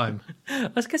more time. I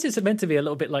guess it's meant to be a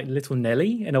little bit like Little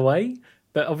Nelly in a way,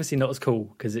 but obviously not as cool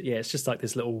because it's just like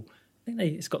this little. I think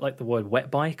it's got like the word wet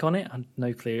bike on it. I had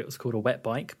no clue it was called a wet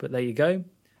bike, but there you go.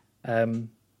 And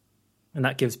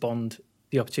that gives Bond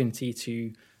the opportunity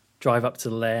to drive up to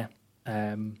the lair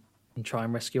and try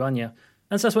and rescue Anya.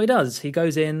 And so that's what he does. He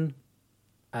goes in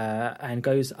and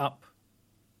goes up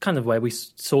kind of where we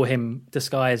saw him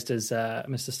disguised as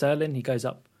Mr. Sterling. He goes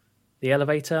up the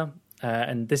elevator.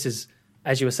 And this is,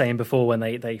 as you were saying before, when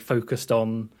they focused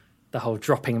on the whole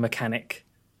dropping mechanic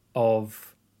of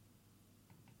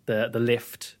the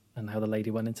lift and how the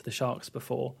lady went into the sharks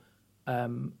before.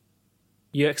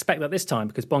 You expect that this time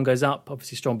because Bond goes up.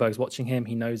 Obviously, Stromberg's watching him.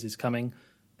 He knows he's coming.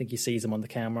 I think he sees him on the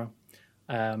camera.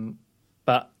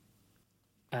 But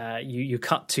you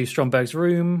cut to Stromberg's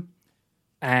room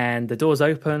and the door's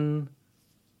open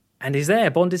and he's there.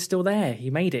 Bond is still there. He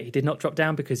made it. He did not drop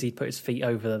down because he put his feet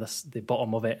over the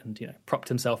bottom of it and propped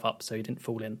himself up so he didn't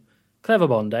fall in. Clever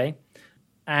Bond, eh?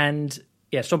 And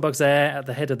yeah, Stromberg's there at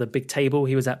the head of the big table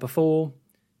he was at before.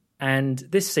 And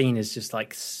this scene is just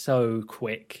like so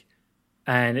quick.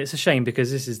 And it's a shame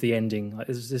because this is the ending. Like,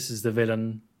 this is the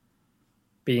villain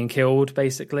being killed,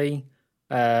 basically.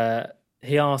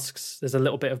 He asks, there's a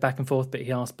little bit of back and forth, but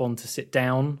he asks Bond to sit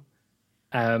down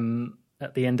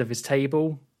at the end of his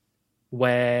table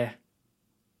where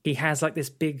he has like this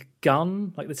big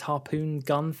gun, like this harpoon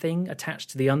gun thing attached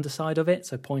to the underside of it,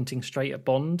 so pointing straight at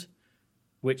Bond,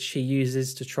 which he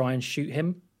uses to try and shoot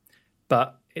him.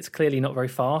 But it's clearly not very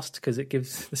fast because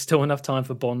there's still enough time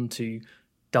for Bond to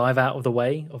dive out of the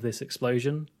way of this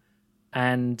explosion.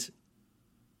 And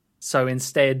so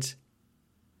instead,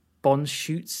 Bond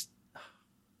shoots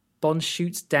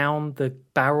down the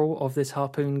barrel of this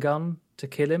harpoon gun to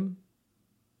kill him.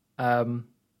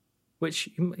 Which,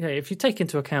 if you take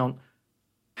into account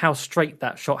how straight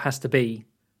that shot has to be,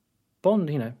 Bond,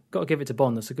 got to give it to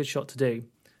Bond. That's a good shot to do.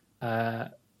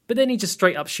 But then he just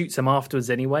straight up shoots him afterwards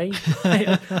anyway.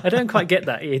 I don't quite get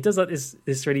that. He does like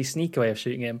this really sneaky way of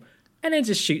shooting him, and then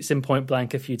just shoots him point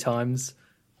blank a few times.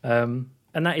 And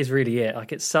that is really it.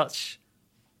 Like, it's such.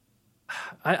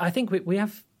 I think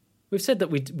we've said that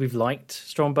we've liked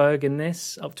Stromberg in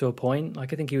this up to a point.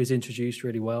 Like, I think he was introduced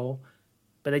really well,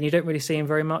 but then you don't really see him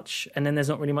very much, and then there's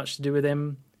not really much to do with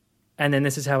him, and then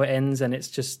this is how it ends, and it's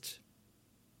just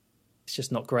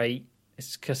not great.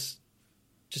 It's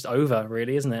just over,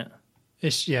 really, isn't it?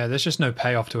 There's just no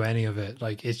payoff to any of it.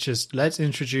 Like, it's just, let's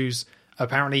introduce,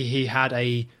 apparently he had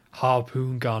a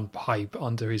harpoon gun pipe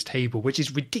under his table, which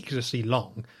is ridiculously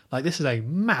long. Like, this is a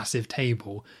massive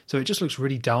table, so it just looks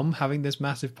really dumb having this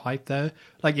massive pipe there.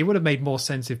 Like, it would have made more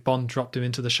sense if Bond dropped him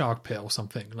into the shark pit or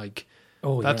something. Like,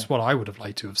 that's what I would have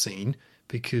liked to have seen,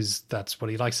 because that's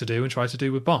what he likes to do and tries to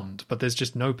do with Bond. But there's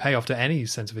just no payoff to any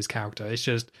sense of his character. It's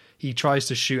just, he tries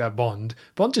to shoot at Bond.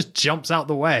 Bond just jumps out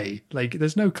the way. Like,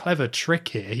 there's no clever trick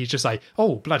here. He's just like,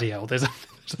 oh, bloody hell, there's a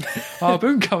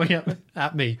harpoon coming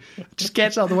at me. Just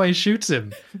gets out the way and shoots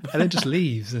him. And then just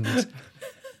leaves. And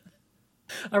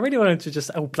I really want him to just,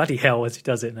 oh, bloody hell, as he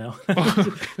does it now.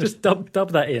 Just dub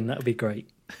that in. That would be great.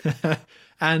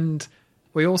 And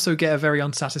we also get a very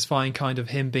unsatisfying kind of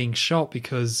him being shot,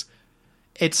 because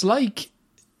it's like,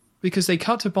 because they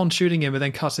cut to Bond shooting him and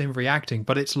then cut to him reacting,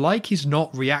 but it's like he's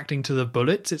not reacting to the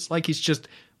bullets. It's like he's just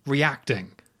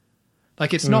reacting.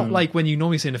 Like, it's not like when you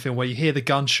normally see in a film where you hear the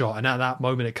gunshot and at that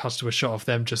moment it cuts to a shot of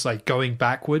them just like going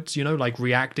backwards, like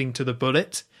reacting to the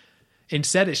bullet.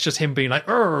 Instead, it's just him being like,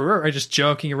 and just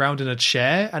jerking around in a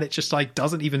chair, and it just like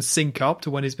doesn't even sync up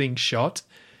to when he's being shot.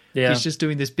 Yeah. He's just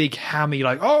doing this big hammy,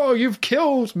 like, oh, you've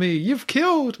killed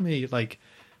me. Like,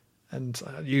 and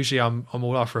usually I'm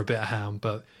all out for a bit of ham,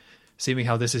 but seeming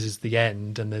how this is the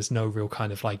end and there's no real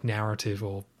kind of like narrative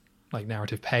or like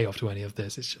narrative payoff to any of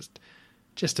this, it's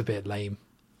just a bit lame.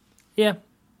 Yeah,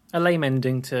 a lame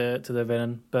ending to the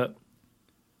villain, but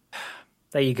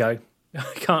there you go.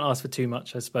 I can't ask for too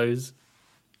much, I suppose.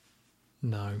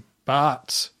 No,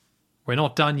 but we're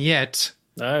not done yet.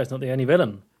 No, it's not the only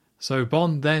villain. So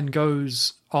Bond then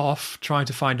goes off trying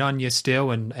to find Anya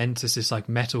still and enters this like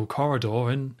metal corridor,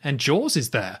 and Jaws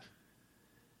is there.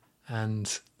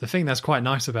 And the thing that's quite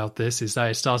nice about this is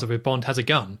that it started with Bond has a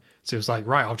gun. So it was like,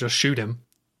 right, I'll just shoot him.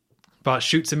 But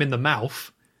shoots him in the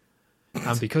mouth.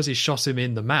 And because he shot him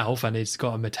in the mouth and it's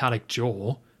got a metallic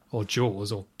jaw, or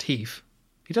jaws, or teeth.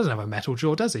 He doesn't have a metal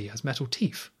jaw, does he? He has metal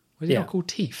teeth. Why is he not called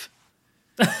teeth?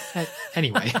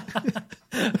 Anyway.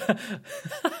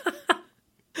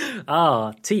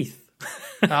 Teeth.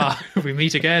 We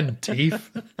meet again,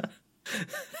 Teeth.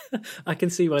 I can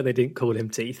see why they didn't call him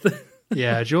Teeth.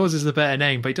 Yeah, Jaws is the better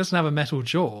name, but he doesn't have a metal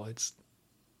jaw. It's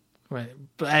right.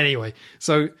 But anyway,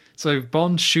 so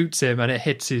Bond shoots him and it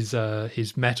hits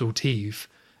his metal teeth.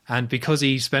 And because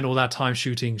he spent all that time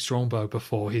shooting Stromberg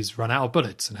before, he's run out of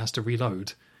bullets and has to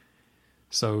reload.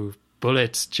 So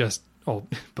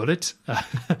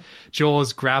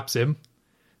Jaws grabs him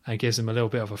and gives him a little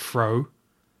bit of a throw.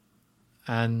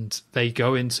 And they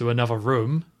go into another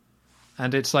room.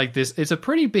 And it's like this, it's a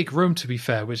pretty big room to be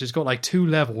fair, which has got like 2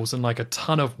 levels and like a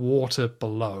ton of water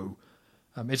below.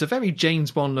 It's a very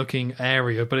James Bond looking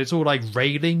area, but it's all like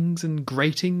railings and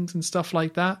gratings and stuff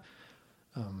like that.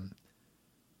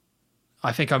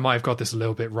 I think I might have got this a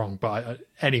little bit wrong, but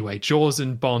anyway, Jaws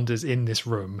and Bond is in this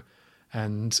room,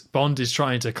 and Bond is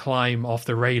trying to climb off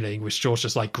the railing, which Jaws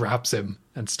just like grabs him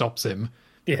and stops him.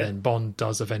 Yeah. And then Bond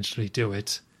does eventually do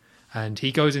it. And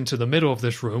he goes into the middle of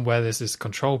this room where there's this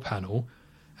control panel,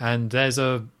 and there's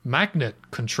a magnet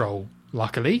control,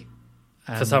 luckily.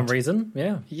 And for some reason,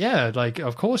 yeah. Yeah, like,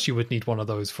 of course you would need one of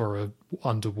those for a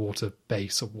underwater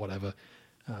base or whatever.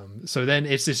 So then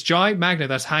it's this giant magnet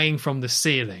that's hanging from the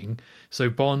ceiling. So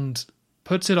Bond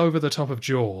puts it over the top of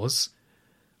Jaws,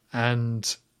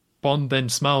 and Bond then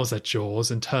smiles at Jaws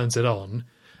and turns it on,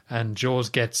 and Jaws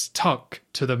gets stuck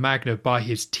to the magnet by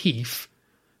his teeth,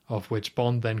 of which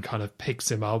Bond then kind of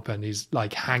picks him up and he's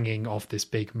like hanging off this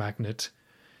big magnet.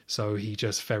 So he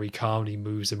just very calmly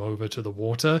moves him over to the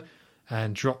water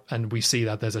and we see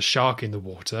that there's a shark in the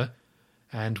water.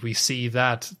 And we see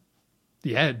that,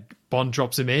 Bond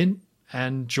drops him in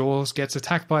and Jaws gets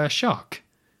attacked by a shark.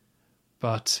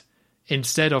 But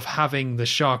instead of having the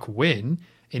shark win,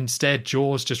 instead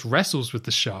Jaws just wrestles with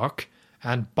the shark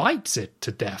and bites it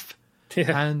to death.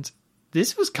 Yeah. And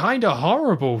this was kind of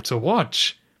horrible to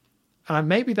watch. And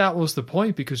maybe that was the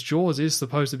point, because Jaws is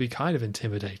supposed to be kind of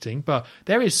intimidating, but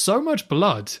there is so much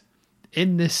blood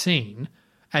in this scene,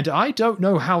 and I don't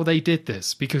know how they did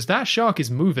this, because that shark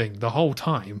is moving the whole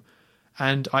time,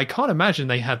 and I can't imagine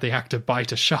they had the actor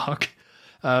bite a shark,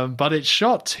 but it's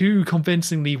shot too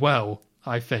convincingly well,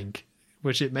 I think,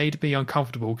 which it made me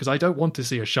uncomfortable, because I don't want to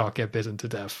see a shark get bitten to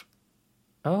death.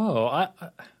 Oh,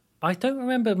 I don't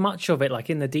remember much of it,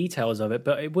 like in the details of it,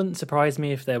 but it wouldn't surprise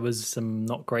me if there was some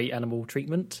not great animal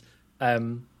treatment.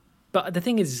 But the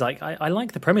thing is like, I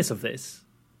like the premise of this.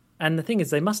 And the thing is,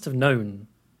 they must have known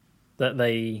that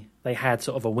they had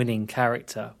sort of a winning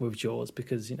character with Jaws,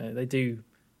 because, they do,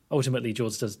 ultimately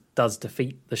Jaws does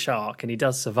defeat the shark and he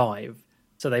does survive.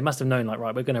 So they must have known, like,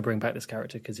 right, we're going to bring back this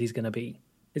character because he's going to be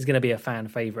a fan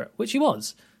favorite, which he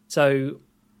was. So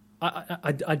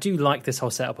I do like this whole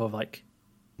setup of like,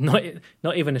 not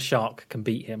even a shark can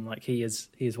beat him. Like, he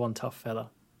is one tough fella.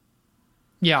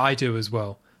 Yeah, I do as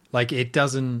well. Like, it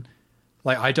doesn't...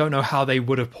 Like, I don't know how they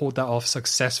would have pulled that off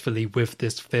successfully with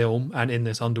this film and in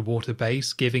this underwater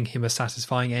base, giving him a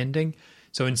satisfying ending.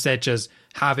 So instead, just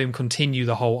have him continue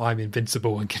the whole I'm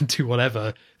invincible and can do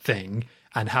whatever thing,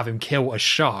 and have him kill a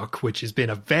shark, which has been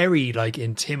a very, like,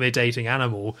 intimidating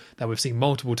animal that we've seen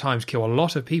multiple times kill a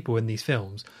lot of people in these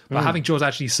films. But having Jaws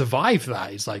actually survive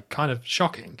that is, like, kind of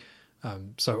shocking.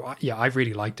 I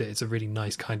really liked it. It's a really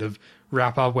nice kind of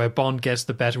wrap-up where Bond gets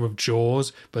the better of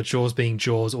Jaws, but Jaws being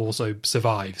Jaws also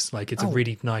survives. Like, it's a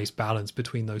really nice balance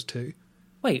between those two.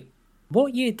 Wait,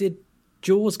 what year did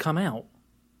Jaws come out?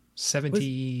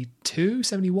 72,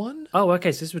 71? Oh,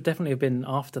 okay, so this would definitely have been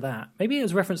after that. Maybe it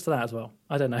was reference to that as well.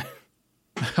 I don't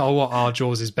know.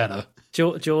 Jaws is better.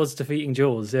 Jaws defeating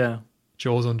Jaws, yeah.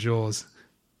 Jaws on Jaws.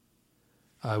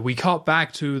 We cut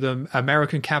back to the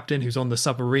American captain who's on the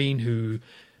submarine who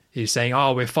is saying,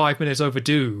 "Oh, we're 5 minutes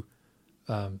overdue."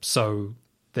 So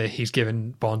he's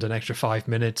given Bond an extra 5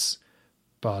 minutes,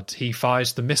 but he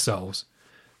fires the missiles.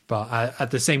 But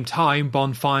at the same time,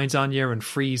 Bond finds Anya and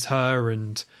frees her,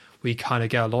 and we kind of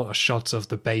get a lot of shots of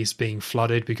the base being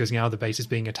flooded because now the base is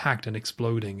being attacked and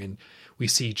exploding, and we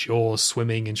see Jaws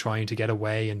swimming and trying to get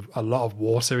away, and a lot of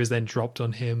water is then dropped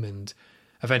on him, and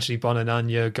eventually Bond and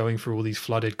Anya going through all these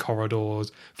flooded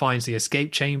corridors, finds the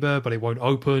escape chamber, but it won't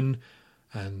open,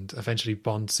 and eventually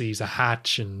Bond sees a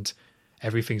hatch, and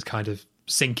everything's kind of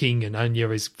sinking, and Anya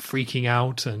is freaking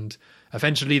out, and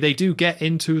eventually they do get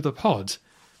into the pod.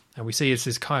 And we see it's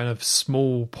this kind of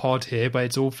small pod here, but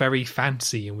it's all very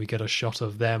fancy, and we get a shot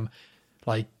of them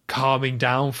like calming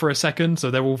down for a second.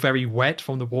 So they're all very wet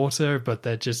from the water, but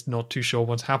they're just not too sure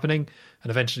what's happening. And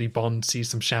eventually Bond sees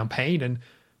some champagne and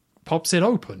pops it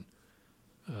open.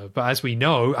 But as we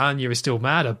know, Anya is still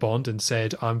mad at Bond and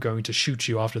said, "I'm going to shoot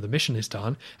you after the mission is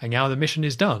done." And now the mission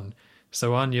is done.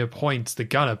 So Anya points the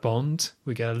gun at Bond.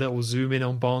 We get a little zoom in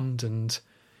on Bond, and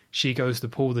she goes to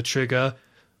pull the trigger.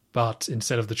 But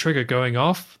instead of the trigger going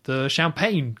off, the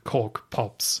champagne cork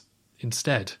pops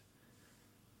instead.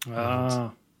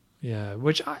 Ah. Yeah,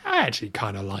 which I actually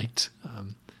kind of liked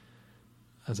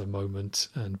as a moment.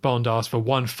 And Bond asks for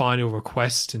one final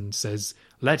request and says,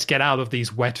 "Let's get out of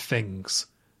these wet things,"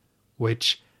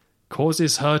 which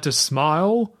causes her to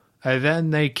smile, and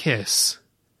then they kiss.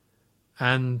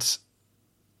 And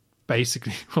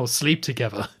basically, well, sleep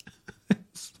together.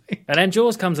 And then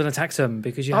Jaws comes and attacks him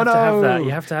because you have to have that.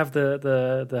 You have to have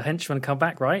the henchman come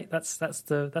back, right? That's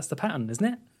the pattern, isn't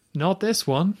it? Not this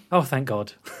one. Oh, thank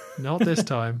God. Not this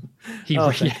time. Thank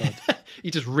God.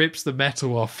 He just rips the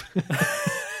metal off.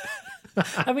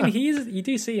 I mean, you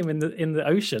do see him in the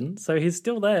ocean, so he's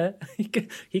still there.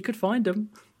 He could find him.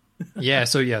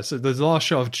 So the last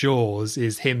shot of Jaws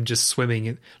is him just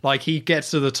swimming. Like, he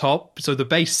gets to the top, so the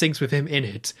base sinks with him in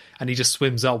it, and he just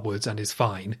swims upwards and is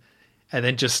fine. And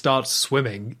then just starts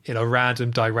swimming in a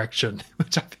random direction,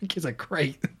 which I think is a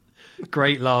great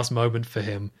last moment for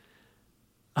him.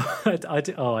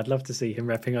 I'd love to see him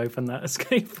ripping open that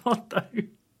escape pod, though.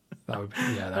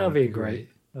 That would be great.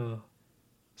 Oh.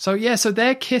 So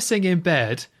they're kissing in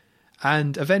bed,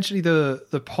 and eventually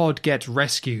the pod gets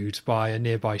rescued by a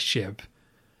nearby ship,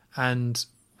 and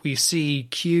we see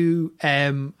Q,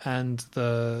 M, and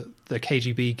the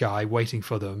KGB guy waiting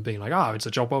for them, being like, "Oh, it's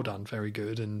a job well done, very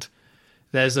good." And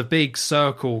there's a big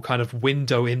circle kind of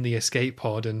window in the escape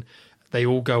pod, and they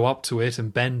all go up to it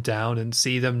and bend down and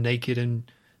see them naked in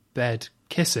bed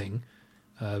kissing,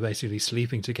 basically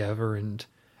sleeping together. And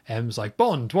M's like,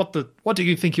 "Bond, what do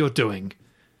you think you're doing?"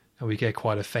 And we get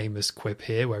quite a famous quip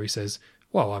here where he says,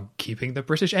 "Well, I'm keeping the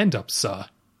British end up, sir."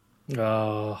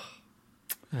 Oh.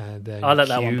 And then I'll let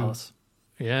that one pass.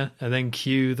 Yeah, and then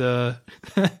Q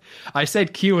I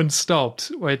said Q and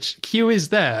stopped, which Q is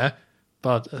there,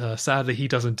 but sadly he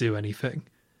doesn't do anything.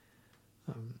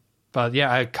 But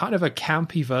yeah, kind of a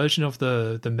campy version of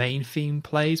the main theme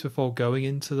plays before going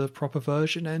into the proper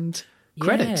version and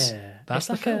credits. Yeah, That's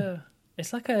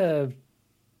it's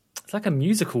like a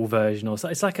musical version, or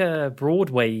it's like a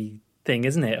Broadway thing,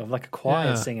 isn't it? Of like a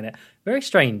choir singing it. Very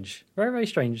strange, very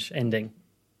strange ending.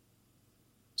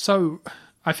 So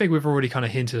I think we've already kind of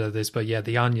hinted at this, but yeah,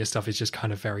 the Anya stuff is just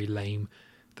kind of very lame.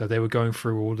 That they were going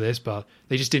through all this, but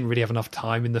they just didn't really have enough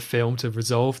time in the film to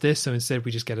resolve this. So instead,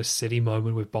 we just get a silly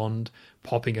moment with Bond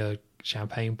popping a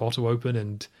champagne bottle open,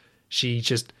 and she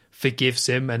just forgives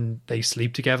him, and they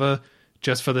sleep together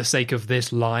just for the sake of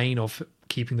this line of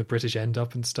keeping the British end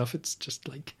up and stuff. It's just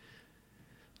like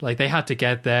they had to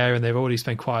get there, and they've already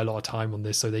spent quite a lot of time on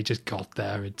this, so they just got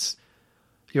there.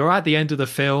 You're at the end of the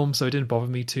film, so it didn't bother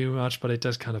me too much, but it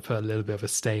does kind of put a little bit of a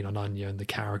stain on Anya and the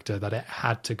character that it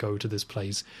had to go to this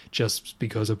place just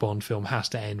because a Bond film has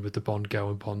to end with the Bond girl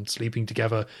and Bond sleeping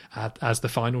together as the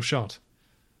final shot.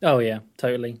 Oh yeah,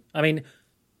 totally. I mean,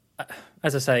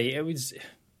 as I say, it was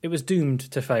doomed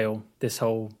to fail. This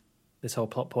whole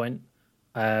plot point.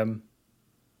 There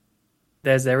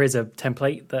is a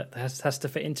template that has to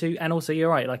fit into, and also you're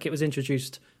right. Like, it was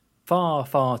introduced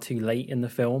far too late in the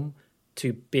film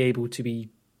to be able to be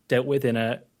dealt with in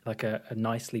a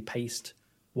nicely paced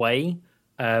way.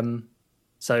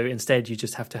 So instead you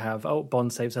just have to have,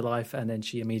 Bond saves her life, and then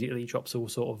she immediately drops all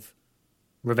sort of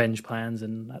revenge plans,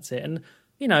 and that's it. And,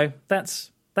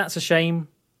 that's a shame.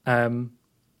 I'm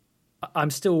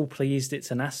still pleased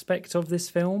it's an aspect of this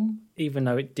film, even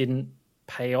though it didn't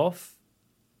pay off.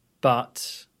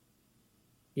 But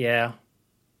yeah,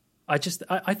 I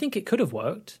think it could have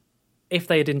worked if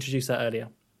they had introduced that earlier.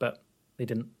 They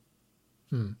didn't.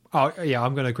 Oh, yeah,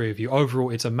 I'm going to agree with you. Overall,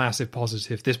 it's a massive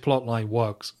positive. This plot line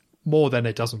works more than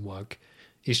it doesn't work.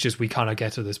 It's just we kind of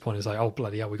get to this point. It's like, oh,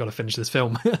 bloody hell, we got to finish this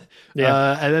film.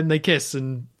 Yeah. And then they kiss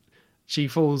and she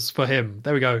falls for him.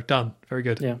 There we go. Done. Very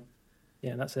good. Yeah.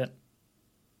 Yeah, that's it.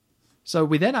 So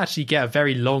we then actually get a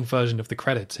very long version of the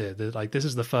credits here. Like, this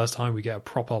is the first time we get a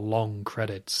proper long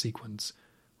credit sequence,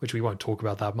 which we won't talk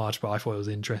about that much, but I thought it was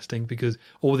interesting because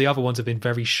all the other ones have been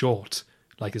very short.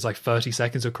 Like, it's like 30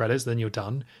 seconds of credits, then you're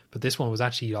done. But this one was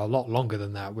actually a lot longer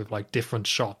than that, with like different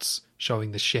shots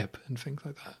showing the ship and things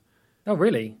like that. Oh,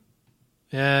 really?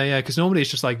 Yeah, because normally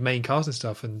it's just like main cast and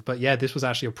stuff. But yeah, this was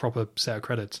actually a proper set of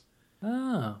credits.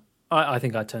 Ah. I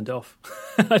think I turned it off.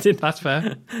 I didn't. That's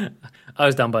fair. I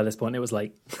was done by this point. It was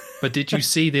late. But did you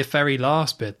see the very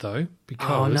last bit, though?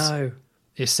 Because no.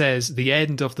 It says, the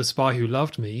end of The Spy Who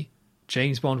Loved Me,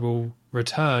 James Bond will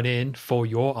return in For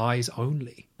Your Eyes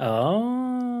Only.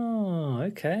 Oh,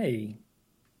 okay.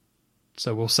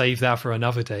 So we'll save that for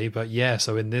another day. But yeah,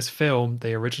 so in this film,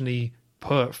 they originally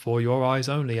put For Your Eyes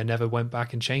Only and never went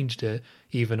back and changed it,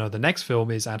 even though the next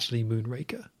film is actually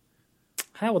Moonraker.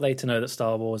 How were they to know that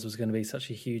Star Wars was going to be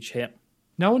such a huge hit?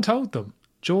 No one told them.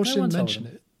 George didn't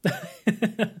mention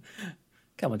it.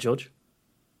 Come on, George.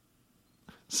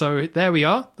 So there we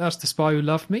are. That's The Spy Who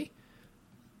Loved Me.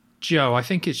 Joe, I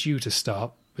think it's you to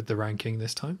start with the ranking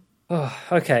this time. Oh,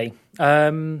 okay.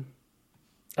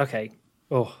 Okay.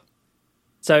 Oh.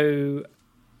 So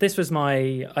this was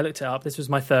I looked it up. This was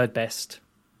my third best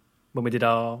when we did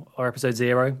our episode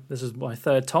 0. This was my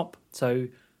third top. So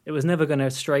it was never going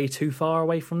to stray too far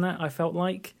away from that, I felt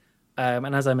like.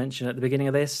 And as I mentioned at the beginning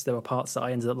of this, there were parts that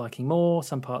I ended up liking more,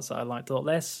 some parts that I liked a lot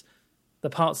less. The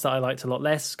parts that I liked a lot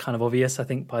less, kind of obvious, I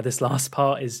think, by this last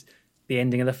part, is the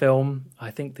ending of the film.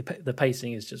 I think the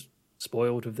pacing is just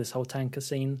spoiled with this whole tanker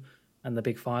scene and the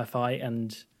big firefight,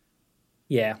 and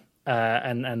yeah,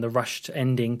 and the rushed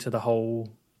ending to the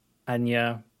whole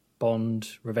Anya Bond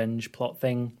revenge plot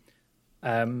thing.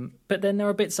 But then there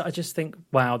are bits that I just think,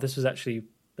 wow, this was actually,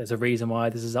 there's a reason why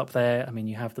this is up there. I mean,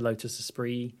 you have the Lotus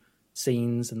Esprit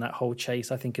scenes, and that whole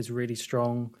chase I think is really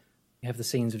strong. You have the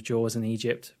scenes of Jaws in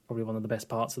Egypt, probably one of the best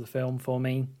parts of the film for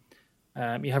me.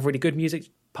 You have really good music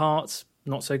parts,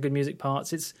 not so good music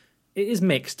parts. It is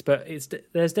mixed, but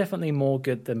there's definitely more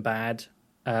good than bad.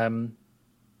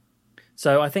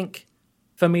 So I think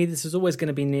for me, this is always going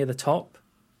to be near the top.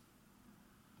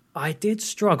 I did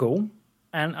struggle,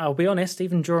 and I'll be honest,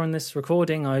 even during this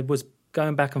recording, I was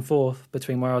going back and forth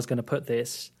between where I was going to put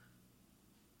this.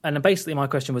 And basically my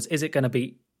question was, is it going to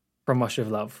beat From Russia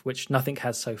with Love, which nothing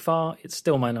has so far? It's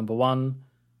still my number one.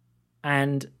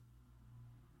 And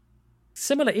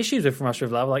similar issues with From Russia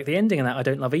with Love, like the ending of that I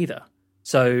don't love either.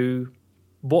 So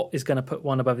what is going to put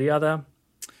one above the other?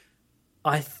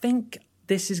 I think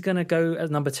this is going to go as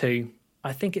number 2.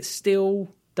 I think it still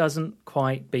doesn't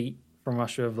quite beat From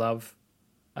Russia with Love.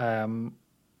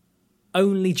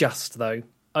 Only just, though.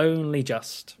 Only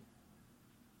just.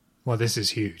 Well, this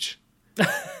is huge.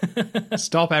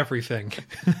 Stop everything.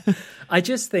 I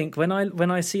just think when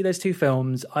I see those two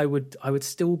films, I would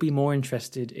still be more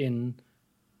interested in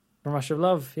From Russia with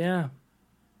Love. Yeah.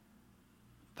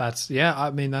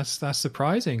 I mean that's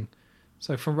surprising.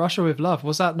 So From Russia with Love,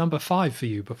 was that number 5 for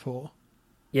you before?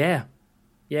 Yeah.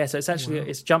 So it's actually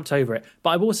it's jumped over it.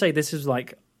 But I will say this is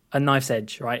like a knife's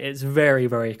edge, right? It's very,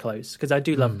 very close because I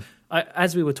do love.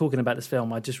 As we were talking about this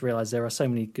film, I just realised there are so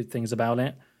many good things about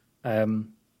it.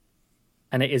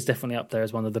 And it is definitely up there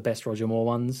as one of the best Roger Moore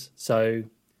ones. So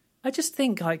I just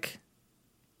think, like,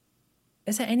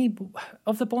 is there any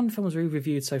of the Bond films we've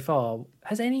reviewed so far,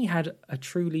 has any had a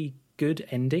truly good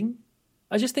ending?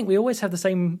 I just think we always have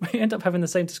we end up having the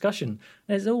same discussion.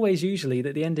 There's always usually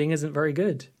that the ending isn't very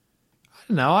good. I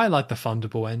don't know. I like the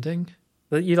Thunderball ending.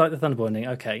 You like the Thunderball ending?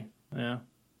 Okay. Yeah.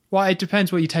 Well, it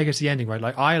depends what you take as the ending, right?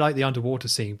 Like, I like the underwater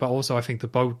scene, but also I think the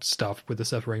boat stuff with the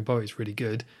separating boat is really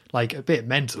good. Like, a bit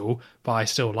mental, but I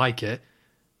still like it.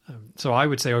 So I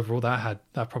would say overall that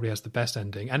probably has the best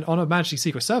ending. And On Her Majesty's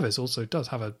Secret Service also does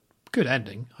have a good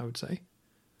ending, I would say.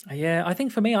 Yeah, I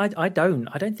think for me, I don't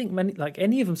think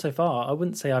any of them so far, I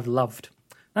wouldn't say I've loved.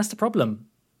 That's the problem.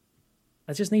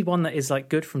 I just need one that is like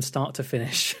good from start to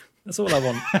finish. That's all I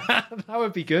want. That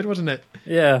would be good, wouldn't it?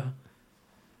 Yeah.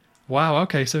 Wow,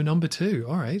 okay, so number 2,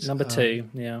 all right. Number 2,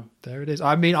 yeah. There it is.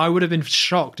 I mean, I would have been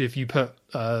shocked if you put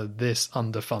this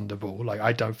under Thunderball. Like,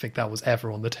 I don't think that was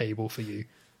ever on the table for you.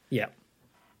 Yeah.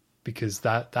 Because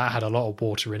that had a lot of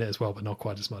water in it as well, but not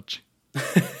quite as much.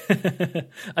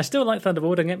 I still like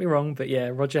Thunderball, don't get me wrong, but yeah,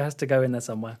 Roger has to go in there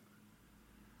somewhere.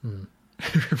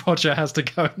 Roger has to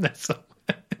go in there somewhere.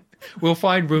 We'll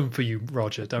find room for you,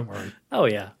 Roger, don't worry. Oh,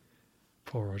 yeah.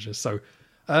 Poor Roger. So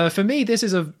For me, this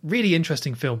is a really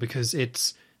interesting film because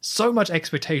it's so much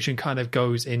expectation kind of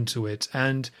goes into it.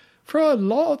 And for a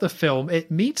lot of the film,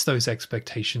 it meets those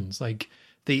expectations. Like,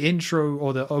 the intro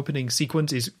or the opening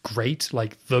sequence is great,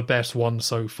 like the best one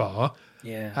so far.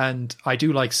 Yeah. And I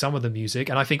do like some of the music.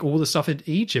 And I think all the stuff in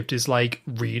Egypt is like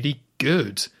really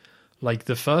good. Like,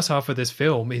 the first half of this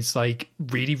film is like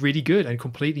really, really good and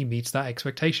completely meets that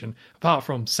expectation. Apart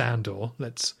from Sandor.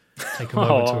 Let's take a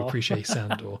moment to appreciate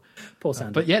Sandor. Poor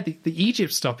Sandor. But yeah, the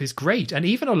Egypt stuff is great. And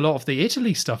even a lot of the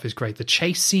Italy stuff is great. The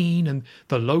chase scene and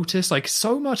the Lotus, like,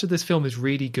 so much of this film is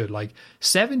really good. Like,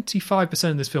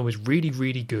 75% of this film is really,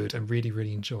 really good and really,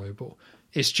 really enjoyable.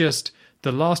 It's just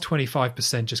the last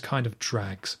 25% just kind of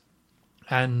drags.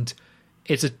 And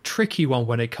it's a tricky one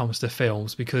when it comes to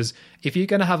films, because if you're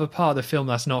going to have a part of the film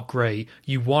that's not great,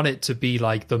 you want it to be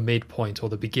like the midpoint or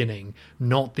the beginning,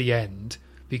 not the end.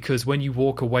 Because when you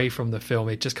walk away from the film,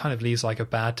 it just kind of leaves like a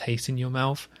bad taste in your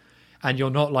mouth. And you're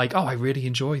not like, oh, I really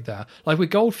enjoyed that. Like with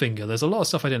Goldfinger, there's a lot of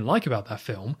stuff I didn't like about that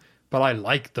film, but I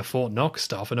liked the Fort Knox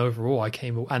stuff. And overall,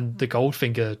 and the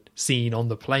Goldfinger scene on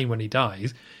the plane when he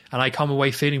dies, and I come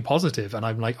away feeling positive. And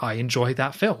I'm like, I enjoyed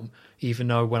that film, even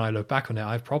though when I look back on it,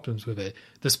 I have problems with it.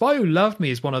 The Spy Who Loved Me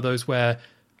is one of those where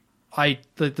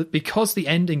because the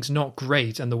ending's not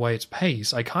great and the way it's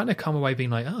paced, I kind of come away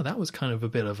being like, oh, that was kind of a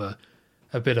bit of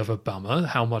a bummer,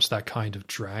 how much that kind of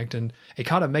dragged. And it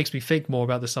kind of makes me think more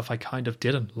about the stuff I kind of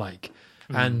didn't like.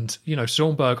 And,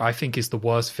 Stromberg, I think, is the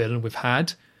worst villain we've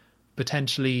had.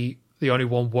 Potentially the only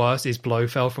one worse is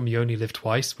Blofeld from You Only Live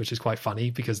Twice, which is quite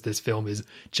funny because this film is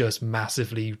just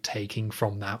massively taking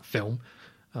from that film.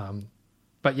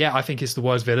 But yeah, I think he's the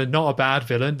worst villain. Not a bad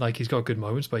villain. Like, he's got good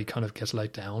moments, but he kind of gets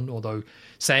let down. Although,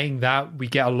 saying that, we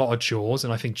get a lot of Jaws,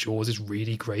 and I think Jaws is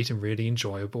really great and really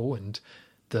enjoyable. And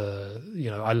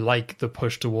I like the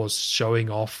push towards showing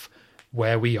off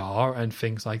where we are and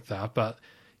things like that. But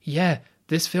yeah,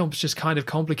 this film's just kind of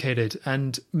complicated,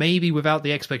 and maybe without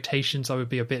the expectations, I would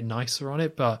be a bit nicer on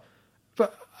it. But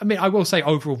I mean, I will say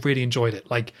overall, really enjoyed it.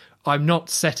 Like, I'm not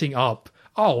setting up,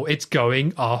 oh, it's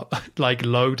going up like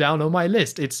low down on my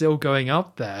list. It's still going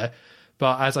up there.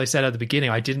 But as I said at the beginning,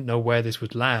 I didn't know where this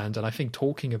would land. And I think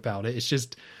talking about it, it's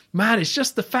just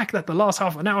the fact that the last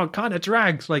half an hour kind of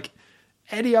drags. Like,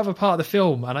 any other part of the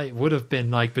film, and it would have been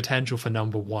like potential for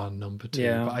number 1, number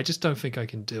 2, but I just don't think I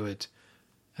can do it.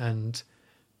 And,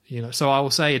 so I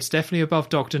will say it's definitely above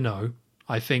Dr. No.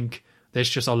 I think there's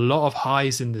just a lot of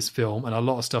highs in this film and a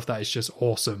lot of stuff that is just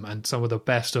awesome, and some of the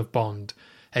best of Bond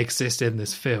exist in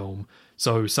this film.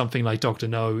 So something like Dr.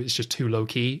 No is just too low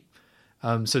key.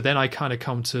 So then I kind of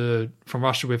come to From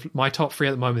Russia with, my top 3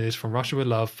 at the moment is From Russia with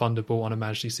Love, Thunderball, On Her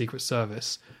Majesty's Secret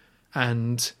Service.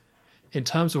 And in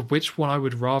terms of which one I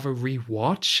would rather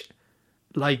rewatch,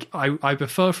 like, I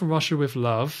prefer From Russia with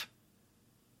Love.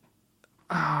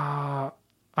 I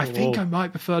think I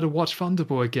might prefer to watch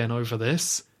Thunderball again over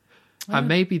this. And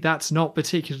maybe that's not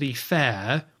particularly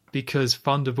fair, because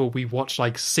Thunderball we watched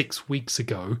like 6 weeks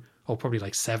ago, or probably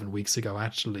like 7 weeks ago,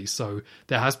 actually. So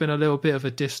there has been a little bit of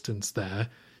a distance there.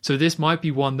 So this might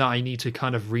be one that I need to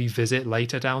kind of revisit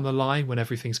later down the line when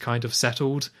everything's kind of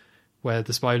settled, where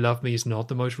The Spy Who Loved Me is not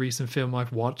the most recent film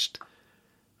I've watched.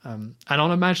 And On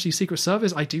Her Majesty's Secret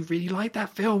Service, I do really like that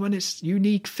film and its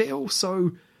unique feel,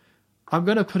 so I'm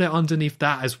going to put it underneath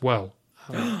that as well.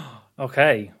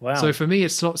 Okay, wow. So for me, it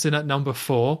slots in at number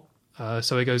 4.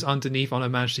 So it goes underneath On Her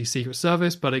Majesty's Secret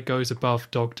Service, but it goes above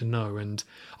Dr. No. And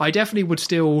I definitely would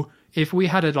still, if we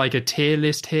had a tier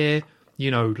list here,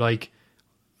 like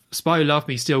Spy Who Loved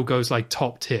Me still goes like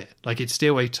top tier. Like, it's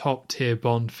still a top tier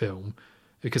Bond film,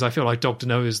 because I feel like Dr.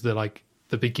 No is the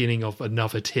beginning of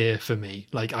another tier for me.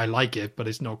 Like, I like it, but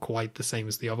it's not quite the same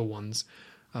as the other ones.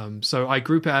 So I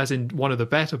group it as in one of the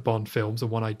better Bond films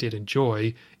and one I did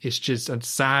enjoy. It's just, and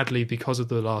sadly, because of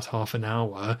the last half an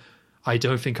hour, I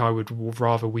don't think I would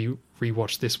rather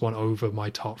rewatch this one over my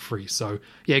top 3. So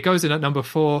yeah, it goes in at number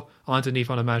 4, underneath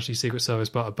On Her Majesty's Secret Service,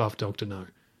 but above Dr. No.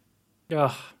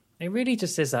 Oh, it really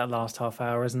just is that last half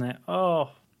hour, isn't it?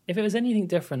 Oh, if it was anything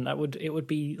different, it would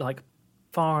be like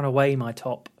far and away my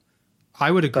top.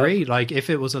 I would agree. Like, if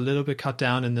it was a little bit cut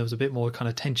down and there was a bit more kind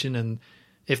of tension, and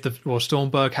if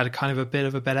Stromberg had a kind of a bit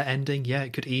of a better ending, yeah,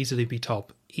 it could easily be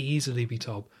top.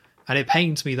 And it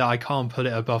pains me that I can't put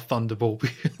it above Thunderball,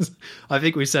 because I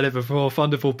think we said it before,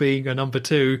 Thunderball being a number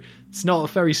 2, it's not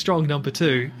a very strong number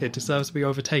 2. It deserves to be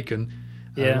overtaken.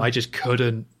 Yeah. I just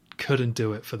couldn't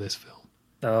do it for this film.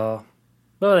 Oh,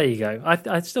 well, there you go.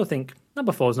 I still think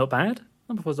number 4 is not bad.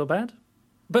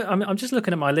 But I'm just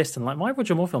looking at my list, and like, my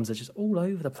Roger Moore films are just all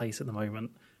over the place at the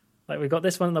moment. Like, we've got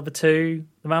this one at number 2.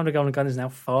 The Man with the Golden Gun is now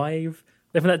 5.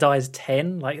 Live and Let Die is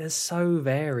 10. Like, they're so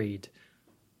varied.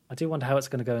 I do wonder how it's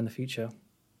going to go in the future.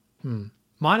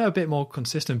 Mine are a bit more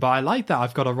consistent, but I like that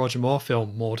I've got a Roger Moore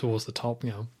film more towards the top,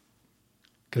 you know.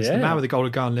 Because The Man with the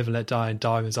Golden Gun, Live and Let Die, and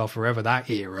Diamonds Are Forever, that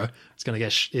era, it's going to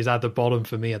is at the bottom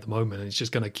for me at the moment, and it's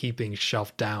just going to keep being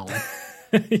shoved down.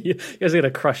 You're just going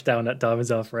to crush down that Diamonds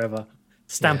Are Forever.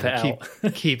 Stamp it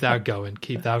out. Keep that going.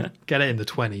 Get it in the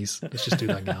 20s. Let's just do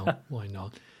that now. Why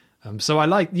not? So I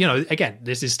like, you know, again,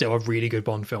 this is still a really good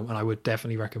Bond film, and I would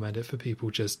definitely recommend it for people.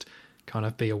 Just kind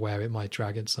of be aware it might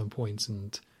drag at some points,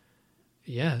 and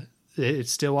yeah,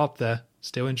 it's still up there.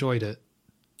 Still enjoyed it.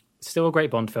 Still a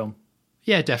great Bond film.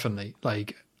 Yeah, definitely.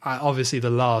 Like, obviously the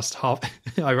last half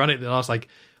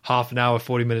an hour,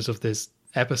 40 minutes of this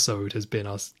episode has been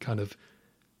us kind of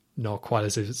not quite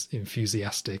as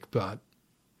enthusiastic, but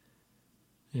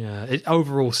yeah,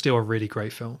 overall still a really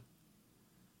great film.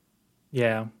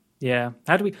 Yeah.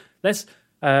 How do we let's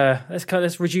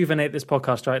rejuvenate this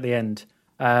podcast right at the end.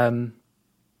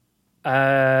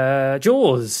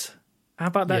 Jaws. How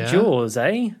about that Jaws,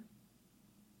 eh?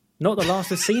 Not the last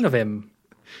we've seen of him.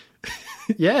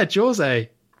 Yeah, Jaws, eh?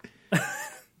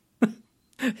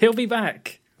 He'll be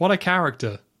back. What a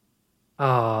character.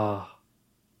 Ah.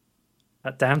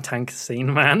 That damn tanker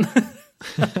scene, man.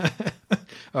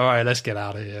 All right, let's get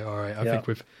out of here. All right, I think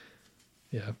we've...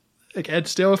 Yeah. Again,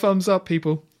 still a thumbs up,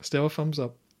 people. Still a thumbs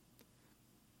up.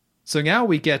 So now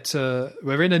we get...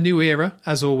 we're in a new era,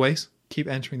 as always. Keep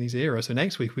entering these eras. So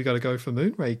next week, we got to go for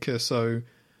Moonraker. So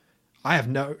I have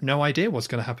no idea what's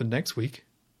going to happen next week.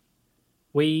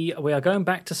 We are going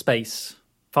back to space,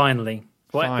 finally.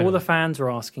 What all the fans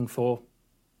were asking for.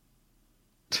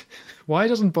 Why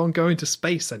doesn't Bond go into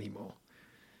space anymore?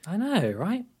 I know,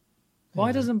 right?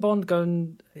 Why doesn't Bond go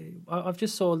and... I've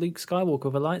just saw Luke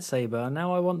Skywalker with a lightsaber, and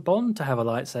now I want Bond to have a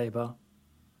lightsaber.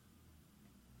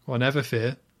 Well, never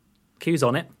fear. Q's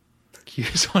on it.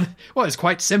 Q's on it. Well, it's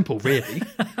quite simple, really.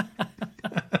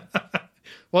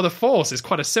 Well, the Force is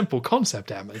quite a simple concept,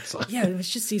 Emma. So. Yeah, it's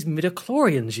just these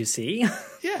midichlorians, you see.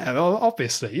 Yeah, well,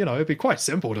 obviously, you know, it'd be quite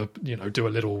simple to, you know, do a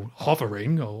little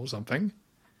hovering or something.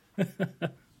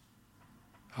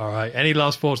 All right, any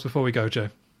last thoughts before we go, Joe?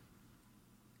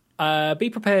 Be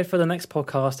prepared for the next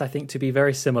podcast, I think, to be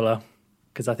very similar,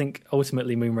 because I think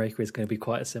ultimately Moonraker is going to be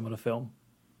quite a similar film.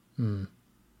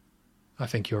 I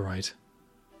think you're right.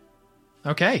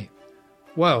 Okay,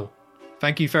 well...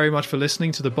 Thank you very much for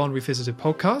listening to the Bond Revisited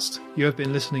podcast. You have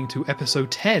been listening to episode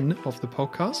 10 of the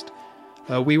podcast.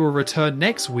 We will return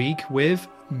next week with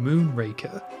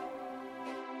Moonraker.